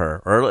to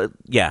her. Or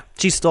yeah,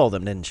 She stole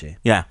them, didn't she?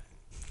 yeah.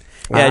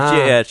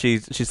 She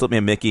slipped me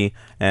a Mickey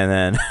and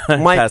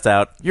then Mike, passed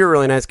out. You're a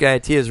really nice guy.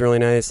 Tia's really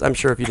nice. I'm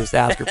sure if you just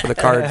ask her for the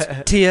cards,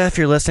 Tia, if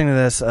you're listening to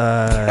this,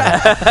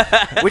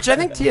 which I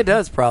think Tia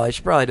does probably.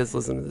 She probably does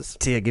listen to this.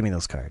 Tia, give me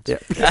those cards. Yeah.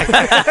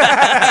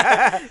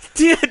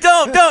 Tia,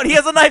 don't! He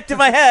has a knife to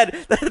my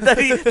head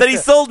that he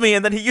sold me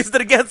and then he used it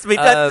against me.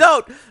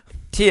 Don't!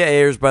 Tia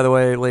Ayers, by the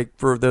way, like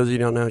for those of you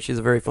who don't know, she's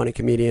a very funny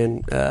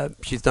comedian.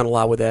 She's done a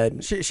lot with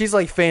Ed. She's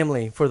like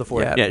family for the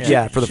fort.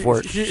 Yeah, for the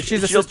fort.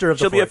 She's a sister of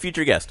the She'll fort. be a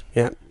future guest.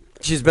 Yeah,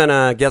 she's been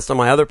a guest on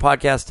my other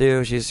podcast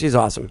too. She's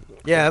awesome.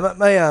 Yeah,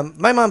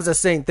 my mom's the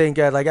same thing.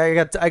 Like I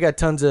got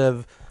tons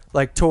of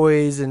like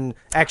toys and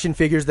action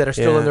figures that are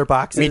still in their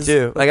boxes. Me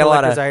too. Like I got a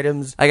lot of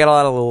items. I got a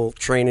lot of little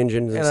train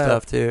engines and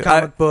stuff too.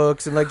 Comic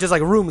books and like just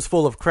like rooms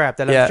full of crap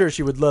that Yeah. I'm sure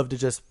she would love to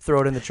just throw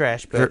it in the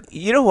trash. But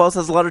You know who else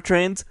has a lot of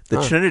trains?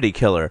 The Trinity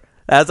Killer.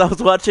 As I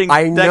was watching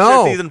I Dexter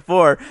know. season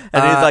 4,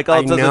 and he's like all I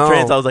tons of know.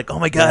 trains, I was like, oh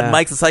my god, Yeah.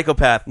 Mike's a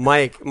psychopath.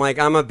 Mike,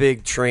 I'm a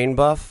big train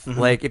buff.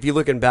 Like if you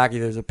look in back,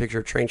 there's a picture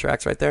of train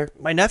tracks right there.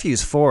 My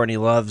nephew's 4 and he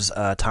loves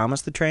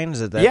Thomas the Train.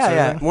 Is it that? Yeah, sort of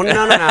yeah. thing? Well,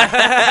 no.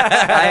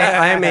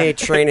 I am a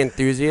train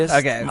enthusiast.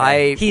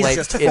 Okay. He's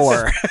just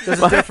 4.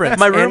 there's a difference.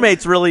 My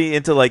roommate's really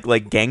into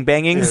like gang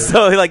banging,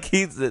 so like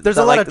There's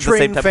a lot of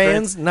train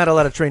fans, not a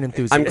lot of train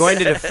enthusiasts. I'm going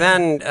to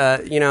defend,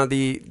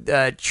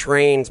 the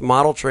trains,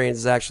 model trains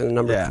is actually the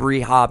number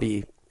 3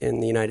 hobby in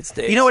the United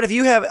States. You know what?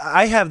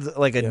 I have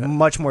like a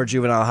much more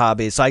juvenile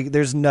hobby, so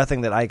there's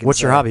nothing that I can.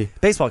 What's your say. hobby?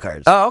 Baseball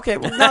cards. Oh, okay.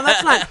 Well, no,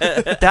 that's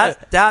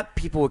not that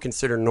people would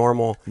consider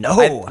normal.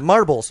 No.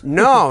 marbles.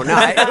 No.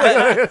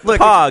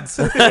 Look, Pogs.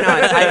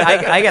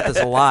 I get this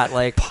a lot.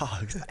 Like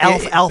Pogs.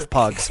 Elf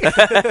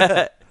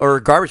Pogs. or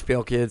garbage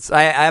pail kids.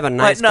 I have a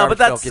nice. But garbage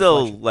that's pail kid still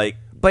collection. like.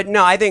 But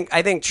no, I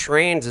think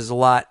trains is a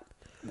lot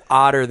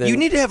odder than You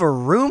need to have a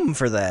room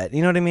for that.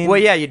 You know what I mean? Well,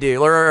 yeah, you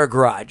do, or a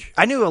garage.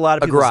 I knew a lot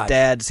of A people's garage.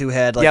 dads who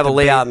had like You have a the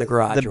layout in the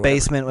garage. The or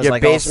basement was whatever.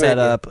 like Yeah, all set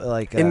up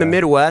like in the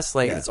Midwest.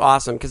 Like yeah. it's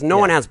awesome because no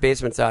one has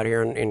basements out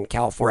here in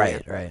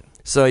California. Right.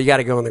 So you got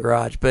to go in the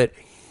garage. But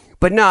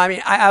no, I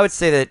mean, I would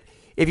say that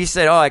if you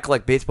said, "Oh, I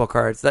collect baseball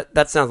cards,"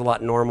 that sounds a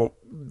lot normal,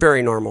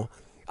 very normal.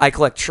 I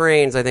collect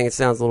trains. I think it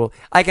sounds a little.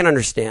 I can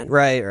understand.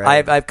 Right.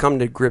 I've come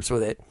to grips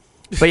with it.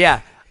 But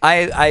yeah,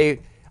 I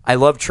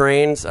love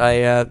trains.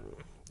 Have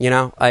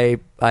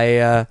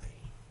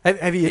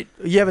you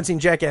haven't seen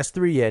Jackass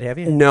 3 yet, have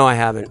you? No, I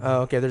haven't.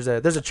 Oh, okay. There's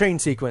a train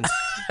sequence.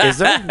 Is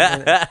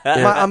there?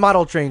 A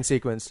model train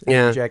sequence in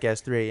Yeah.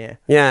 Jackass 3, yeah.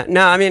 Yeah.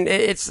 No, I mean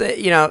it's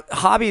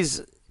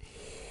hobbies.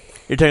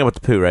 You're talking about the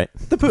poo, right?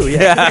 The poo,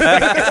 yeah.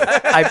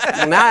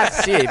 Now I have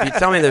to see it. If you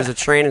tell me there's a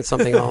train and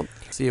something, I'll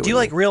see it. Do you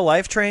like real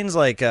life trains,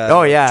 like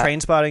Oh, yeah.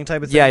 Train Spotting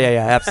type of thing?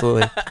 Yeah,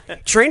 absolutely.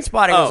 Train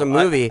Spotting was a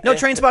movie. No,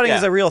 Train Spotting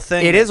is a real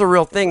thing. It is a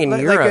real thing in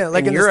Like- Europe.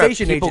 like in in the Europe,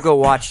 station people agent. go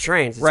watch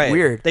trains. It's right.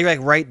 weird. They like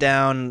write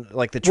down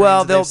like the trains.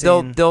 Well, that they've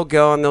they'll seen.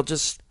 go and they'll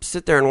just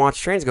sit there and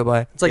watch trains go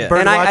by. It's like Yeah.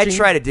 bird And I watching.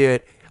 try to do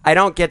it. I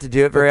don't get to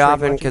do it very train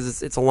often watching?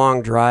 because it's a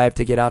long drive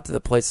to get out to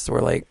the places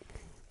where like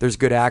there's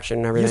good action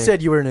and everything. You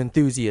said you were an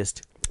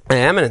enthusiast. I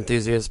am an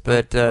enthusiast,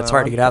 but it's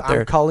hard to get out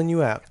there. I'm calling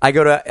you out. I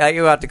go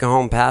out to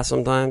Cajon Pass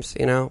sometimes,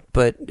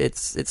 but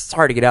it's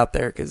hard to get out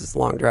there because it's a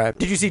long drive.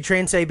 Did you see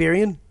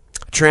Trans-Siberian?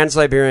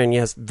 Trans-Siberian,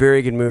 yes,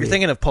 very good movie. You're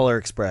thinking of Polar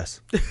Express.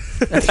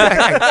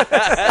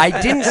 I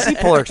didn't see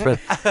Polar Express,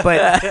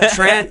 but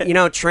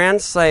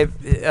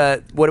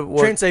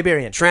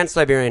Trans-Siberian.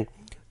 Trans-Siberian.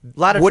 A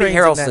lot of Woody trains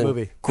in Harrelson, that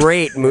movie.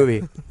 great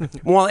movie.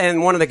 Well,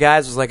 and one of the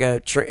guys was like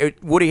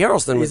Woody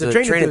Harrelson was He's a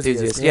a train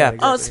enthusiast. Yeah. exactly.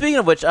 Oh, speaking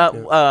of which,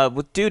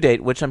 with Due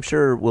Date, which I'm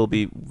sure will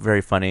be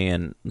very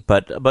funny,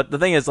 but the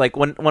thing is, like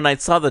when I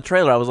saw the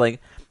trailer, I was like,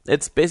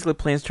 it's basically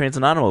planes, trains,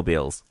 and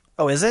automobiles.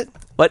 Oh, is it?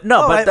 But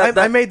no, Oh, but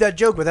I made that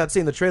joke without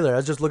seeing the trailer. I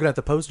was just looking at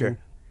the poster.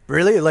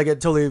 Really? Like,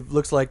 it totally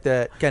looks like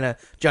that kind of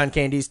John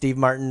Candy, Steve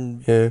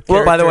Martin. Yeah.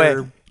 Well, by the way,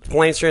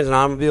 Planes, Trains, and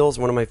Automobiles,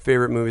 one of my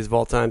favorite movies of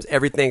all times.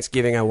 Every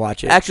Thanksgiving I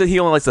watch it. actually, he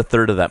only likes a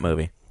third of that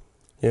movie.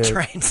 Yeah.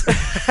 Trains.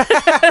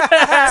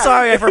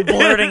 Sorry for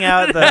blurting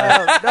out the.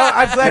 No,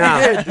 I'm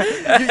glad you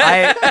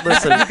did.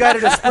 Listen, You got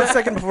it a split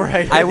second before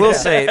I did. I will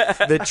say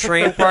the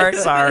train part.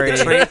 Sorry.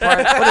 The train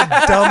part. What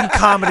a dumb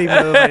comedy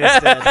move I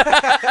just did.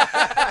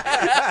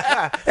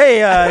 Hey,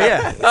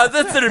 yeah.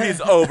 This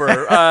interview's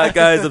over,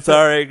 guys. I'm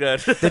sorry.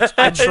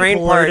 The train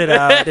part.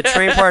 The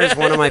train part is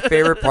one of my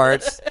favorite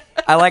parts.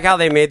 I like how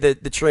they made the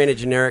train a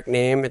generic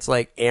name. It's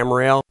like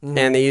Amrail,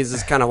 and they use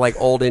this kind of like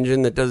old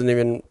engine that doesn't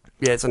even.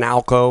 Yeah, it's an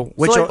Alco.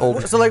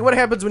 So what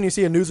happens when you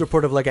see a news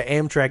report of like an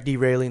Amtrak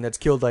derailing that's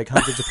killed like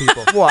hundreds of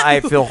people? Well, I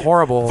feel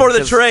horrible For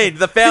the train,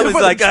 the family's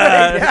like,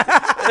 Kevin.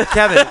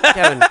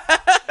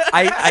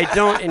 I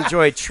don't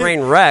enjoy train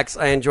wrecks.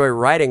 I enjoy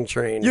riding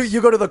trains. You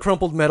go to the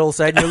crumpled metal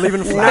site and you're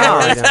leaving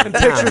flowers and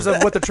pictures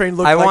of what the train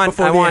looked like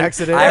before the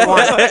accident.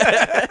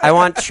 I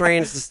want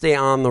trains to stay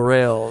on the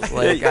rails.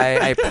 Like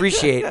I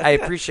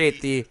appreciate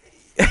the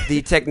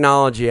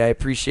technology. I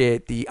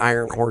appreciate the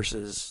iron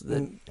horses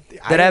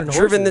that have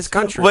driven this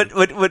country.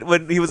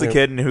 When he was a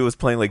kid and he was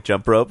playing like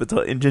jump rope, it's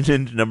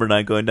engine number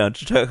 9 going down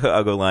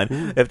Chicago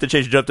line. If to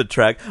change jump the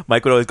track,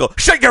 Mike would always go,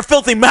 "Shut your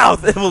filthy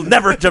mouth! It will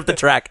never jump the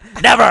track,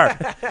 never."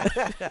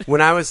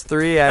 When I was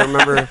 3, I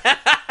remember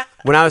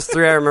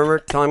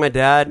telling my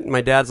dad.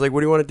 My dad's like,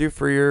 "What do you want to do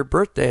for your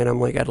birthday?" And I'm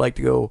like, "I'd like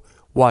to go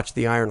watch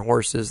the iron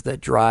horses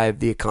that drive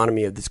the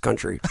economy of this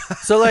country."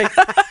 So like,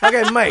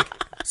 okay, Mike.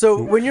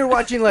 So when you're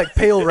watching like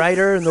Pale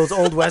Rider and those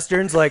old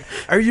westerns, like,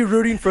 are you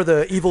rooting for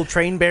the evil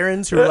train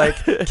barons who are like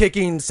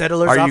kicking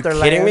settlers Are off you their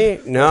kidding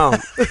land? me? No.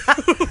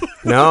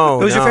 No.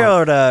 Who's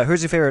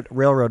your favorite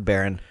railroad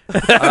baron?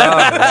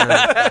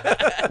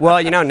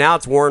 Well, now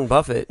it's Warren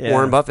Buffett. Yeah.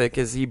 Warren Buffett,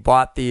 because he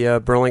bought the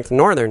Burlington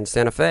Northern in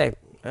Santa Fe.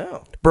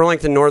 Oh.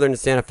 Burlington Northern and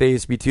Santa Fe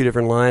used to be 2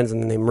 different lines, and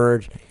then they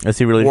merged. Is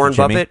he really Warren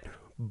Jimmy? Buffett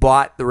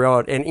bought the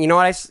railroad, and you know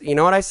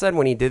what I said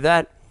when he did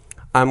that?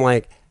 I'm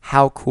like,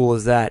 how cool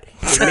is that?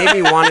 It made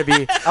me want to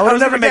be. I would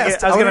have never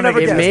guessed.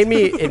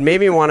 It made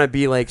me want to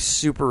be like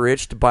super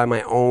rich to buy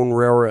my own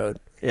railroad.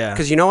 Yeah.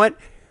 Because you know what?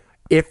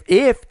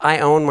 If I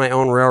own my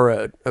own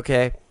railroad,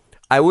 okay,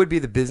 I would be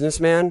the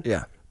businessman.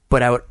 Yeah.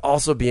 But I would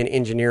also be an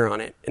engineer on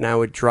it, and I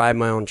would drive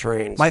my own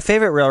trains. My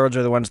favorite railroads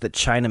are the ones that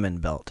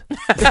Chinamen built. Is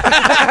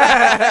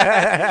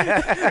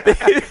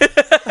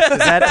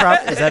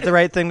that the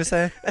right thing to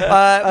say?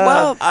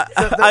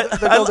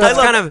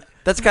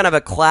 That's kind of a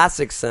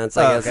classic sense,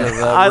 I guess, of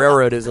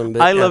railroadism.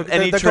 But, I loved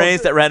any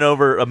trains that ran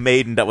over a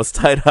maiden that was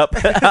tied up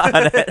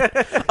on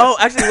it. Oh,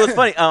 actually, it was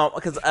funny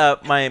because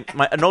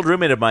an old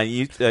roommate of mine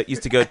used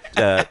to go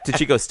to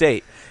Chico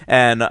State,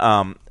 and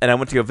I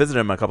went to go visit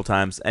him a couple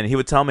times, and he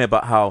would tell me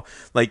about how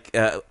like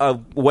a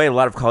way a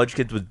lot of college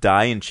kids would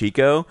die in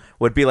Chico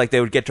would be like they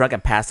would get drunk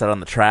and pass out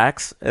on the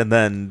tracks, and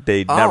then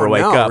they'd never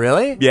wake up.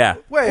 Really? Yeah.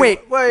 Wait.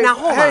 Now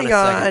hold on a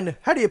second.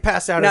 How do you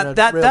pass out? Now on a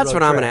that's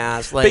what I'm going to track?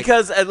 ask. Like,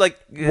 Because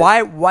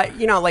why?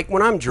 Like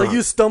when I'm drunk, Like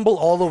you stumble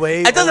all the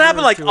way. it doesn't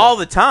happen like all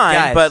the time,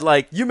 Guys, but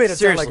like You made it sound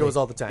seriously. like it was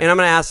all the time. And I'm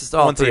going to ask this to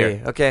all Once a 3.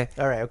 year. Okay.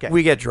 All right. Okay.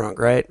 We get drunk,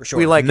 right? Sure.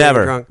 We like getting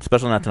never, drunk.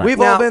 especially not tonight. We've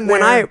Now, all been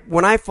there.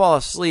 when I fall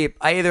asleep,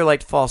 I either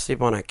like to fall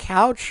asleep on a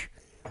couch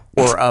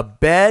or a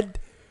bed,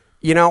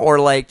 or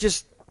like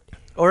just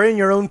or in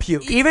your own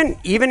puke.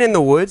 even in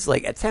the woods,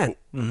 like a tent.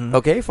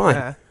 Okay, fine.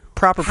 Yeah.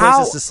 Proper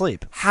places to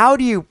sleep. How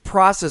do you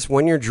process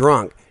when you're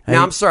drunk?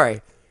 Now, I'm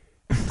sorry.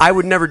 I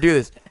would never do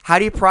this. How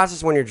do you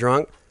process when you're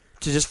drunk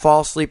to just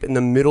fall asleep in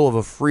the middle of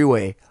a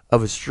freeway,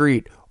 of a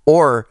street,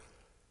 or,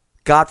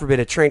 God forbid,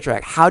 a train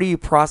track? How do you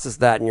process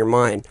that in your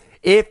mind?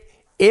 If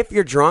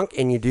you're drunk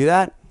and you do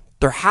that,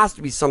 there has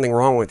to be something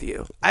wrong with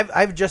you.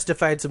 I've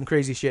justified some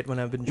crazy shit when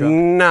I've been drunk.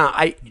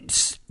 Nah,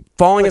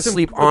 falling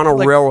asleep on a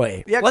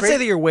railway. Yeah, Let's say crazy.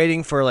 that you're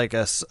waiting for like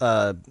like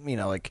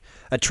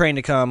a train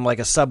to come, like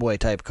a subway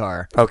type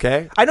car.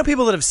 Okay. I know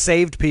people that have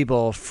saved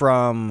people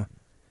from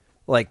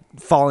like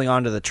falling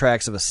onto the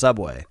tracks of a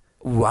subway.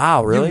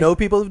 Wow, really? You know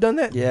people who've done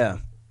that? Yeah.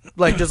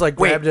 Like just like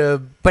grabbed a.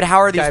 But how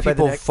are these guy by the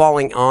people neck.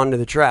 falling onto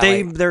the track?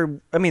 They're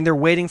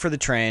waiting for the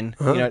train,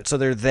 so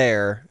they're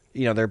there,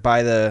 they're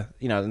by the,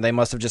 and they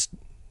must have just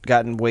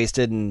gotten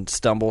wasted and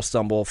stumble,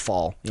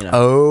 fall,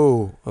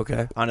 Oh,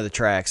 okay. onto the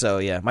track. So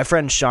yeah, my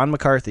friend Sean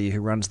McCarthy,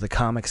 who runs the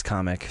Comics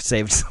Comic,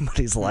 saved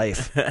somebody's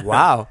life.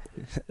 Wow.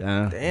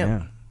 Damn.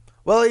 Yeah.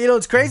 Well,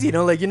 it's crazy.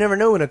 Like you never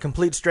know when a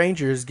complete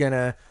stranger is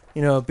gonna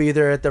be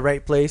there at the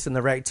right place and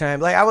the right time.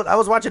 Like I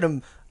was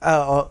watching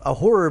a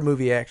horror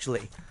movie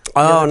actually.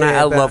 Oh, no,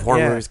 I love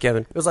horror movies,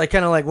 Kevin. It was like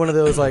kind of like one of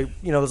those it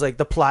was like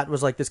the plot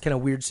was like this kind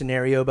of weird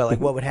scenario about like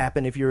what would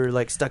happen if you were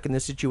like stuck in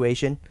this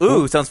situation.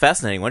 Ooh, sounds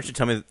fascinating. Why don't you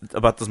tell me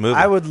about this movie?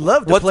 I would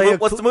love to play.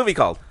 What's the movie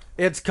called?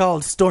 It's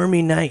called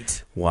Stormy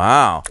Night.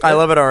 Wow, I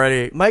love it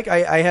already. Mike,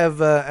 I have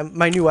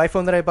my new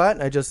iPhone that I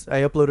bought. I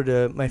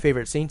uploaded my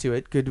favorite scene to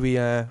it. Could we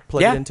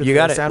plug it into the soundboard? Yeah, you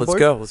got it.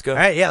 Let's go. All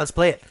right, yeah, let's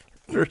play it.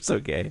 You're so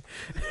gay.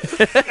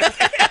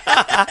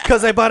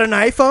 Because I bought an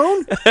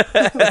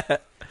iPhone?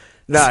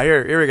 No,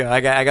 here we go.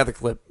 I got the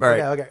clip. All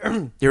right.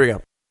 Okay. Here we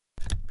go.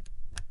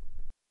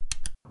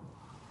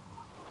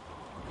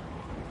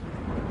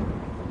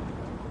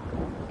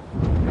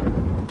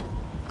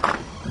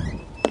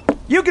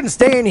 You can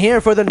stay in here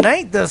for the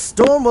night. The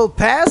storm will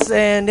pass,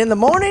 and in the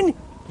morning,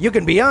 you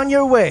can be on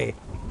your way.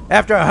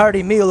 After a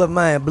hearty meal of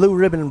my blue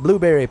ribbon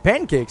blueberry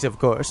pancakes, of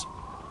course.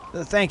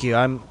 Thank you.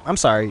 I'm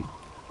sorry.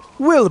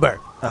 Wilbur.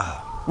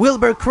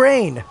 Wilbur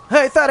Crane.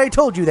 I thought I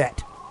told you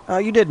that.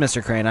 You did,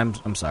 Mr. Crane.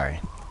 I'm sorry.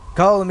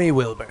 Call me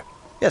Wilbur.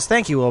 Yes,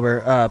 thank you,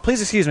 Wilbur.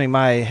 Please excuse me.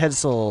 My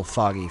head's a little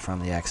foggy from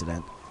the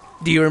accident.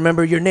 Do you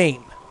remember your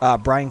name?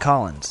 Brian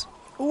Collins.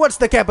 What's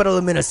the capital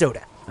of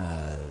Minnesota?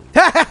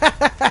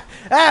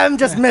 I'm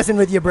just messing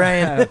with you,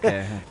 Brian.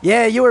 Okay.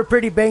 Yeah, you were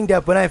pretty banged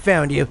up when I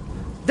found you.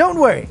 Don't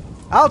worry.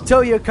 I'll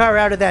tow your car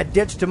out of that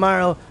ditch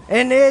tomorrow,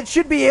 and it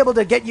should be able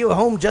to get you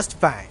home just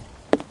fine.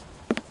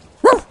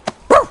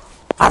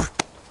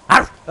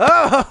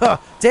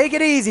 Oh, take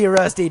it easy,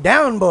 Rusty.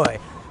 Down, boy.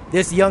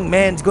 This young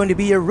man's going to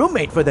be your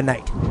roommate for the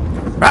night.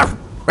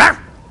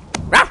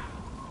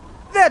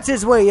 That's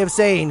his way of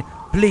saying,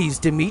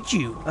 pleased to meet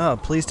you. Oh,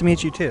 pleased to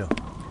meet you, too.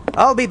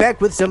 I'll be back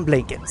with some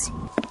blankets.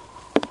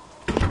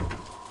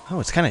 Oh,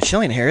 it's kind of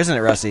chilly in here, isn't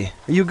it, Rusty?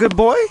 Are you a good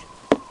boy?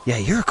 Yeah,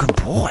 you're a good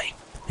boy.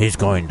 He's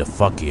going to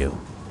fuck you.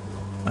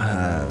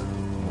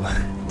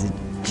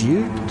 Did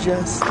you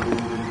just...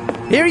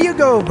 Here you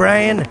go,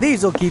 Brian.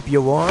 These'll keep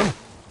you warm.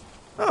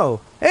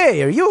 Oh,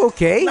 hey, are you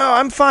okay? No,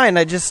 I'm fine.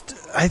 I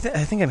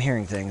think I'm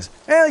hearing things.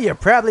 Well, you're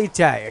probably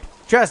tired.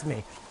 Trust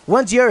me.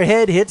 Once your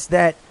head hits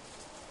that...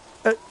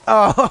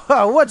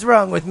 what's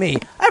wrong with me?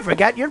 I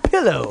forgot your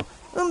pillow.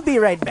 I'll be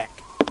right back.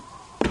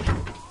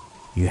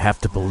 You have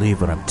to believe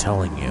what I'm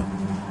telling you.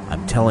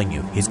 I'm telling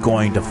you, he's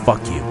going to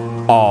fuck you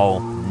all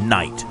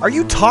night. Are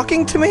you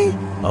talking to me?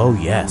 Oh,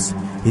 yes.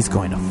 He's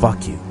going to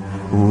fuck you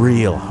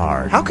real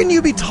hard. How can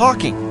you be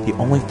talking? The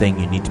only thing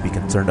you need to be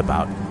concerned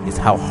about is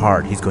how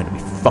hard he's going to be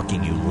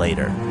fucking you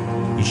later.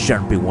 You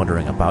shouldn't be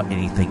wondering about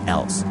anything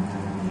else.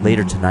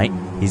 Later tonight,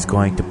 he's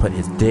going to put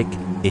his dick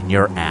in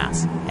your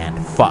ass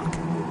and fuck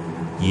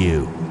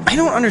you. I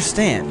don't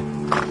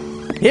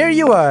understand. Here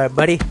you are,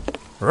 buddy.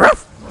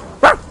 Ruff!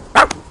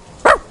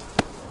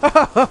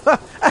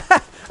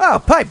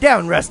 Oh, pipe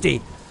down,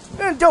 Rusty.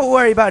 Don't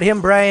worry about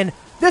him, Brian.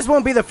 This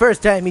won't be the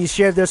first time he's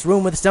shared this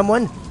room with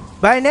someone.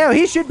 By now,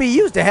 he should be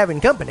used to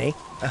having company.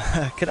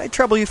 Could I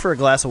trouble you for a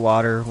glass of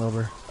water,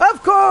 Wilbur?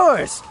 Of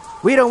course!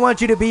 We don't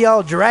want you to be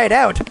all dried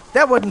out.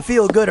 That wouldn't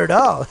feel good at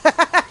all.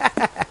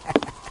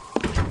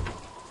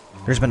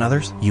 There's been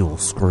others? You will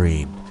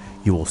scream.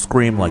 You will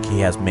scream like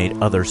he has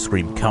made others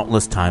scream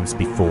countless times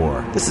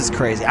before. This is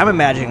crazy. I'm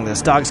imagining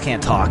this. Dogs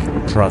can't talk.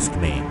 Trust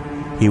me.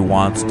 He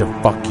wants to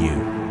fuck you.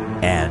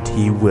 And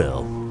he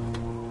will.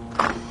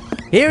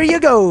 Here you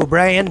go,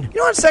 Brian. You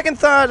know, on second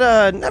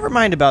thought, never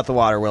mind about the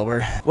water,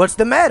 Wilbur. What's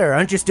the matter?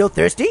 Aren't you still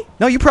thirsty?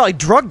 No, you probably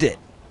drugged it.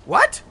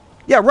 What?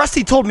 Yeah,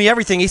 Rusty told me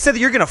everything. He said that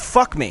you're gonna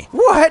fuck me.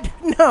 What?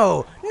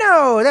 No,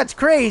 that's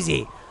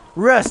crazy.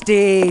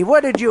 Rusty,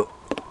 what did you...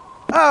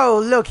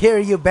 Oh, look here,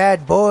 you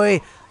bad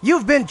boy.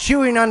 You've been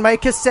chewing on my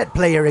cassette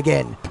player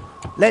again.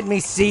 Let me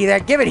see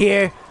that. Give it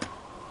here.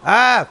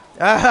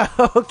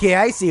 Okay,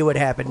 I see what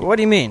happened. What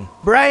do you mean?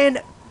 Brian,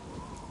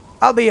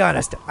 I'll be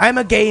honest. I'm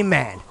a gay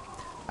man.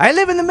 I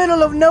live in the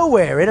middle of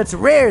nowhere, and it's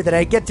rare that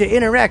I get to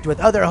interact with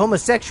other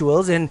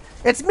homosexuals, and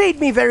it's made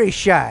me very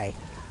shy.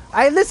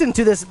 I listen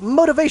to this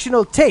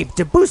motivational tape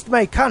to boost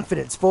my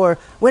confidence for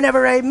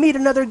whenever I meet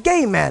another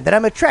gay man that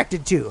I'm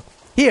attracted to.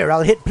 Here,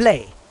 I'll hit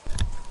play.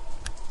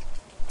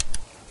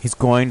 He's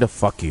going to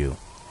fuck you.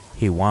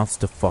 He wants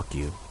to fuck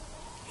you.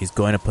 He's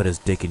going to put his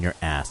dick in your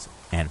ass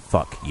and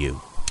fuck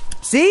you.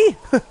 See?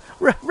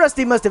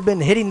 Rusty must have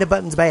been hitting the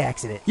buttons by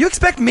accident. You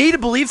expect me to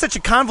believe such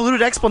a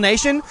convoluted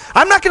explanation?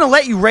 I'm not gonna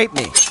let you rape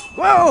me.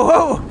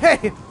 Whoa!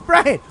 Hey,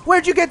 Brian,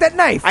 where'd you get that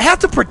knife? I have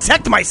to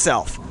protect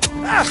myself. Oh,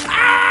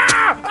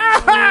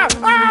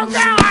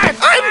 God!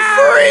 I'm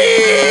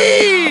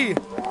free!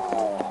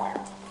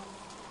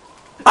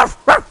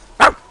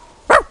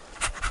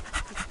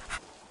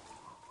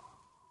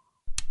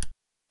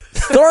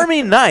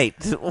 Stormy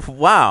Night.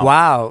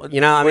 Wow.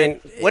 You know, I mean,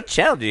 what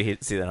channel do you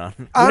see that on?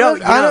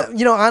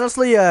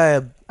 Honestly,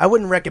 I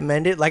wouldldn't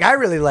recommend it. Like, I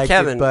really liked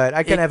Kevin, it, but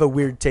I kind of have a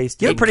weird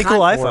taste. You have a pretty cool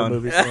iPhone.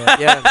 Movies, yeah.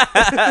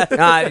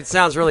 yeah. It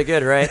sounds really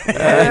good, right?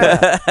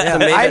 It's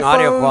amazing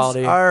audio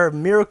quality. Are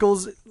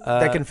miracles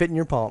that can fit in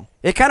your palm.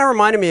 It kind of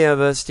reminded me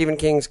of Stephen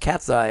King's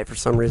Cat's Eye for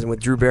some reason with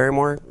Drew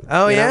Barrymore.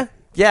 Oh, yeah?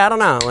 Yeah, I don't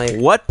know. Like,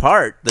 What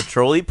part? The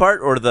trolley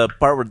part, or the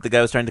part where the guy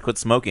was trying to quit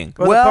smoking?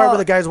 Or the Well- part where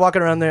the guy's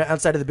walking around there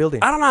outside of the building.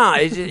 I don't know.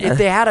 If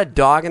they had a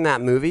dog in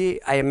that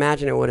movie, I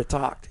imagine it would have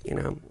talked. You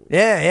know?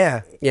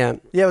 Yeah. Yeah.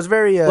 Yeah, it was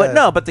very... But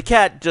no, but the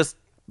cat just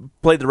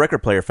played the record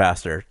player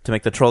faster to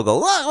make the troll go,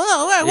 whoa,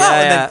 whoa, whoa, Yeah, and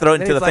yeah. then throw it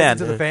Then into he the flies fan.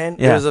 into the fan.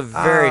 It was a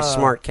very Ah.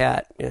 smart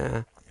cat.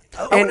 Yeah.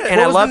 What And was I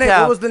the loved name-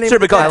 how What was the name Should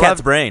of be the called cat?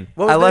 Cat's Brain.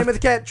 What was I the love- name of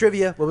the cat?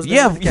 Trivia. What was the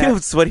Yeah, name of the cat? you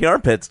have sweaty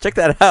armpits. Check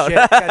that out.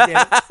 Shit, goddamn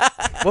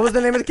it. What was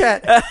the name of the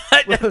cat?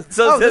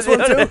 So- this one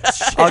too?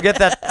 I'll get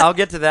that. I'll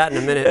get to that in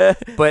a minute.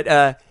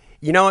 But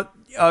you know what?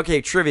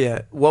 Okay,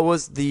 trivia. What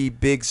was the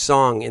big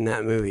song in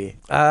that movie?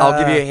 I'll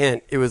give you a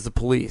hint. It was The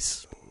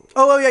Police.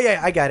 Oh, yeah,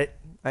 I got it.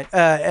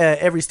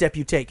 Every step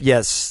you take.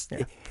 Yes.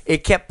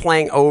 It kept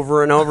playing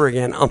over and over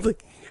again.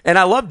 And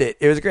I loved it.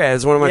 It was great. It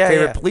was one of my Yeah,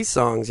 favorite yeah. Police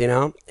songs, you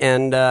know?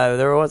 And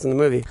there it was in the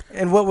movie.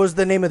 And what was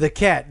the name of the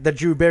cat that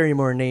Drew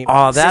Barrymore named?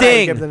 Oh, that-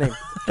 Sting. Give the name.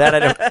 That I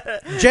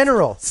don't.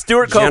 General.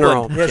 Stuart General.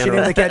 Copeland. Yeah, she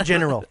General. named the cat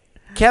General.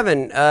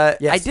 Kevin, Yes.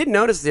 I did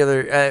notice the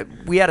other.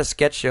 We had a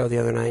sketch show the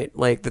other night,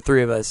 like the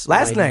three of us.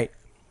 Last like,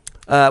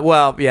 night.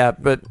 Well, yeah,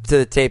 but to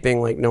the taping,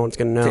 like no one's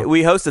gonna know.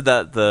 We hosted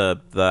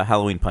the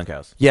Halloween Punk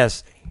House.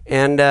 Yes,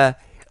 and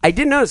I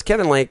did notice,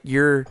 Kevin, like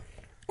your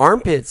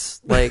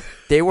armpits, like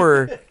they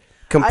were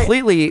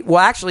completely. Well,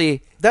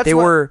 actually, That's they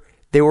what- were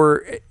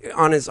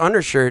on his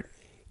undershirt.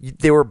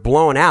 They were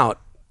blown out.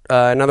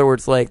 In other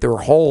words, like there were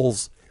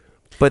holes,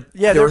 but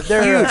Yeah, they were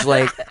they're- huge,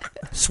 like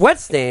sweat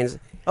stains.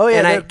 Oh, yeah,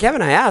 and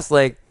they're- I asked,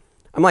 like,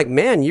 I'm like,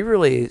 man, you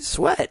really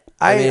sweat.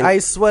 I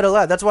mean, sweat a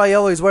lot. That's why I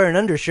always wear an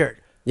undershirt.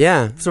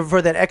 yeah. So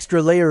for that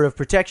extra layer of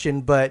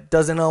protection, but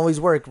doesn't always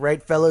work,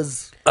 right,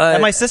 fellas? At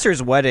my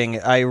sister's wedding,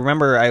 I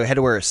remember I had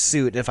to wear a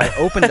suit. If I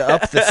opened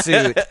up the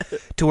suit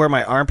to where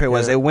my armpit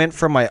was, it went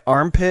from my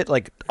armpit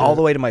like all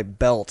the way to my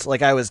belt.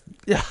 Like I was.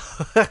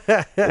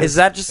 Is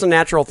that just a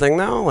natural thing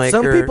though? Like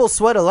Some people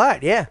sweat a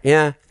lot, yeah.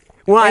 yeah.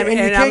 Well, And you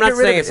I'm can't not get rid of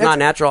saying it. it's not It's-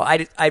 natural.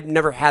 I've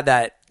never had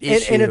that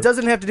issue. And it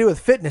doesn't have to do with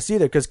fitness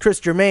either, because Chris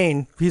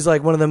Germain, he's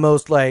like one of the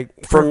most like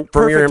From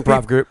your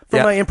improv group. From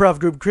Yeah. my improv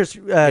group, Chris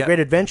Great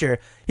Adventure.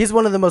 He's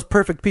one of the most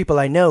perfect people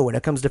I know when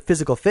it comes to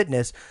physical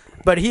fitness.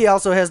 But he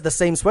also has the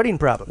same sweating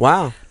problem.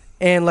 Wow.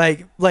 And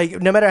like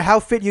no matter how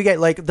fit you get,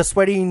 like the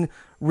sweating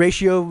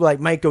ratio like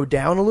might go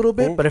down a little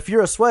bit. But if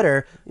you're a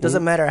sweater,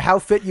 doesn't matter how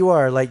fit you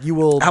are, like you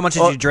will. How much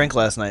did you drink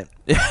last night?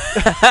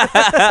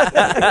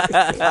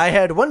 I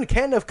had 1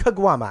 can of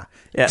Caguama.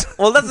 Yeah.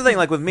 Well, that's the thing.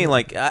 Like with me,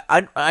 like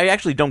I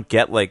actually don't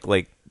get like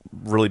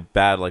really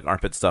bad like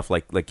armpit stuff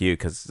like you,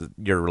 because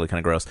you're really kind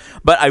of gross.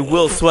 But I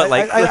will sweat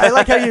like. I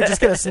like how you're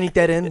just gonna sneak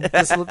that in,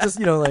 just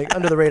like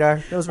under the radar.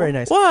 That was very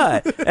nice.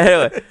 What?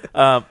 Anyway,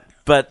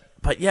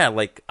 but yeah,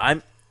 like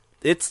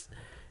it's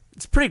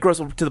pretty gross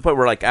to the point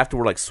where like after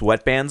we're like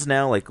sweatbands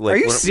now. Like Are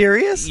you when-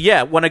 serious?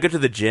 Yeah, when I go to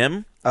the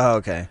gym. Oh,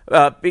 okay.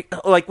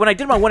 Like when I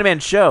did my one man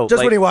show. Just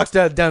like, when he walks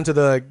down to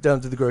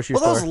the grocery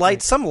Well, store. those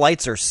lights. Some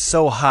lights are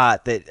so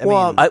hot that I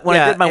Well, mean. when I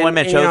Yeah, did my and- one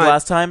man and show you know,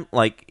 last time,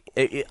 like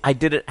I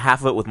did it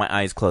half of it with my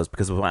eyes closed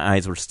because my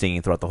eyes were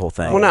stinging throughout the whole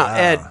thing. Well, now,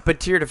 Ed, but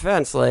to your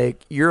defense,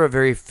 like you're a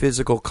very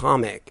physical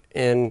comic,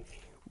 and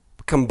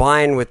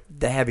combined with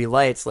the heavy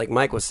lights, like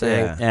Mike was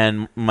saying, Yeah.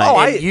 And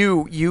my and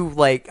you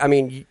like, I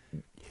mean,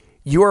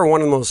 you are one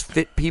of the most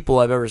fit people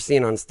I've ever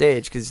seen on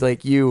stage, because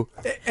like you,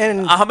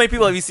 and how many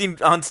people have you seen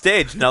on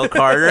stage? Nell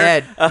Carter,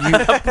 Ed,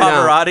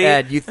 Pavarotti. no,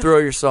 Ed, you throw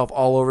yourself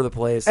all over the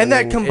place, and I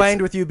that mean,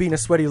 combined with you being a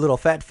sweaty little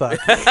fat fuck.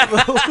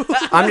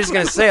 I'm just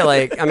gonna say,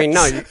 like, I mean,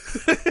 no,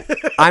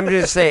 I'm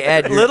gonna say,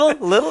 Ed, you're-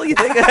 little, you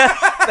think?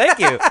 Thank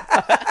you.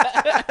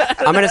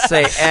 I'm gonna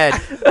say, Ed,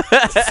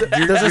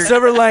 There's a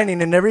silver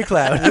lining in every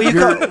cloud.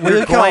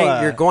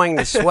 you're going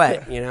to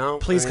sweat, you know.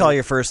 Please call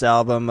your first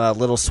album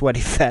 "Little Sweaty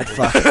Fat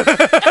Fuck."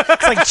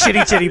 It's like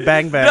Chitty Chitty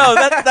Bang Bang. No,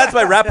 that's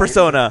my rap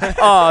persona.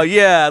 Oh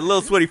yeah,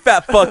 little sweaty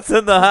fat fucks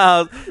in the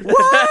house.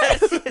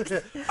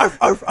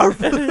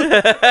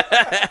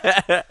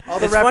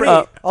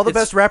 All the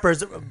best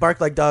rappers bark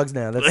like dogs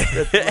now. That's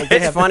like, they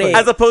It's have funny.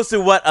 As opposed to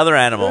what other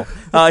animal?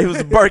 He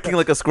was barking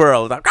like a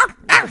squirrel.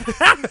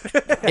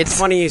 It's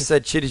funny you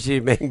said chitty chitty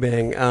bang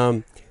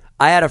bang.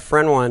 I had a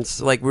friend once,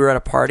 like we were at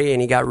a party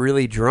and he got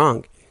really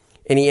drunk,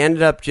 and he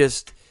ended up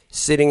just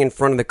sitting in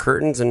front of the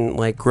curtains and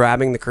like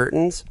grabbing the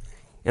curtains.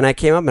 And I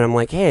came up and I'm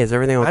like, "Hey, is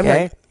everything I'm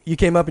okay?" like, you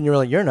came up and you were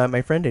like, "You're not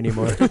my friend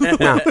anymore."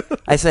 No,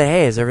 I said,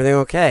 "Hey, is everything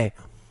okay?"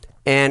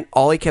 And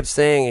all he kept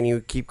saying, and he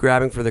would keep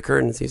grabbing for the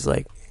curtains. He's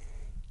like,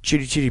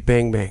 "Chitty chitty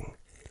bang bang,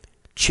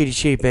 chitty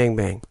chitty bang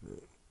bang,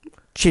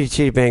 chitty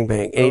chitty bang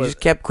bang," and he just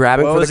kept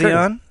grabbing What for was the he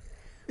curtain. on?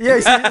 Yeah,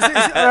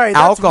 all right. that's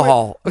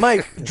Alcohol.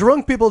 Mike,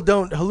 drunk people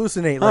don't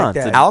hallucinate like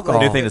It's that. a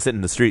Alcohol. new thing to sit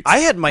in the streets. I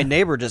had my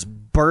neighbor just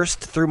burst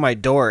through my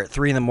door at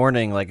 3 a.m,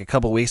 like a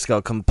couple weeks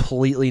ago,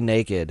 completely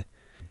naked,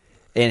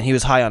 and he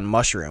was high on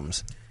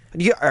mushrooms.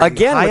 Again,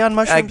 high with, on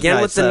mushrooms? again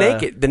No, with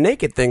it's, the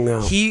naked thing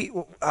though. He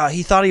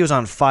thought he was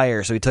on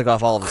fire, so he took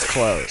off all of his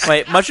clothes.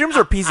 Wait, mushrooms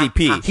or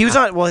PCP? He was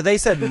on. Well, they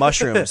said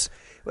mushrooms,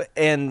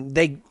 and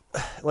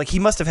like he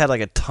must have had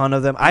like a ton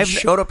of them. I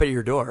showed up at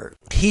your door.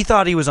 He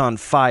thought he was on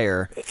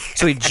fire,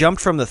 so he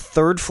jumped from the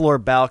 3rd floor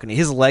balcony.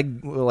 His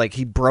leg, like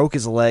he broke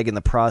his leg in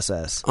the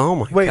process. Oh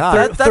my Wait,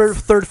 god!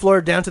 third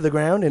floor down to the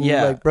ground and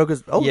Yeah. like broke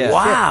his. Oh Yeah.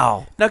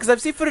 Wow. No, because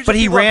I've seen footage. But of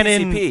he people on ran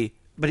PCP. in.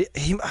 But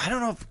he I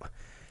don't know. If,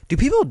 do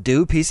people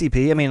do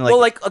PCP? I mean, like, Well,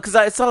 like, because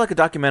I saw like a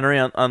documentary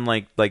on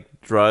like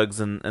drugs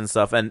and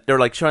stuff, and they're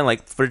like showing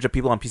like footage of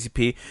people on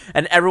PCP,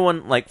 and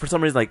everyone like for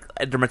some reason like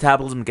their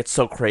metabolism gets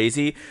so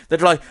crazy that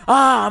they're like,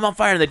 I'm on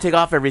fire, and they take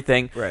off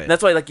everything. Right. And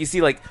that's why like you see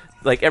like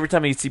every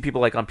time you see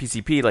people like on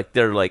PCP, like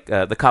they're like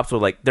the cops will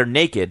like they're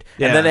naked,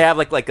 Yeah. and then they have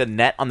like a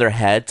net on their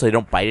head so they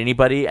don't bite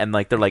anybody, and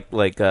like they're like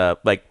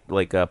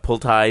pull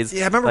ties.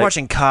 yeah, I remember like,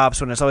 watching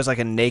Cops when it's always like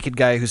a naked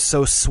guy who's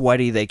so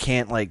sweaty they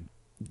can't like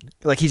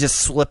he just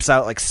slips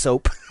out like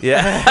soap.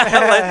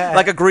 Yeah,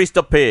 like a greased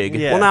up pig.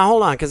 Yeah. Well, now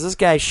hold on, because this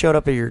guy showed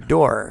up at your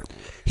door.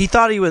 He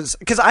thought he was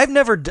because I've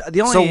never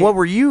the only. So what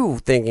were you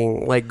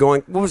thinking? Like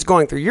what was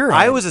going through your head?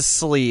 I was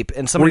asleep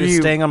and somebody was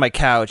staying on my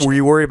couch. Were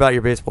you worried about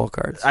your baseball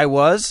cards? I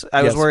was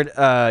Yes. worried.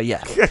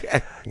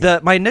 Yeah.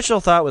 My initial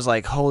thought was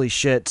like, "Holy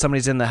shit,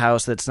 somebody's in the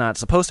house that's not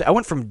supposed to." I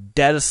went from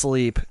dead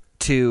asleep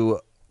to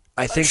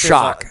I think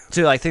Shock.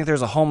 to I think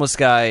there's a homeless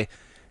guy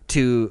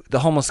to the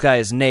homeless guy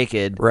is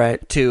naked.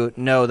 Right. To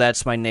no,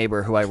 that's my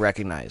neighbor who I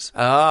recognize.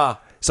 Ah.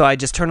 So I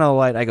just turn on the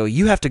light. And I go,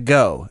 "You have to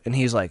go," and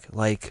he's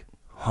like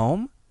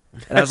home,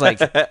 and I was like,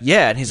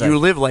 "Yeah," and he's like, You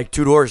live like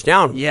 2 doors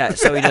down. "Yeah."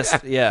 So he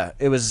just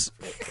it was.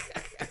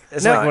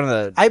 It's No, like one of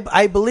the.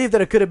 I believe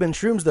that it could have been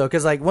shrooms though,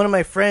 because like one of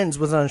my friends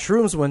was on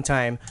shrooms one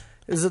time.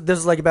 This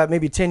is like about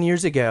maybe 10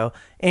 years ago,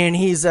 and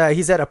he's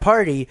at a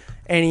party,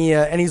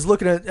 and he's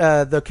looking at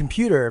the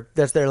computer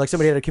that's there. Like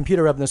somebody had a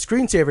computer up and the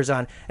screensaver's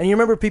on. And you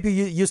remember people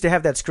used to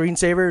have that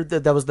screensaver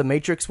that was the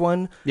Matrix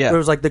one, Yeah. where it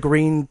was like the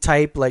green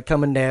type like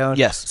coming down.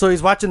 Yes. So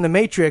he's watching the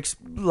Matrix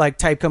like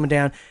type coming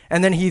down,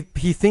 and then he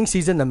thinks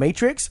he's in the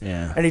Matrix.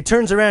 Yeah. And he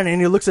turns around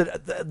and he looks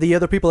at the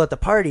other people at the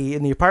party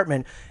in the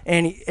apartment,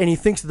 and he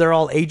thinks they're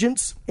all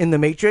agents in the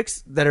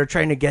Matrix that are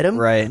trying to get him.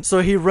 Right.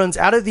 So he runs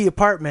out of the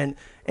apartment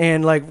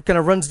and like kind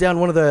of runs down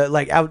one of the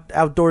like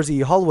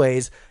outdoorsy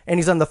hallways, and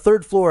he's on the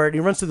 3rd floor, and he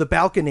runs through the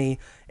balcony,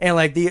 and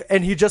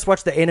and he just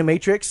watched the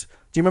Animatrix.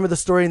 Do you remember the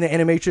story in the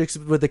Animatrix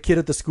with the kid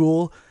at the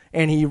school,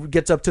 and he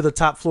gets up to the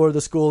top floor of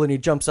the school and he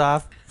jumps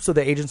off so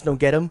the agents don't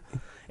get him?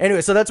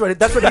 Anyway, so that's what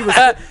he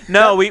was.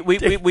 No, we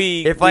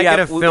If I could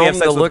have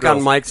filmed the look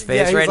on Mike's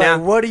face he's right like, now,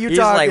 what are you he's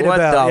talking like, what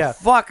about? the Yeah.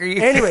 fuck are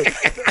you? Anyway,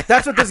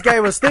 that's what this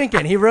guy was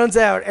thinking. He runs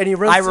out and he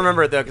runs. I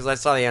remember it though because I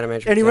saw the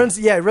animation. And he runs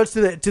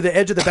to the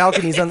edge of the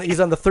balcony. He's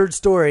on the 3rd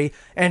story,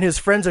 and his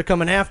friends are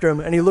coming after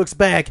him. And he looks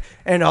back,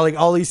 and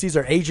all he sees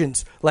are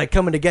agents like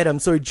coming to get him.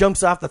 So he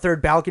jumps off the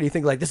 3rd balcony,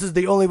 thinking like this is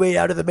the only way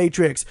out of the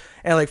Matrix,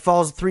 and like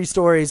falls 3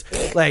 stories,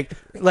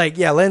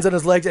 lands on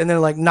his legs, and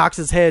then like knocks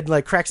his head,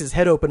 like cracks his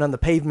head open on the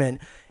pavement.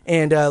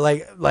 And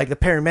like the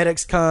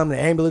paramedics come, the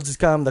ambulances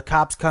come, the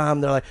cops come.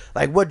 They're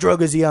like what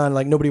drug is he on?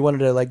 Like nobody wanted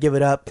to like give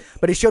it up.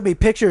 But he showed me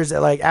pictures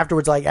that, like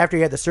afterwards, like after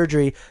he had the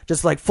surgery,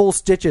 just like full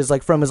stitches,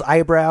 like from his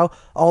eyebrow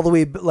all the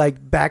way like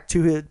back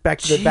to the back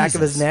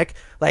of his neck.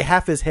 Like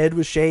half his head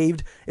was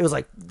shaved. It was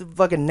like the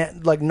fucking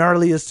like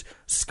gnarliest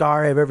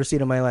scar I've ever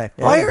seen in my life.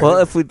 Yeah. Well,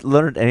 if we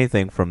learned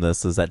anything from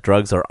this, is that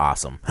drugs are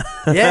awesome.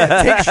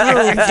 Yeah, take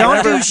shrooms.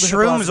 Don't do Whenever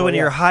shrooms possible, when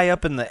yeah. you're high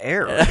up in the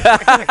air.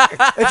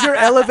 If you're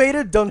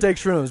elevated, don't take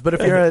shrooms. But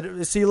if you're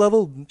at sea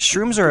level,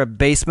 Shrooms are a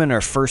basement or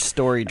 1st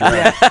story drug.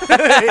 As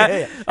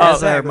are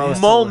exactly.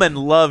 most- Molman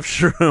love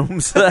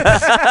shrooms.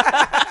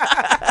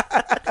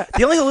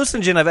 The only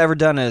hallucinogen I've ever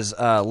done is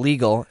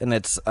legal, and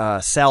it's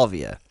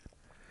salvia.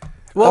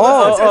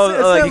 Well, it's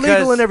not because-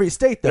 legal in every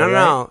state, though.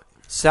 No.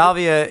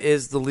 Salvia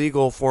is the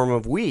legal form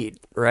of weed,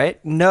 right?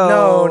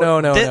 No,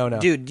 No.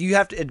 dude. You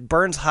have to. It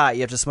burns hot.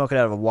 You have to smoke it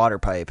out of a water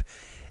pipe,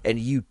 and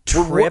you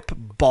trip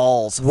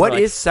balls. What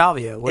is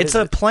salvia? What It's is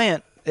a it?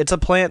 plant. It's a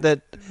plant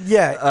that.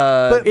 Yeah,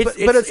 but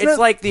It's not,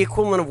 like the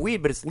equivalent of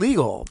weed, but it's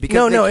legal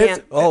because No, they it's-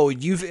 can't. Oh,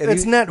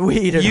 it's not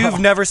weed. At You've all.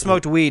 never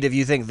smoked weed if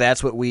you think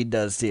that's what weed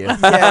does to you.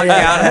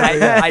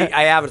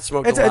 I haven't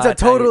smoked. It's a lot.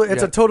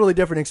 a totally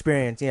different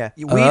experience. Yeah.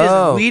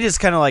 Weed is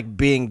kind of like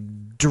being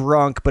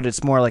drunk, but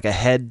it's more like a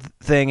head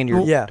thing, and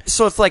you're Yeah.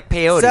 So it's like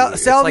peyote. Salvia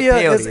it's like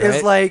peyote, is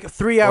right? like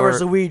 3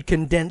 hours Or- of weed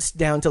condensed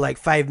down to like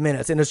 5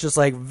 minutes, and it's just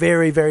like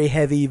very, very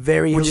heavy,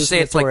 very. Would you say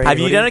it's like- hallucinatory.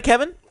 Have you done it,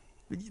 Kevin?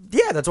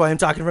 Yeah, that's why I'm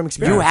talking from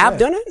experience. You have yeah.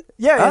 done it?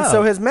 Yeah, and Oh.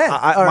 so has Matt.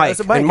 Mike.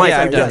 So And Mike,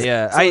 yeah, I've done it,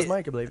 yeah. So has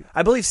Mike, I believe.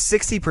 I believe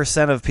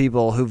 60% of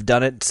people who've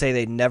done it say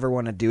they never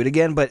want to do it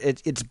again, but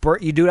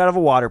you do it out of a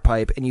water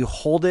pipe and you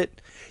hold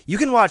it. You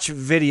can watch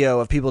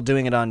video of people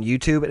doing it on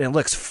YouTube and it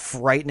looks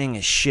frightening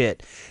as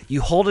shit.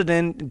 You hold it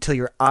in until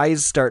your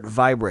eyes start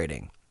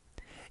vibrating,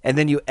 and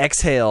then you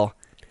exhale.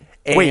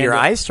 And Wait, your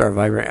eyes start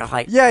vibrating.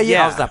 Like, Yeah.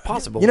 How's that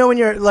possible? You know when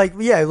you're like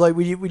when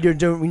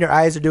your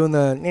eyes are doing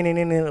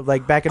the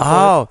like back and forth.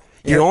 Oh,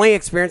 the only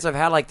experience I've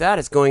had like that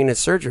is going into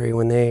surgery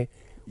when they,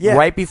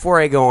 right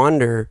before I go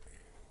under,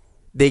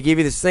 they give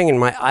you this thing and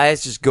my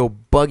eyes just go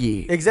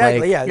buggy. Exactly.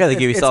 Like, Yeah. Yeah, they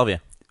give you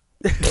salvia.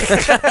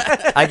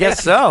 I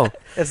guess so.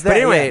 It's But that,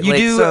 anyway, yeah. you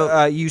do.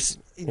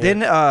 you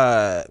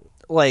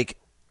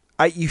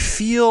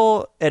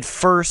feel at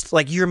first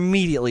like you're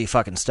immediately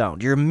fucking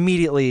stoned. You're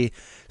immediately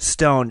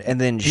stoned,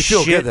 and then You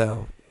feel good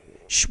though.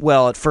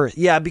 Well, at first,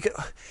 yeah, because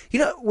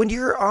when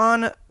you're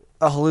on a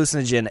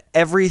hallucinogen,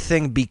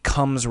 everything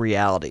becomes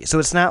reality. So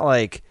it's not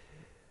like,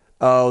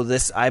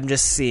 I'm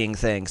just seeing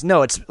things.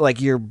 No, it's like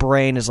your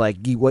brain is like,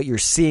 what you're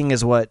seeing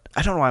is what.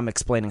 I don't know why I'm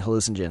explaining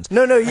hallucinogens.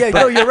 No,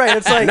 you're right.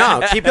 It's like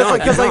No, keep going.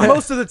 Because like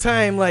most of the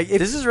time, like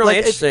This is really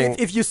interesting.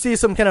 If you see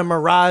some kind of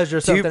mirage or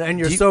something and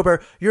you're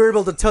sober, you're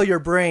able to tell your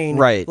brain,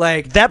 right?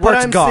 Like that what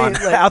part's I'm gone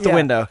seeing, like, out the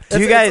window.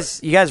 Do you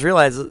guys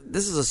realize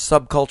this is a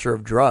subculture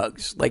of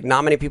drugs? Like,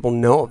 not many people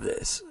know of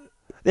this.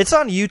 It's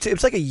on YouTube.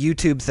 It's like a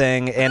YouTube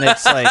thing, and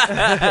it's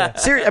like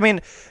serious. I mean.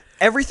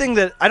 Everything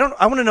that I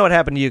want to know what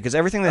happened to you, because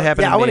everything that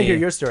happened to me. I want to hear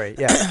your story.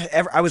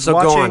 Yeah. I was So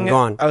watching. go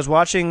on. I was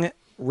watching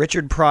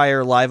Richard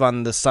Pryor live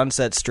on the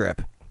Sunset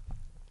Strip,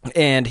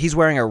 and he's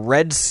wearing a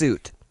red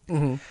suit.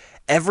 Mm-hmm.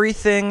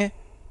 Everything,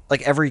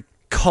 like every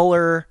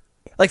color.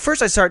 Like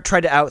first, I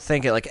tried to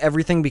outthink it. Like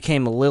everything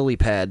became lily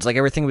pads. Like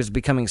everything was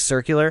becoming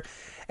circular,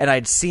 and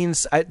I'd seen.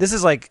 This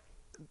is like.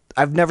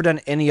 I've never done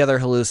any other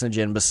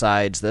hallucinogen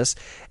besides this,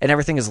 and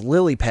everything is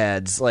lily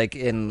pads, like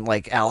in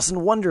like Alice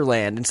in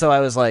Wonderland. And so I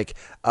was like,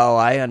 "Oh,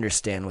 I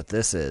understand what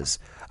this is.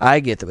 I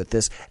get that with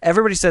this."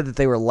 Everybody said that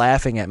they were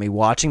laughing at me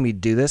watching me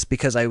do this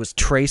because I was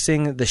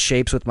tracing the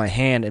shapes with my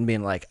hand and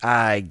being like,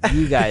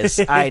 you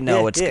guys, I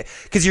know it's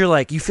because you're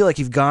like, you feel like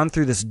you've gone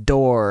through this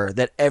door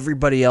that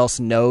everybody else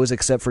knows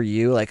except for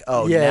you. Like,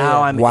 I'm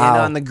in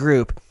on the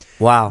group.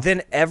 Wow.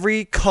 Then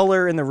every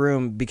color in the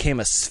room became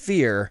a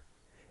sphere.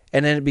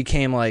 And then it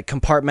became like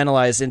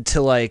compartmentalized into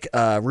like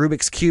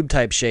Rubik's Cube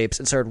type shapes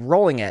and started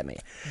rolling at me.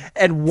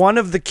 And one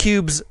of the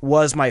cubes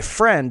was my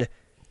friend.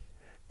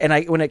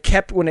 And when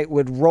it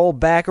would roll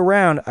back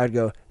around, I'd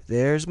go,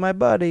 "There's my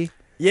buddy."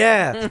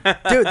 Yeah,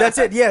 dude, that's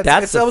it. Yeah,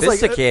 That's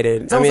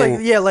sophisticated. It's almost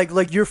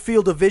like your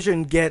field of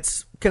vision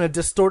gets kind of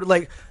distorted,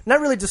 like not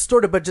really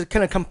distorted, but just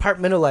kind of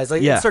compartmentalized.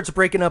 Like it starts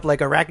breaking up like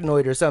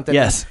arachnoid or something.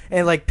 Yes,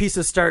 and like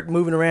pieces start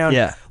moving around.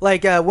 Yeah,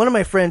 like one of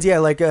my friends,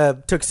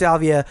 took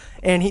salvia,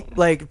 and he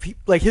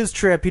his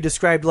trip, he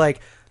described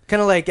like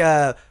kind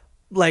of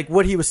like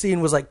what he was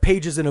seeing was like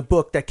pages in a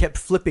book that kept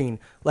flipping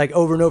like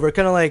over and over,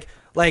 kind of like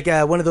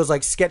one of those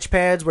like sketch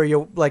pads where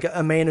you like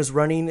a man is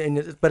running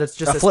but it's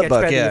just a flip sketch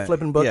book, pad and a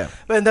flipping book.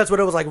 And that's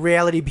what it was like.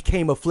 Reality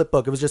became a flip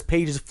book. It was just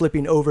pages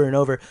flipping over and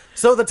over.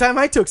 So the time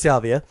I took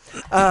salvia,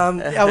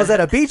 I was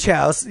at a beach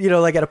house,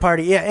 like at a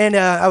party, and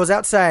I was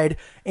outside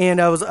and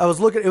I was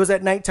looking. It was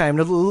at nighttime,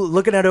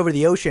 looking out over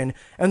the ocean,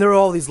 and there were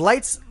all these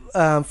lights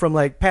from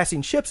like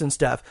passing ships and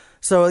stuff.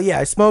 So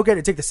I smoke it.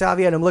 I take the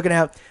salvia and I'm looking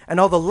out, and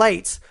all the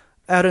lights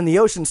out in the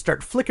ocean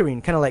start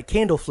flickering, kind of like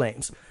candle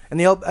flames,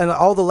 and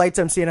all the lights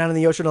I'm seeing out in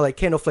the ocean are like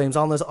candle flames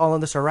all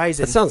on this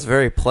horizon. That sounds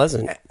very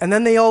pleasant. And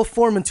then they all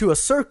form into a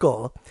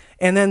circle,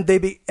 and then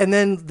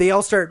they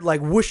all start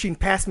like whooshing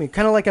past me,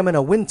 kind of like I'm in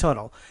a wind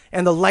tunnel,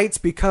 and the lights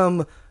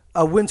become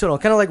a wind tunnel,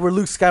 kind of like where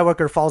Luke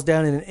Skywalker falls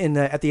down in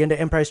at the end of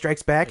Empire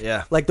Strikes Back.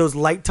 Yeah, like those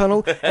light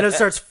tunnel, and it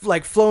starts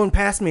like flowing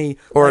past me,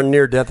 or like, a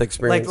near-death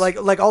experience,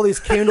 like all these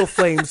candle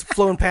flames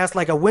flowing past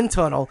like a wind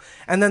tunnel,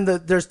 and then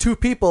there's two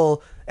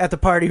people at the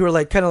party who are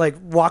like kind of like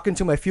walking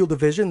to my field of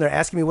vision. They're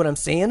asking me what I'm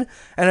seeing,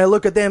 and I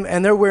look at them,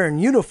 and they're wearing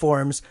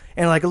uniforms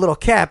and like a little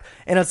cap,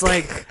 and it's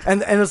like,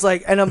 and it's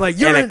like, and I'm like,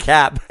 you're and a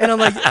cap, and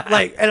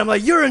I'm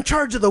like, you're in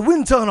charge of the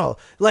wind tunnel,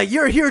 like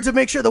you're here to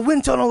make sure the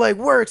wind tunnel like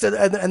works,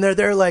 and they're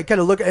there like kind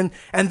of looking,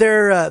 and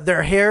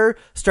their hair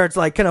starts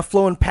like kind of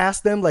flowing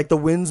past them, like the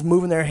wind's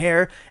moving their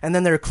hair, and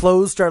then their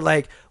clothes start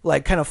like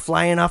kind of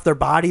flying off their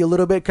body a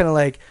little bit, kind of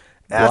like.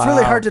 It's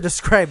really hard to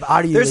describe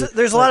audio.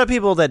 There's a lot of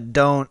people that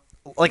don't.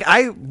 Like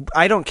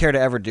I don't care to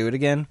ever do it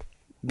again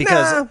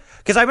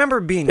because I remember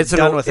being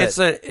done with it.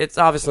 It's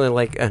obviously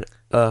like a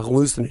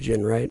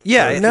hallucinogen, right?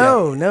 Yeah.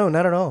 No,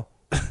 not at all.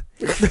 But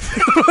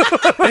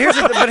here's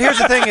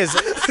the thing is,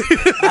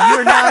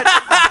 you're not.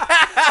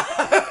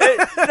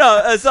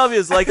 No, salvia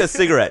is like a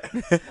cigarette.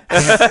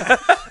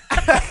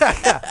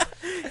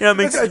 It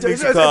makes you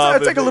calm.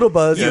 It's like a little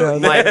buzz.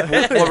 Mike,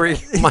 what were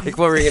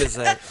you going to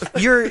say?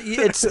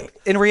 It's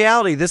in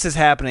reality, this is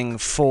happening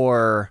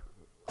for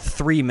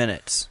 3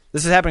 minutes.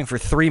 This is happening for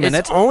 3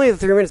 minutes. It's only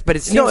 3 minutes, but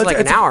it seems like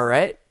an hour,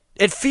 right?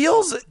 It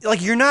feels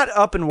like you're not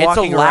up and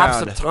walking around. It's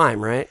a lapse of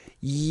time, right?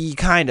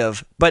 Kind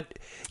of, but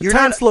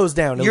time slows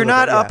down. You're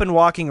not up and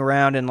walking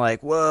around and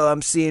like, whoa,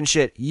 I'm seeing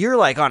shit. You're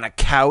like on a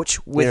couch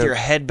with your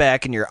head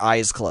back and your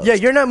eyes closed. Yeah,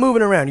 you're not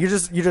moving around. You're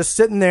just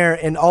sitting there,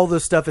 and all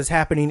this stuff is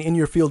happening in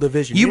your field of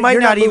vision. You're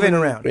not even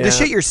around. The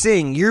shit you're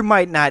seeing. You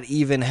might not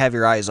even have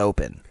your eyes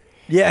open.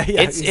 Yeah,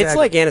 it's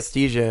like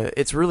anesthesia.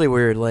 It's really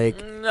weird.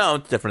 Like, no,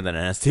 it's different than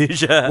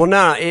anesthesia. Well,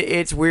 no,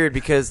 it's weird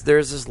because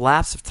there's this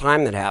lapse of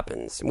time that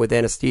happens with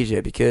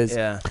anesthesia. Because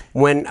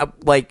when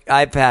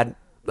I've had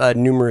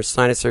numerous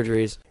sinus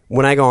surgeries,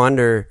 when I go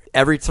under,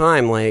 every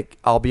time like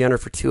I'll be under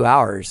for 2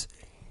 hours,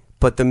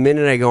 but the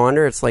minute I go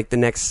under, it's like the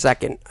next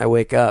second I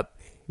wake up,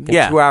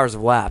 Yeah. 2 hours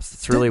have lapsed.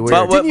 It's really weird.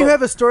 But Didn't you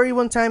have a story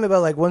one time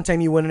about like one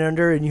time you went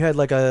under and you had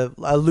like a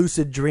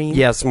lucid dream?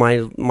 Yes, my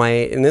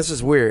and this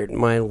is weird.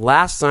 My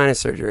last sinus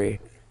surgery,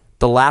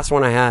 the last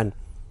one I had,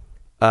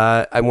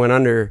 I went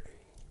under,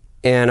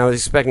 and I was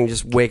expecting to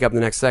just wake up the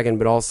next second,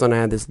 but all of a sudden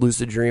I had this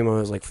lucid dream. I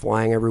was like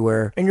flying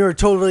everywhere. And you were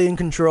totally in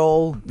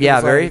control. Yeah, it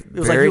was very like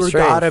you were strange.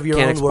 god of your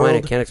own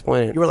world. Can't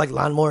explain it. You were like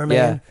Lawnmower Man.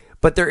 Yeah.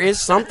 But there is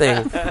something.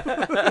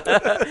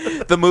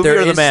 The movie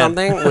There or the is man?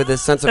 something with a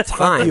sense of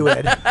time. You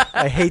Ed.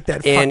 I hate that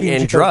fucking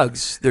and joke.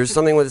 drugs. There's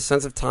something with a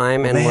sense of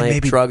time and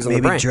drugs in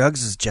the brain. Maybe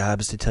drugs' job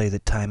is to tell you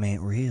that time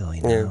ain't real.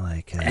 You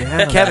know,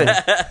 Kevin,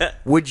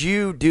 would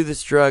you do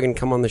this drug and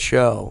come on the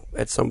show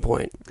at some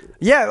point?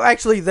 Yeah,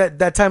 actually,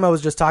 that time I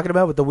was just talking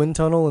about with the wind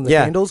tunnel and the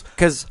candles,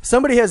 because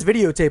somebody has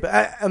videotape.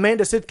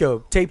 Amanda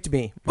Sitko taped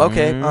me.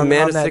 Okay, on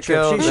that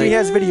trip. She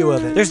has video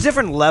of it. There's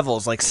different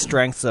levels, like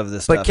strengths of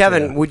this stuff. But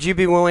Kevin, would you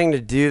be willing to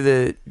do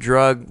the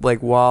drug like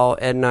while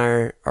Ed and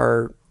I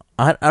are?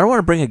 I don't want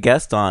to bring a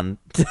guest on.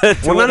 No,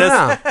 it's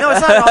not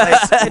all.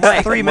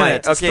 It's 3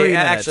 minutes. Okay, 3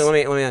 minutes.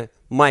 actually, let me.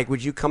 Mike,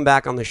 would you come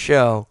back on the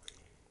show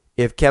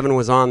if Kevin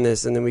was on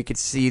this, and then we could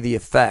see the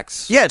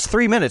effects? Yeah, it's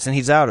 3 minutes, and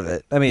he's out of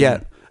it. I mean,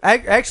 Yeah.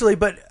 Actually,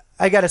 but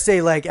I gotta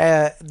say, like,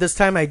 this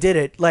time I did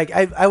it. Like,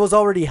 I was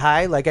already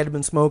high. Like, I'd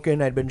been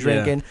smoking, I'd been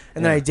drinking,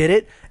 and then I did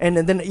it. And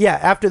then,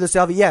 after the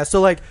salvia,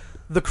 so, like,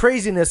 the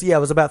craziness,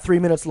 was about 3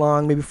 minutes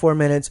long, maybe 4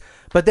 minutes.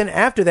 But then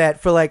after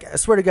that, for, like, I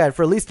swear to God,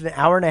 for at least an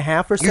hour and a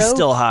half or so. You're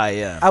still high,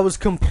 yeah. I was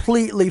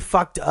completely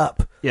fucked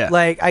up. Yeah.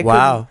 Like, I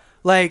couldn't,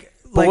 like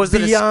was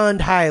it beyond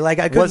high. Like,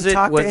 I couldn't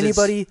talk to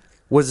anybody.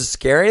 Was it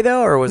scary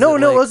though, or was no,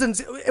 it it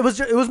wasn't. It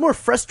was more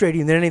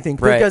frustrating than anything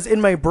because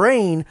in my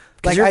brain,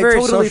 like you're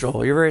very totally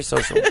social. You're very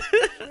social.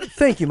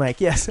 Thank you,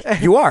 Mike. Yes,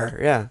 you are.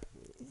 Yeah.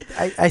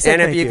 I said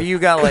and if you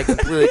got like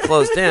completely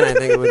closed in, I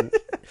think it would.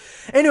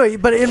 Anyway,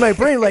 but in my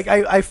brain, like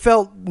I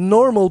felt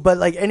normal, but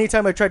like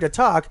anytime I tried to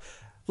talk,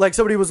 like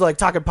somebody was like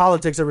talking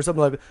politics or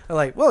something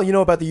like, well, you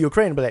know about the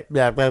Ukraine, but and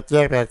I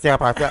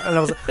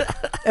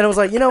was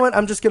like, you know what?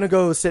 I'm just gonna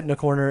go sit in a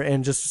corner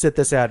and just sit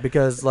this out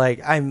because like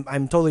I'm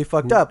totally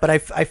fucked up, but I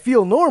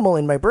feel normal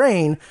in my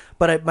brain,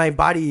 but my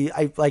body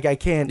I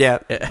can't. Yeah.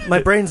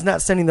 My brain's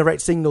not sending the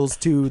right signals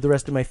to the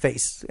rest of my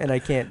face, and I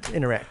can't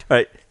interact. All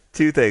right.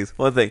 Two things.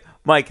 One thing,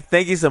 Mike,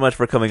 thank you so much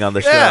for coming on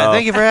the show. Yeah,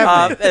 thank you for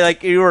having me.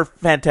 Like, you were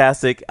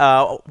fantastic.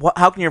 How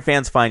can your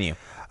fans find you?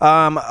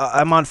 I'm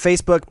on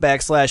Facebook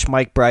 /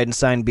 Mike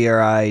Bridenstine,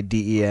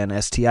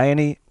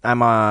 BRIDENSTINE.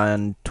 I'm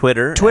on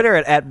Twitter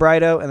at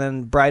Brido, and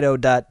then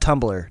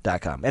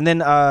brido.tumblr.com. And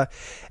then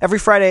every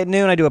Friday at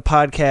noon, I do a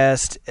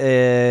podcast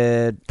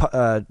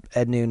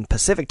at noon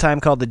Pacific time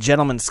called The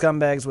Gentlemen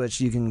Scumbags, which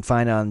you can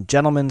find on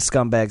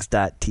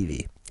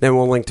gentlemenscumbags.tv. Then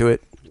we'll link to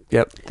it.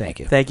 Yep. Thank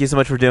you. Thank you so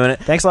much for doing it.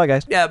 Thanks a lot,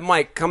 guys. Yeah,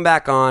 Mike, come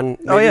back on.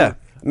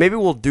 Maybe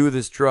we'll do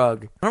this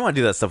drug. I don't want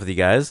to do that stuff with you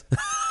guys.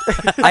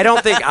 I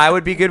don't think I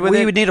would be good with it.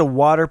 We would need a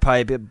water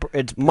pipe.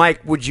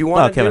 Mike, would you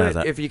want to Kevin do has it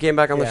that. if you came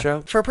back on the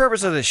show? For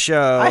purpose of the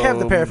show, I have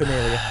the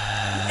paraphernalia.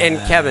 And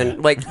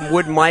Kevin, like,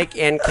 would Mike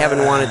and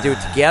Kevin want to do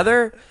it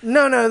together?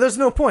 No, there's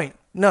no point.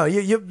 No,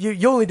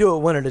 you only do it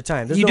one at a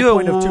time. There's You no do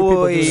point it of two people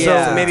doing it way- at So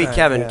the same maybe time.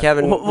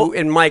 Kevin, Yeah.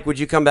 and Mike, would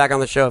you come back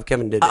on the show if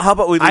Kevin did it? How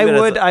about we leave it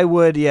as I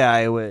would,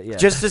 yeah.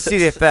 Just to see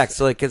the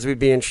effects, like, because we'd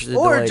be interested.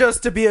 Or to, like,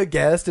 just to be a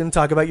guest and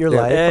talk about your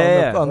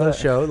life on the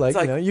show. Like,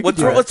 It's like, you what's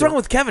can do that wrong too.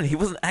 with Kevin? He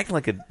wasn't acting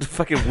like a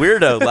fucking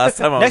weirdo last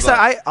time I was Next on.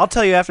 time, I'll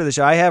tell you after the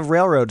show. I have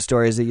railroad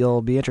stories that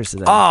you'll be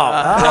interested in.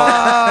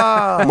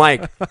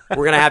 Mike,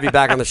 we're gonna have you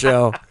back on the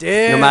show,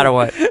 Dude. no matter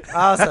what.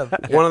 Awesome.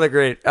 One of the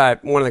great. All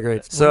right, one of the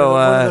greats. So,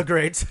 one of the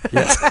greats.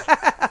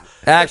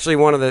 actually,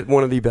 one of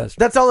the best.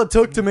 That's all it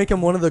took to make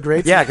him one of the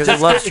greats. Yeah, because he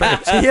loves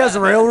trains. He has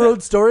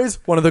railroad stories.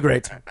 One of the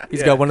greats.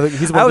 He's got one of the.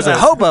 He's one I of was the a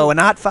greats. hobo in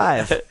Hot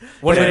 5.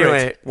 One of the Anyway.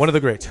 greats. One of the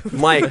greats.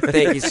 Mike,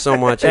 thank you so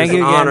much. Thank It's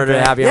you an again, honor to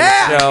Greg. have you on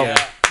the show.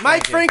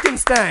 Mike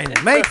Frankenstein.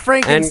 Mike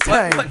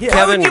Frankenstein. Yeah.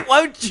 Kevin,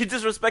 Why would you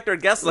disrespect our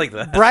guests like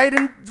that?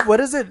 What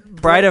is it?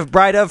 Bride of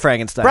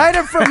Frankenstein.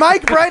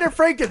 Mike Bride of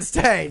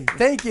Frankenstein.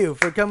 Thank you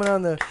for coming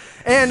on the.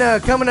 And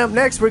coming up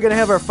next, we're going to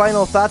have our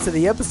final thoughts of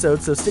the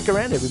episode. So stick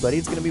around, everybody.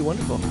 It's going to be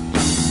wonderful.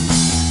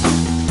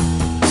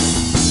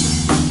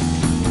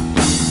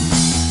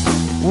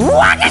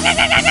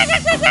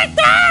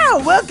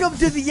 Welcome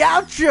to the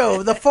outro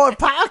of the Ford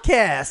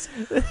Podcast.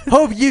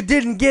 Hope you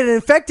didn't get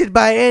infected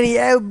by any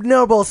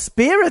abnormal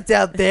spirits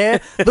out there.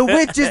 The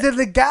witches and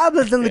the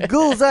goblins and the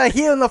ghouls are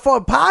here on the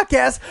Ford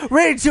Podcast,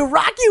 ready to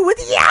rock you with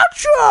the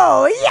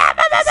outro.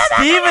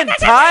 Steven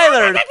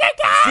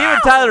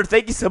Tyler,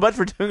 thank you so much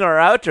for doing our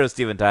outro,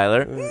 Steven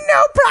Tyler. No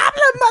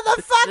problem,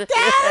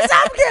 motherfuckers.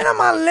 I'm getting on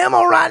my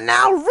limo right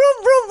now. Vroom,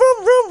 vroom,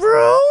 vroom, vroom,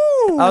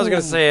 vroom. I was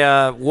gonna say,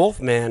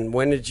 Wolfman,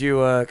 when did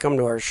you come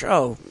to our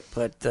show?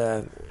 But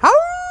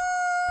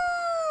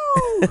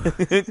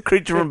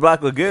Creature from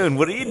Black Lagoon,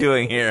 what are you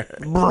doing here?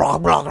 Blah,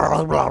 blah,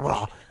 blah, blah,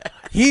 blah.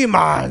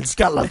 He-Man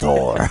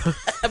Skeletor.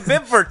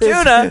 Bib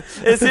Fortuna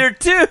is here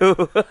too.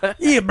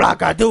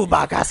 Iblaka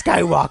Dubaka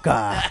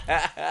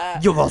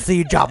Skywalker. You will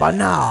see Jabba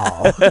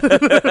now.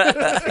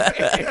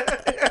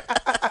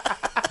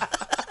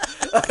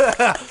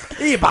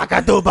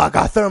 baka do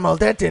baka thermal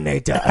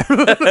detonator.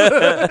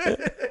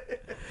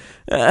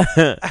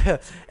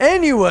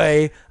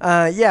 Anyway,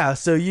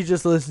 so you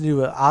just listened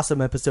to an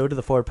awesome episode of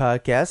the Ford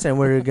Podcast, and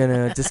we're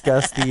gonna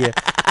discuss the.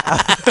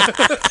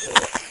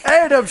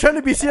 Ed, I'm trying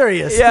to be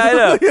serious. Yeah, I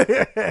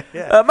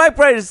know. Mike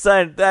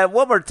Bridenstine,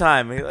 one more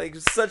time.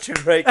 Such a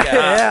great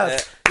guy.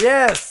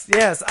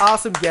 Yes.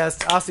 Awesome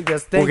guest.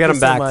 Thank we'll get you him so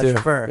back much too.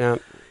 for. Yeah.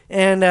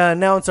 And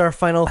now it's our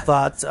final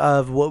thoughts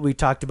of what we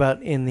talked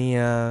about in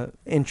the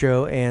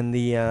intro and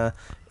the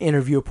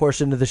interview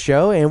portion of the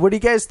show. And what do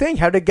you guys think?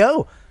 How'd it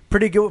go?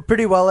 Pretty good.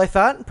 Pretty well, I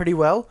thought. Pretty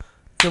well.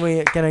 Can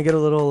I get a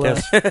little?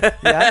 Yes.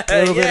 Yeah. A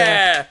little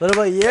bit.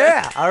 Little bit.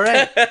 Yeah. All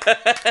right.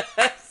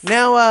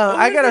 Now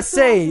I gotta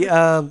say,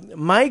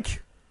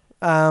 Mike,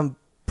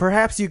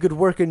 perhaps you could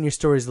work on your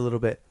stories a little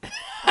bit.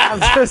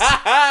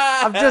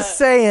 I'm just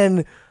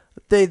saying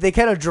they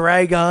kind of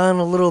drag on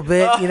a little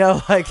bit.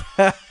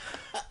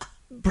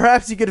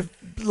 Perhaps you could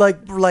like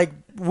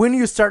when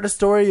you start a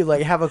story,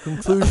 like have a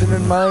conclusion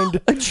in mind.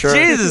 Sure.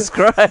 Jesus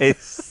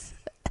Christ.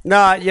 No,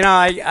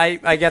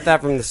 I get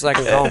that from the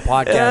Second Column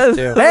podcast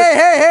too.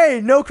 Hey,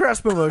 no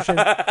cross promotion.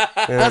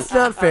 That's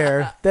not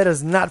fair. That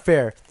is not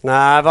fair.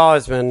 Nah, I've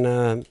always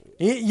been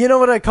You know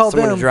what I call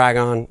someone them? to drag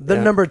on. The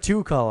number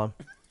 2 column.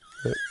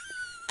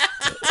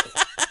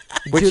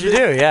 Which you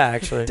do, yeah,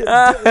 actually.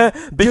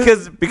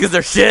 Because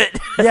they're shit.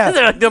 Yeah.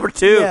 They're like number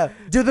 2. Yeah,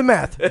 do the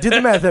math,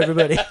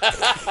 everybody.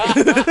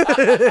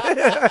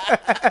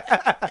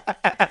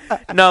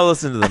 No,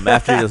 listen to them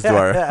after you listen to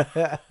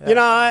our.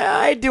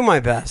 I do my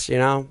best.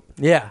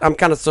 Yeah, I'm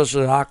kind of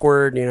socially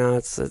awkward.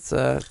 It's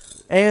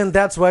and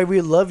that's why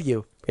we love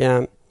you.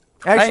 yeah.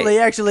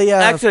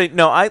 Actually,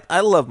 no. I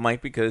love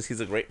Mike because he's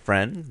a great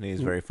friend.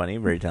 He's very funny,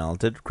 very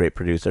talented, great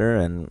producer,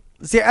 and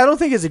See, I don't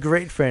think he's a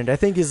great friend. I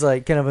think he's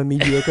like kind of a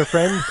mediocre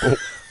friend.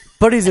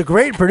 But he's a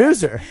great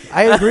producer.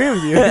 I agree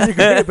with you. He's a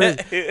great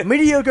producer.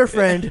 Mediocre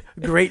friend,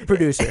 great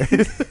producer.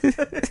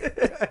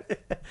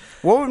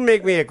 What would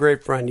make me a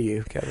great friend to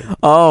you, Kevin?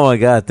 oh my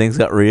God, things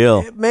got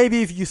real.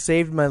 Maybe if you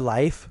saved my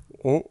life.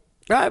 Well,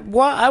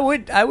 I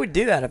would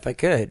do that if I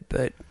could,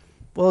 but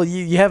Well,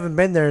 you haven't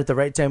been there at the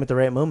right time at the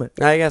right moment.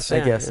 I guess.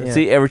 Yeah.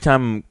 See, every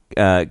time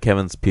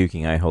Kevin's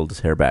puking, I hold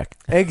his hair back.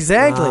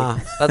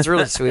 Exactly. That's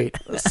really sweet.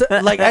 So,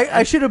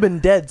 I should have been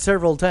dead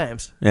several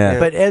times. Yeah.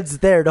 But Ed's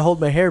there to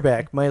hold my hair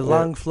back, my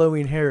long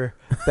flowing hair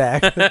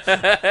back,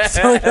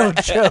 so I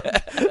don't choke.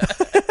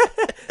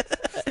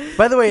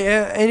 By the way,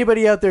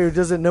 anybody out there who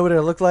doesn't know what I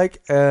look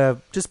like,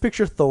 just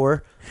picture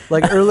Thor,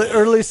 like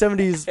early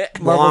 70s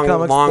Marvel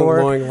Comics Thor,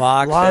 glowing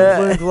locks,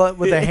 long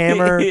with a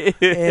hammer and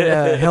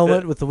a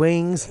helmet with the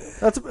wings.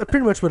 That's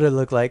pretty much what I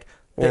look like.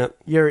 Yeah.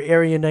 Your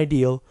Aryan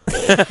ideal.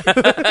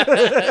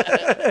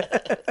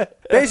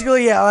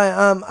 Basically, yeah,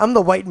 I'm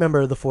the white member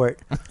of the fort.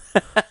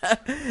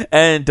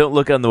 And don't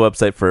look on the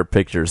website for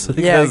pictures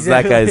because Yeah,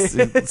 exactly.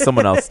 that guy's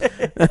someone else.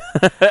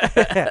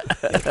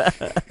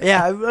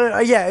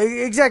 Yeah,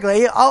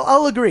 exactly.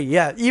 I'll agree.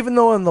 Yeah, even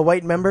though I'm the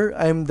white member,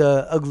 I'm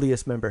the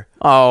ugliest member.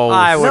 Oh,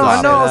 I would No, say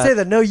I'll that. say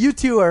that. No, you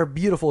two are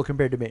beautiful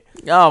compared to me.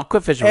 oh,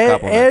 quit fishing for Ed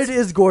compliments.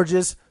 is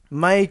gorgeous.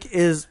 Mike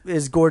is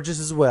gorgeous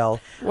as well.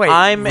 Wait,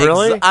 I'm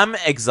really? I'm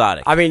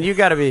exotic. I mean, you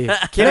got to be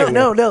kidding.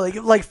 No.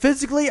 Like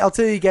physically, I'll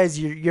tell you guys,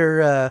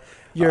 your oh,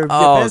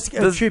 best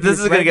this attribute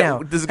is right gonna now.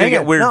 get this is gonna Hang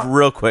get on. weird No,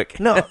 real quick.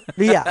 No,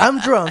 yeah, I'm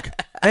drunk.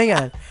 Hang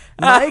on.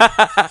 Mike,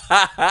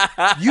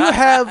 you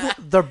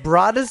have the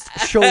broadest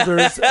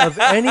shoulders of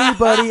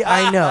anybody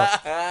I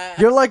know.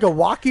 You're like a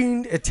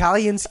walking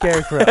Italian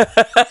scarecrow.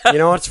 You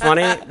know what's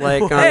funny?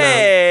 Like on,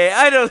 Hey,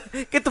 I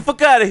don't get the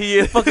fuck out of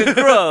here, fucking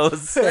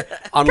gross.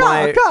 on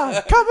my,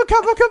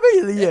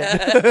 Chameleon.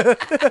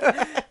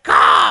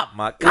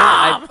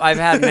 I've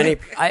had many.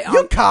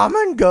 You come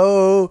and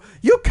go.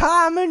 You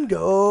come and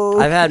go.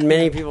 I've had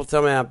many people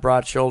tell me I have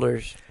broad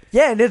shoulders.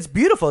 Yeah, and it's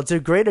beautiful. It's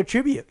a great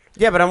attribute.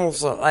 Yeah, but I'm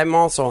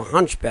also a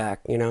hunchback.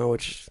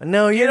 Which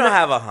No, You don't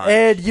have a hunch.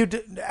 Ed, you do.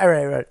 All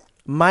right.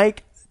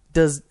 Mike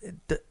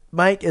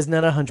is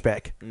not a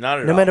hunchback. Not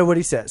at No all. matter what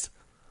he says.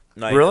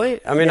 No, you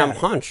really, I mean, Yeah. I'm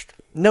hunched.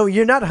 No,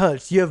 you're not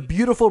hunched. You have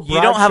beautiful broad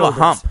You don't have a shoulders.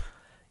 hump.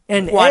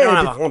 And Well, I Ed, don't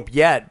have a hump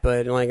yet,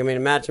 but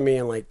imagine me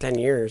in like 10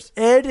 years.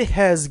 Ed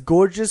has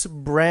gorgeous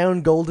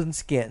brown golden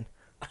skin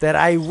that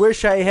I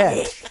wish I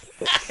had.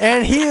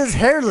 And he is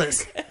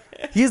hairless.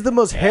 He's the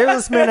most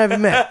hairless man I've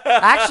met.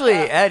 Actually,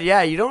 Ed,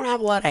 yeah, you don't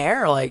have a lot of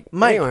hair. Like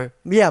Mike. anyway.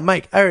 Yeah,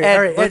 Mike. All right, Ed,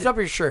 all right. lift Ed, up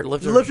your shirt.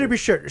 Lift up your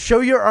shirt. Show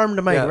your arm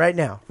to Mike Yeah. right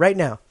now. Right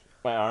now.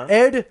 My arm.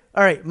 Ed,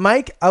 all right,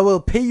 Mike, I will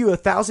pay you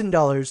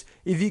 $1,000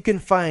 if you can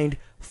find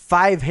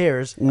 5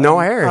 hairs. No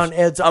on, hairs. on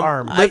Ed's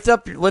arm. Lift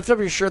up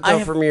your shirt though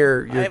from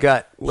your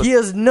gut. He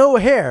has no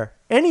hair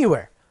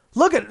anywhere.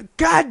 Look at,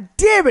 God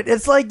damn it!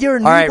 It's like you're a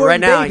All right, newborn right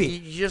now baby.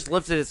 he just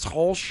lifted his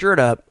whole shirt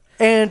up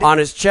And on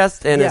his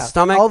chest and his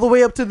stomach. all the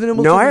way up to the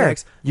No hair.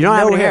 next. You don't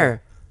have any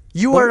hair.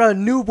 You are a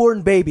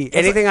newborn baby. It's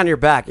Anything on your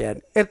back,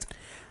 Ed? It's,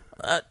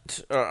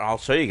 I'll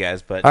show you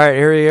guys, but All right,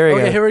 here we go.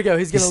 okay, here we go.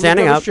 He's gonna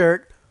standing lift up up. his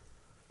shirt.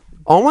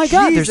 Oh my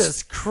God!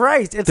 Jesus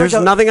Christ! It's There's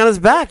like nothing on his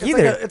back it's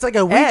either. Like it's like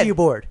a Ouija Ed,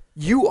 board.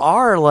 You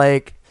are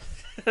like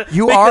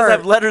You because are I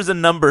have letters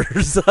and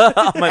numbers on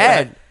my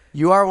Ed. back.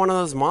 You are one of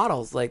those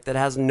models like that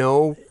has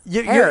no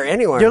hair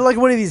anywhere. You're like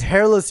one of these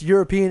hairless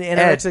European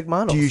anorexic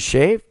models. Do you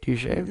shave? Do you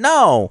shave?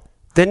 No.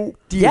 Then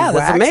Do you that's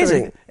wax or amazing.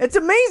 anything? It's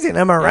amazing.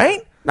 Am I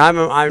right? No,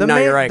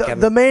 Man- you're right, the, Kevin.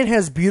 the man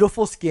has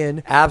beautiful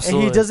skin.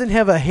 Absolutely. And he doesn't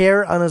have a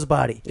hair on his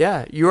body.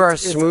 Yeah, you are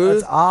smooth.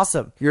 It's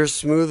awesome. You're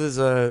smooth as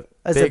a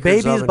baker's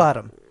baby's oven.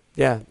 bottom.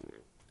 Yeah.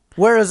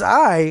 Whereas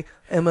I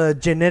am a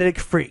genetic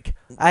freak.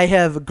 I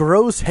have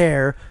gross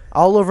hair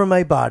all over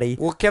my body.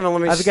 Well, Kevin,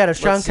 let me. I've got a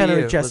Sean let's see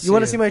Connery you. chest. Let's You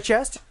want to you. see my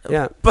chest?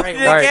 Yeah, But Right,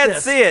 you right. can't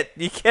This. see it.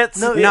 You can't see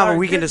No, it. no, Yeah, but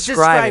we can just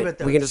describe describe it. it,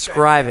 though. We can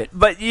describe it.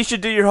 But you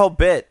should do your whole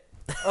bit.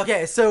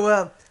 Okay,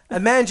 so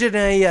imagine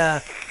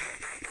a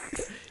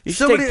You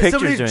should take pictures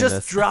somebody doing just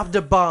this. dropped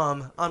a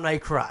bomb on my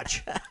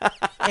crotch,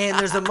 and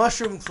there's a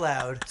mushroom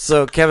cloud.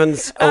 So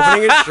Kevin's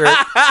opening his shirt.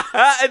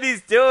 And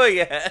he's doing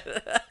it.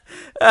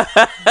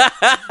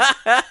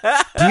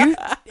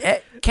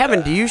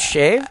 Kevin? Do you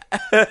shave?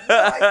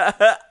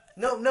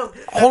 No.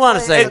 Hold on a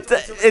second.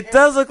 It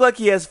does look like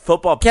he has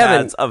football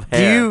Kevin, pads of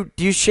hair.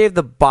 do you shave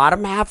the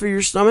bottom half of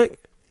your stomach?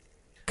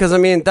 Because I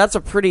mean, that's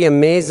a pretty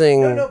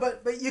amazing. No,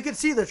 but you can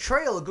see the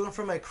trail going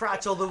from my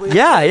crotch all the way.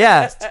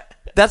 Yeah.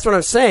 That's what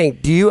I'm saying.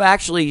 Do you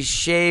actually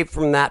shave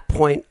from that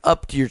point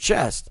up to your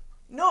chest?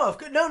 No.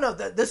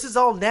 This is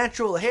all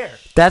natural hair.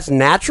 That's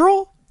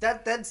natural.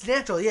 That's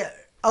natural. Yeah.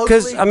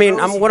 Because I mean,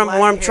 Ugly, what I'm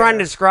black trying to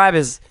hair. describe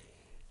is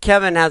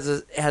Kevin has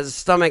a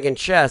stomach and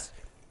chest.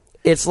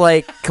 It's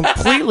like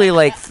completely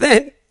like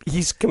thin.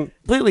 He's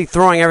completely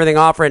throwing everything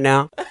off right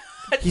now.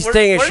 He's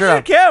taking his Where's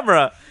shirt your off.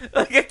 camera?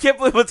 Like, I can't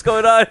believe what's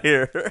going on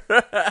here.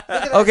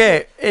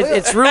 Okay,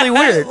 it's really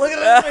weird. Look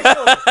at my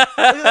shoulder. Look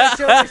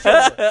at my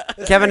shoulder.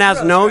 It's Kevin pretty has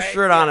gross, no right?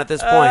 shirt on at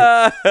this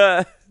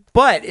point.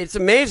 But it's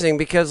amazing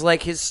because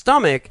like his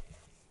stomach,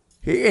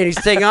 and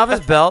he's taking off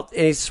his belt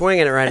and he's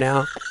swinging it right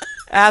now.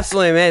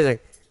 Absolutely amazing.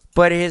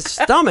 But his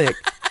stomach,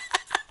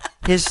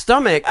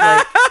 like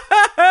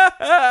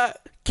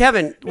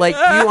Kevin, like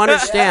you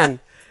understand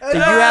that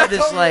you have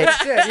this like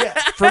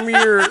from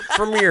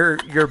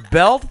your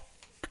belt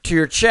to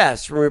your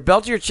chest, from your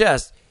belt to your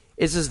chest,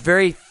 is this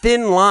very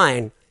thin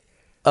line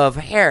of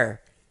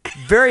hair,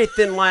 very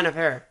thin line of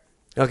hair.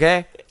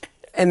 Okay,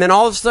 and then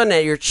all of a sudden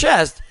at your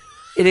chest,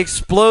 it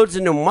explodes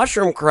into a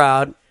mushroom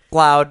cloud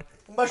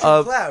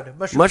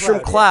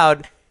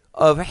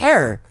of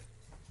hair.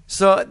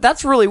 So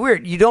that's really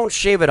weird. You don't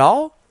shave at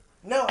all?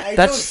 No, I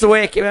That's don't just the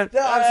way it came out.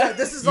 No, I'm sorry.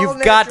 This is all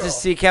You've got to natural.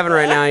 see Kevin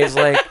right now. He's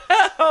like,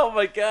 Oh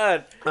my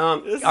god.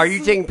 are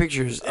you taking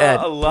pictures, Ed?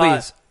 a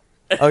lot.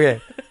 Please.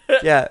 Okay.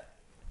 Yeah.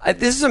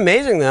 This is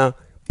amazing though.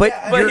 But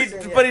Yeah,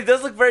 But he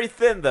does look very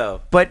thin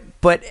though. but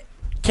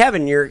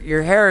Kevin,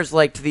 your hair is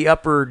like to the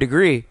upper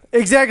degree.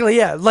 Exactly.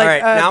 Yeah. Like.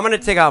 All right, now I'm gonna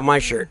take off my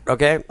shirt.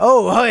 Okay.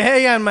 Oh,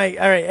 hang on, Mike.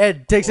 All right,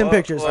 Ed, take some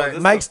pictures. whoa,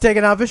 this Mike's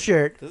taking off his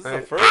shirt. This is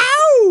the first.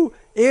 Ow!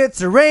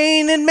 It's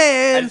raining, I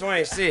man. just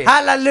want to see.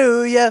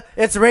 Hallelujah!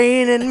 It's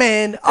raining,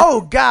 man.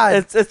 Oh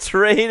God! It's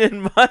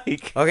raining,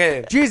 Mike.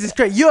 Okay. Jesus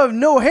Christ! You have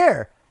no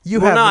hair. You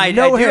Well, have no, I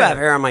no do hair. have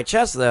hair on my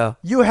chest though.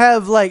 You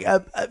have like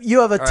a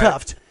right.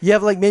 tuft. You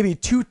have like maybe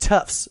 2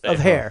 tufts of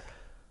hair.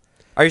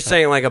 Are you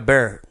saying like a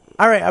bear?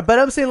 All right, but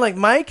I'm saying like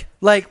Mike,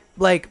 like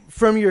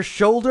from your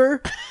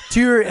shoulder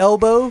to your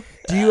elbow.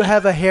 Do you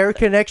have a hair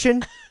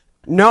connection?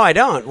 No, I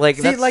don't. Like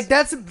See, like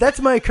that's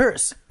my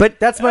curse. But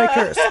That's my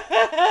curse.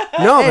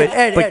 no,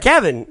 Ed, but Ed,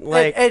 Kevin,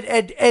 like,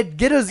 Ed,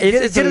 get us.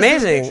 It's get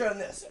amazing. Us a picture on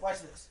this.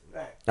 Watch this. All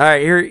right. all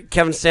right, here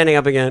Kevin's standing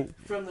up again.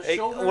 From the Hey,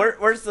 shoulder.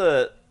 where's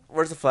the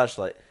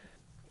flashlight?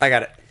 I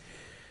got it.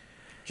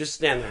 Just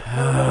stand there.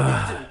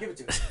 No, give it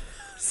to me.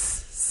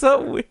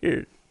 So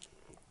weird.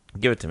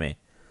 Give it to me.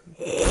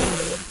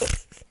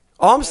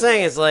 All I'm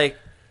saying is like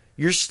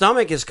your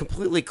stomach is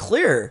completely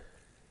clear.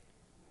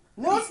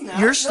 No, it's not.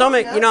 Your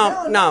stomach, no, you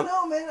know, no.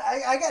 No, man.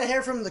 I got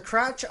hair from the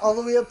crotch all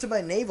the way up to my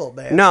navel,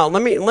 man. No,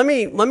 let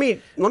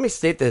me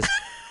state this.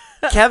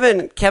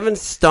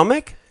 Kevin's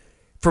stomach,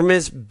 from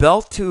his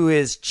belt to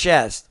his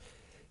chest,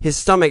 his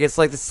stomach, it's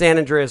like the San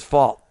Andreas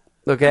Fault.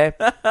 Okay,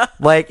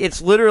 like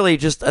it's literally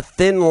just a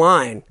thin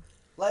line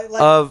like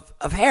of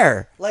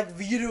hair. like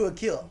View to a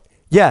Kill.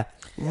 Yeah,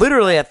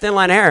 literally a thin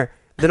line of hair.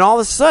 Then all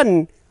of a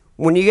sudden,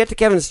 when you get to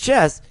Kevin's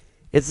chest,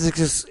 it's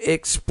this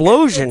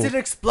explosion. It's an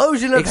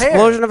explosion of hair.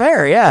 Explosion of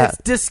hair. Yeah, It's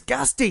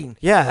disgusting.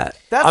 yeah.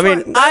 That's I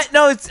mean,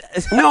 what-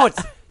 it's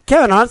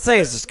Kevin. I'm not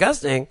saying it's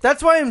disgusting.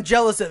 That's why I'm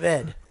jealous of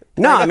Ed.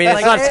 No, I mean it's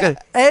like not Ed- disgusting.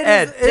 Ed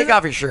Ed, is- take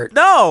off your shirt.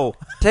 No.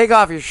 Take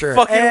off your shirt.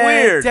 Fucking Ed,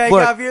 weird. Take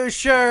Look. off your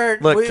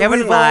shirt. Look, Kevin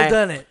we've and I all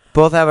done it.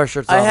 both have our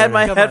shirts off. I had right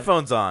my now.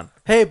 headphones on.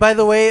 Hey, by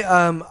the way,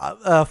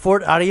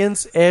 Fort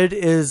audience, Ed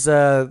is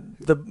the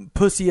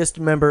pussiest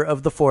member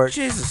of the Fort.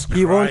 Jesus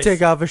He won't Christ.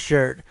 take off his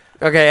shirt.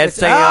 Okay, Ed's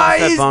taking off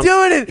his he's headphones.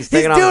 doing it. He's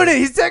taking off doing his- it.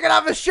 He's taking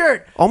off his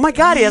shirt. Oh my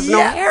God, he has no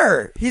Yeah.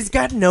 hair. He's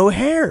got no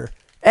hair.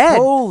 Ed.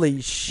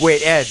 Holy shit.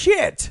 Wait, Ed.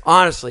 Shit.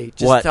 Honestly,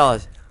 just What? tell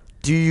us.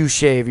 Do you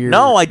shave your?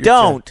 No, I your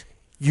don't. chest?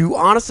 You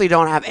honestly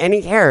don't have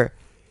any hair.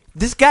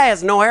 This guy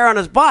has no hair on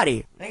his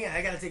body. Hang on,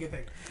 I gotta take a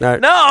picture. All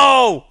right.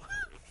 No.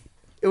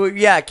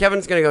 Yeah,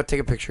 Kevin's gonna go take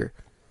a picture.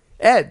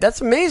 Ed,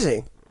 that's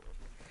amazing.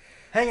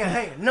 Hang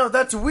on. No,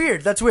 that's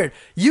weird.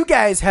 You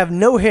guys have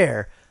no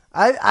hair.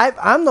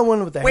 I'm the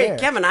one with the hair. Wait,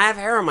 Kevin, I have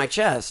hair on my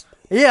chest.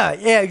 Yeah,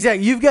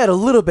 exactly. You've got a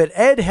little bit.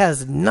 Ed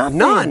has nothing.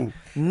 None.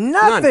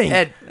 Nothing.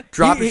 Ed,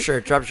 drop your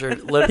shirt.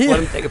 Let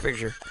him take a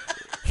picture.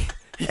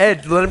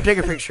 Ed, let him take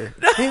a picture.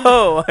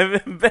 No, I'm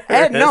embarrassed.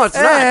 Ed, no, it's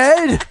not.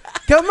 Ed,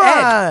 come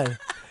Ed. on.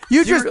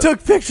 You just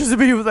took pictures of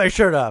me with my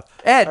shirt off.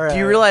 Ed, All right, do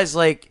you realize,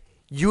 like,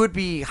 you would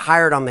be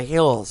hired on the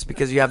hills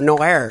because you have no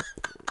hair?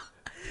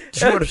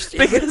 Do you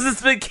understand? Because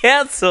it's been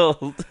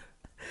canceled.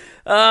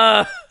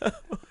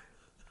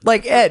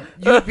 Like, Ed,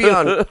 you'd be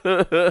on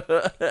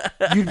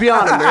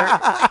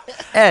America.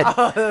 Ed.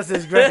 Oh, this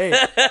is great.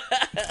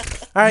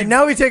 All right,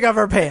 now we take off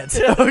our pants.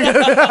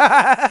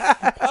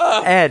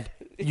 Ed,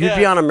 you'd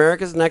be on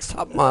America's Next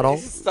Top Model.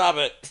 Stop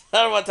it.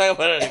 I don't want to talk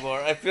about it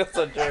anymore. I feel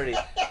so dirty.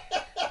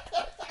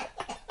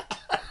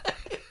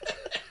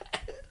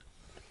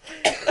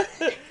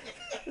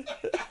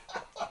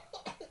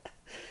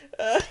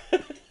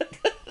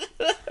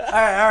 All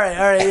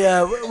right.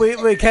 Yeah,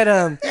 we kind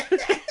of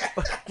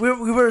we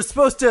were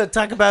supposed to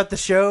talk about the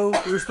show.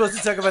 We were supposed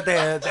to talk about the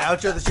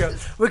outro of the show.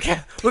 We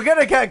kind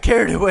of got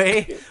carried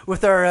away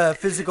with our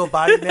physical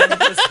body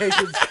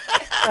manifestations.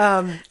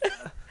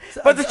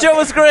 But the show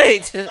was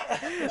great. Who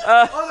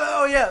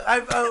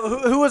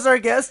was our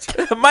guest?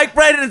 Mike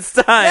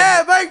Bridenstine.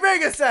 Yeah, Mike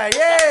Bridenstine.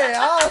 Yeah,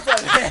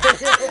 awesome.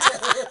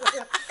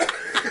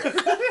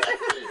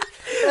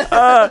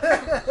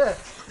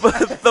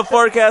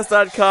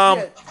 thefortcast.com,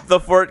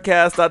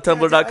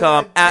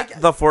 thefortcast.tumblr.com, at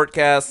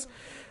thefortcast.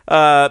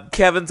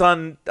 Kevin's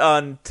on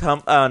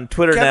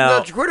Twitter now. Kevin's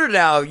on Twitter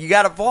now. You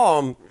got to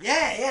follow him.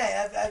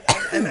 Yeah.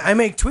 I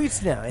make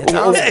tweets now. It's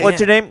awesome. What's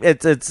your name?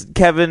 It's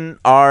Kevin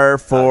R.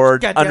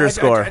 Ford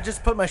underscore. I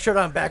just put my shirt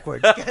on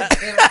backwards.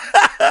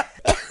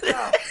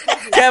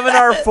 Kevin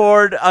R.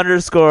 Ford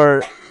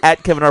underscore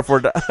at Kevin R.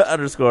 Ford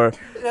underscore.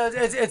 No,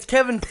 it's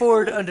Kevin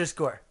Ford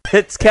underscore.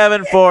 It's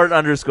Kevin Ford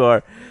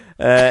underscore.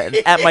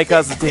 At Mike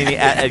Constantini,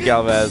 at Ed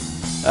Galvez.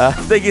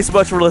 Thank you so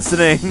much for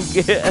listening.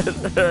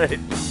 All right.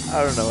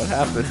 I don't know what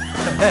happened.